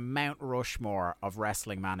your Mount Rushmore of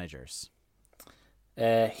wrestling managers.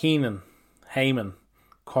 Heenan, Heyman,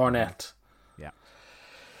 Cornette. Yeah.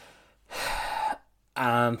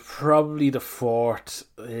 And probably the 4th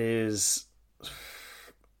is...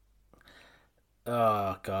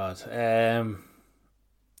 Oh, God. I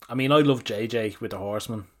love JJ with the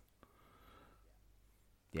Horseman.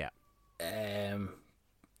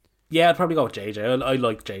 Yeah, I'd probably go with JJ. I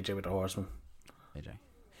like JJ with the Horseman. JJ.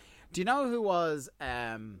 Do you know who was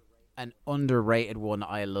an underrated one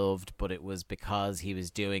I loved, but it was because he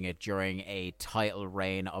was doing it during a title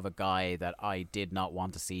reign of a guy that I did not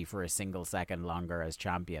want to see for a single second longer as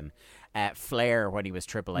champion? Flair, when he was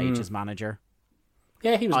Triple H's manager.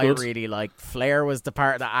 Yeah, he was good. I really liked Flair. Was the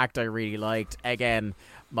part of the act I really liked. Again,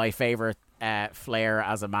 my favourite Flair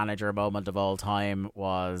as a manager moment of all time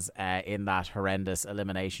was in that horrendous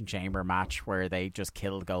Elimination Chamber match where they just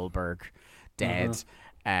killed Goldberg dead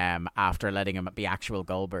after letting him be actual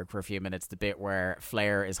Goldberg for a few minutes. The bit where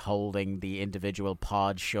Flair is holding the individual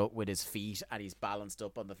pod shut with his feet and he's balanced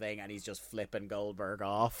up on the thing and he's just flipping Goldberg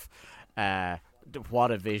off. What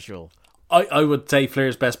a visual. I would say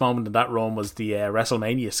Flair's best moment in that run was the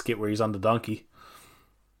WrestleMania skit where he's on the donkey.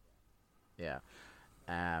 Yeah.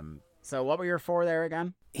 So what were your 4 there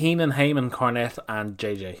again? Heenan, Heyman, Cornette, and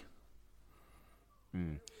JJ.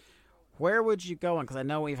 Where would you go on? Because I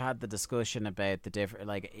know we've had the discussion about the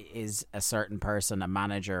different, is a certain person a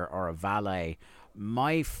manager or a valet?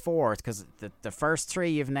 My 4th, because the first 3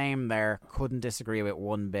 you've named there, couldn't disagree with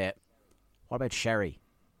one bit. What about Sherry?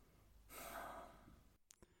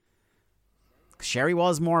 Sherry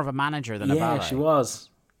was more of a manager than a valet. Yeah, she was.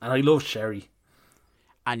 And I loved Sherry.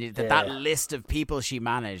 And that list of people she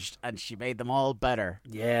managed, and she made them all better.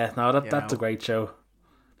 Yeah, no, that's a great show.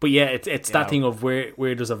 But yeah, it's that thing of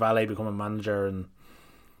where does a valet become a manager, and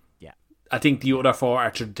I think the other 4 are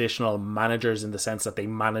traditional managers in the sense that they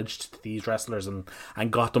managed these wrestlers and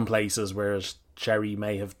got them places, whereas Sherry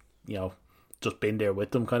may have just been there with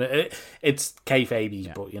them. Kind of, it's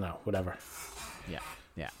kayfabe, but whatever.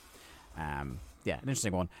 Yeah. Yeah, an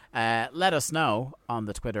interesting one. Let us know on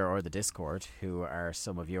the Twitter or the Discord who are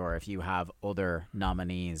some of if you have other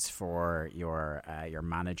nominees for your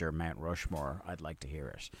manager Mount Rushmore. I'd like to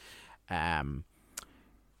hear it.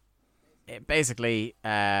 Basically,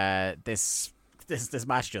 this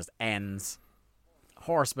match just ends.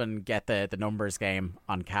 Horsemen get the numbers game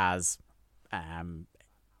on Kaz. Van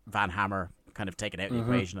Hammer kind of taken out of the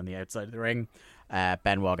equation on the outside of the ring.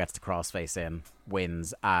 Benoit gets the crossface in,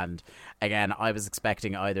 wins, and again, I was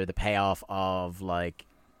expecting either the payoff of like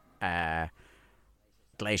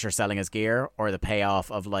Glacier selling his gear, or the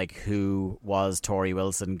payoff of like who was Tori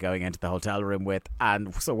Wilson going into the hotel room with.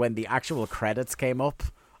 And so when the actual credits came up,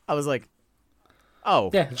 I was like, "Oh,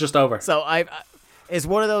 yeah, it's just over." So it's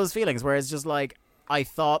one of those feelings where it's just like, I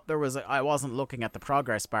thought I wasn't looking at the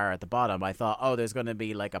progress bar at the bottom. I thought, oh, there's going to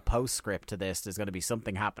be like a postscript to this. There's going to be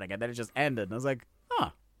something happening. And then it just ended. And I was like,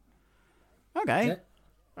 oh, okay. Yeah.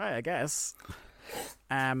 Right, I guess.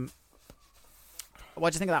 What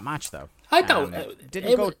do you think of that match, though? I don't.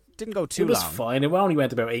 Didn't go too long. It was fine. It only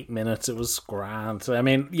went about 8 minutes. It was grand. I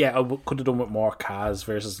mean, yeah, I could have done with more Kaz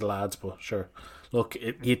versus the lads, but sure. Look,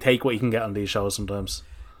 you take what you can get on these shows sometimes.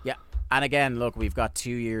 Yeah. And again, look, we've got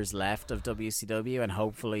 2 years left of WCW, and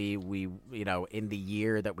hopefully in the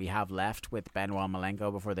year that we have left with Benoit and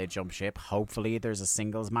Malenko before they jump ship, hopefully there's a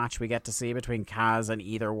singles match we get to see between Kaz and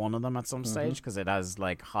either one of them at some stage, because it has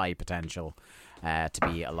like high potential to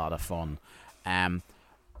be a lot of fun.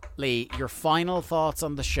 Lee, your final thoughts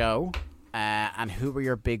on the show, and who were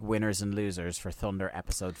your big winners and losers for Thunder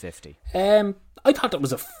episode 50? I thought that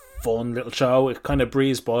was a fun little show. It kind of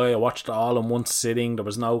breezed by. I watched it all in one sitting. There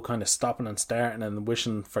was no kind of stopping and starting and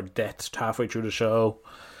wishing for death halfway through the show.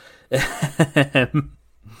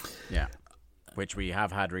 Yeah, which we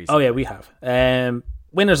have had recently. Oh yeah, we have.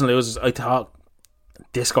 Winners and losers, I thought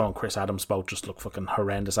Disco and Chris Adams both just looked fucking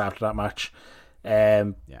horrendous after that match.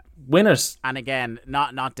 Winners, and again,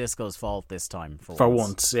 not Disco's fault this time for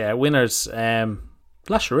once. Yeah, winners.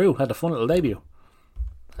 Flash LaRue had a fun little debut.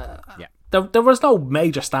 Yeah. There was no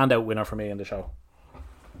major standout winner for me in the show.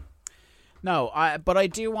 No, but I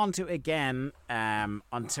do want to, again,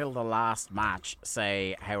 until the last match,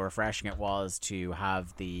 say how refreshing it was to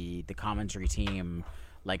have the commentary team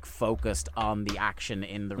like focused on the action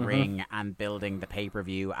in the ring and building the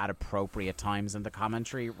pay-per-view at appropriate times in the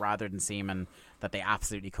commentary, rather than seeming that they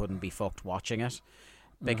absolutely couldn't be fucked watching it.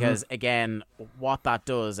 Because, again, what that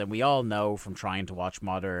does, and we all know from trying to watch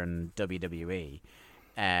modern WWE,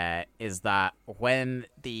 is that when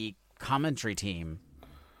the commentary team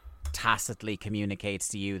tacitly communicates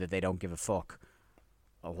to you that they don't give a fuck,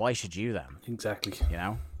 well, why should you then? Exactly. You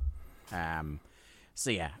know?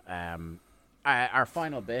 So yeah, our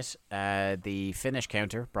final bit, the finish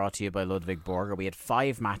counter, brought to you by Ludwig Borger. We had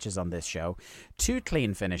 5 matches on this show, 2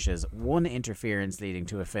 clean finishes, 1 interference leading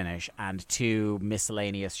to a finish, and 2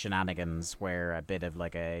 miscellaneous shenanigans where a bit of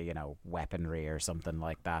like a weaponry or something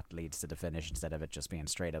like that leads to the finish instead of it just being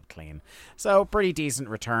straight up clean. So pretty decent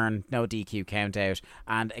return, no DQ count out,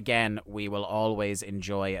 and again, we will always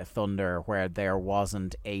enjoy a Thunder where there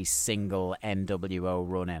wasn't a single NWO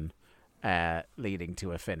run-in leading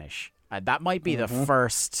to a finish. That might be the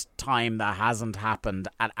first time that hasn't happened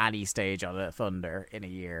at any stage on a Thunder in a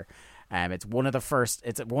year. It's one of the first.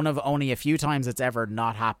 It's one of only a few times it's ever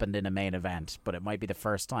not happened in a main event, but it might be the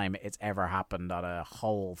first time it's ever happened on a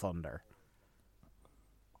whole Thunder.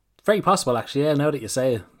 Very possible, actually. Yeah, now that you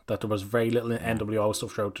say it, that there was very little NWO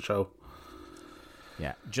stuff throughout the show.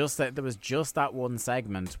 Yeah, just that there was just that one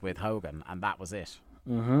segment with Hogan, and that was it.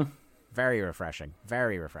 Very refreshing.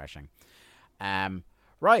 Very refreshing.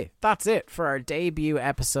 Right, that's it for our debut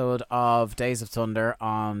episode of Days of Thunder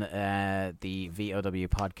on the VOW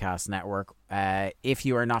Podcast Network. If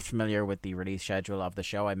you are not familiar with the release schedule of the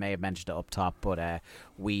show, I may have mentioned it up top, but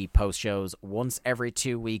we post shows once every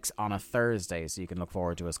 2 weeks on a Thursday, so you can look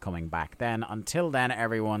forward to us coming back then. Until then,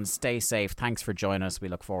 everyone, stay safe. Thanks for joining us. We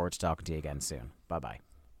look forward to talking to you again soon. Bye-bye.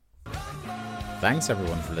 Thanks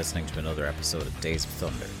everyone for listening to another episode of Days of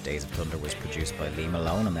Thunder. Days of Thunder was produced by Lee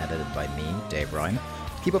Malone and edited by me, Dave Ryan.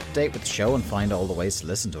 To keep up to date with the show and find all the ways to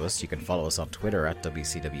listen to us, you can follow us on Twitter at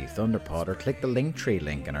WCW Thunderpod or click the Linktree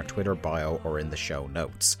link in our Twitter bio or in the show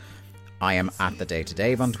notes. I am at The Day to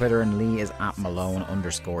Dave on Twitter and Lee is at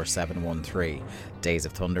Malone_713. Days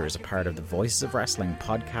of Thunder is a part of the Voices of Wrestling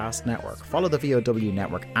Podcast Network. Follow the VOW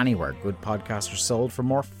network anywhere good podcasts are sold for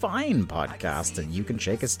more fine podcasts than you can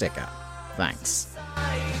shake a stick at. Thanks.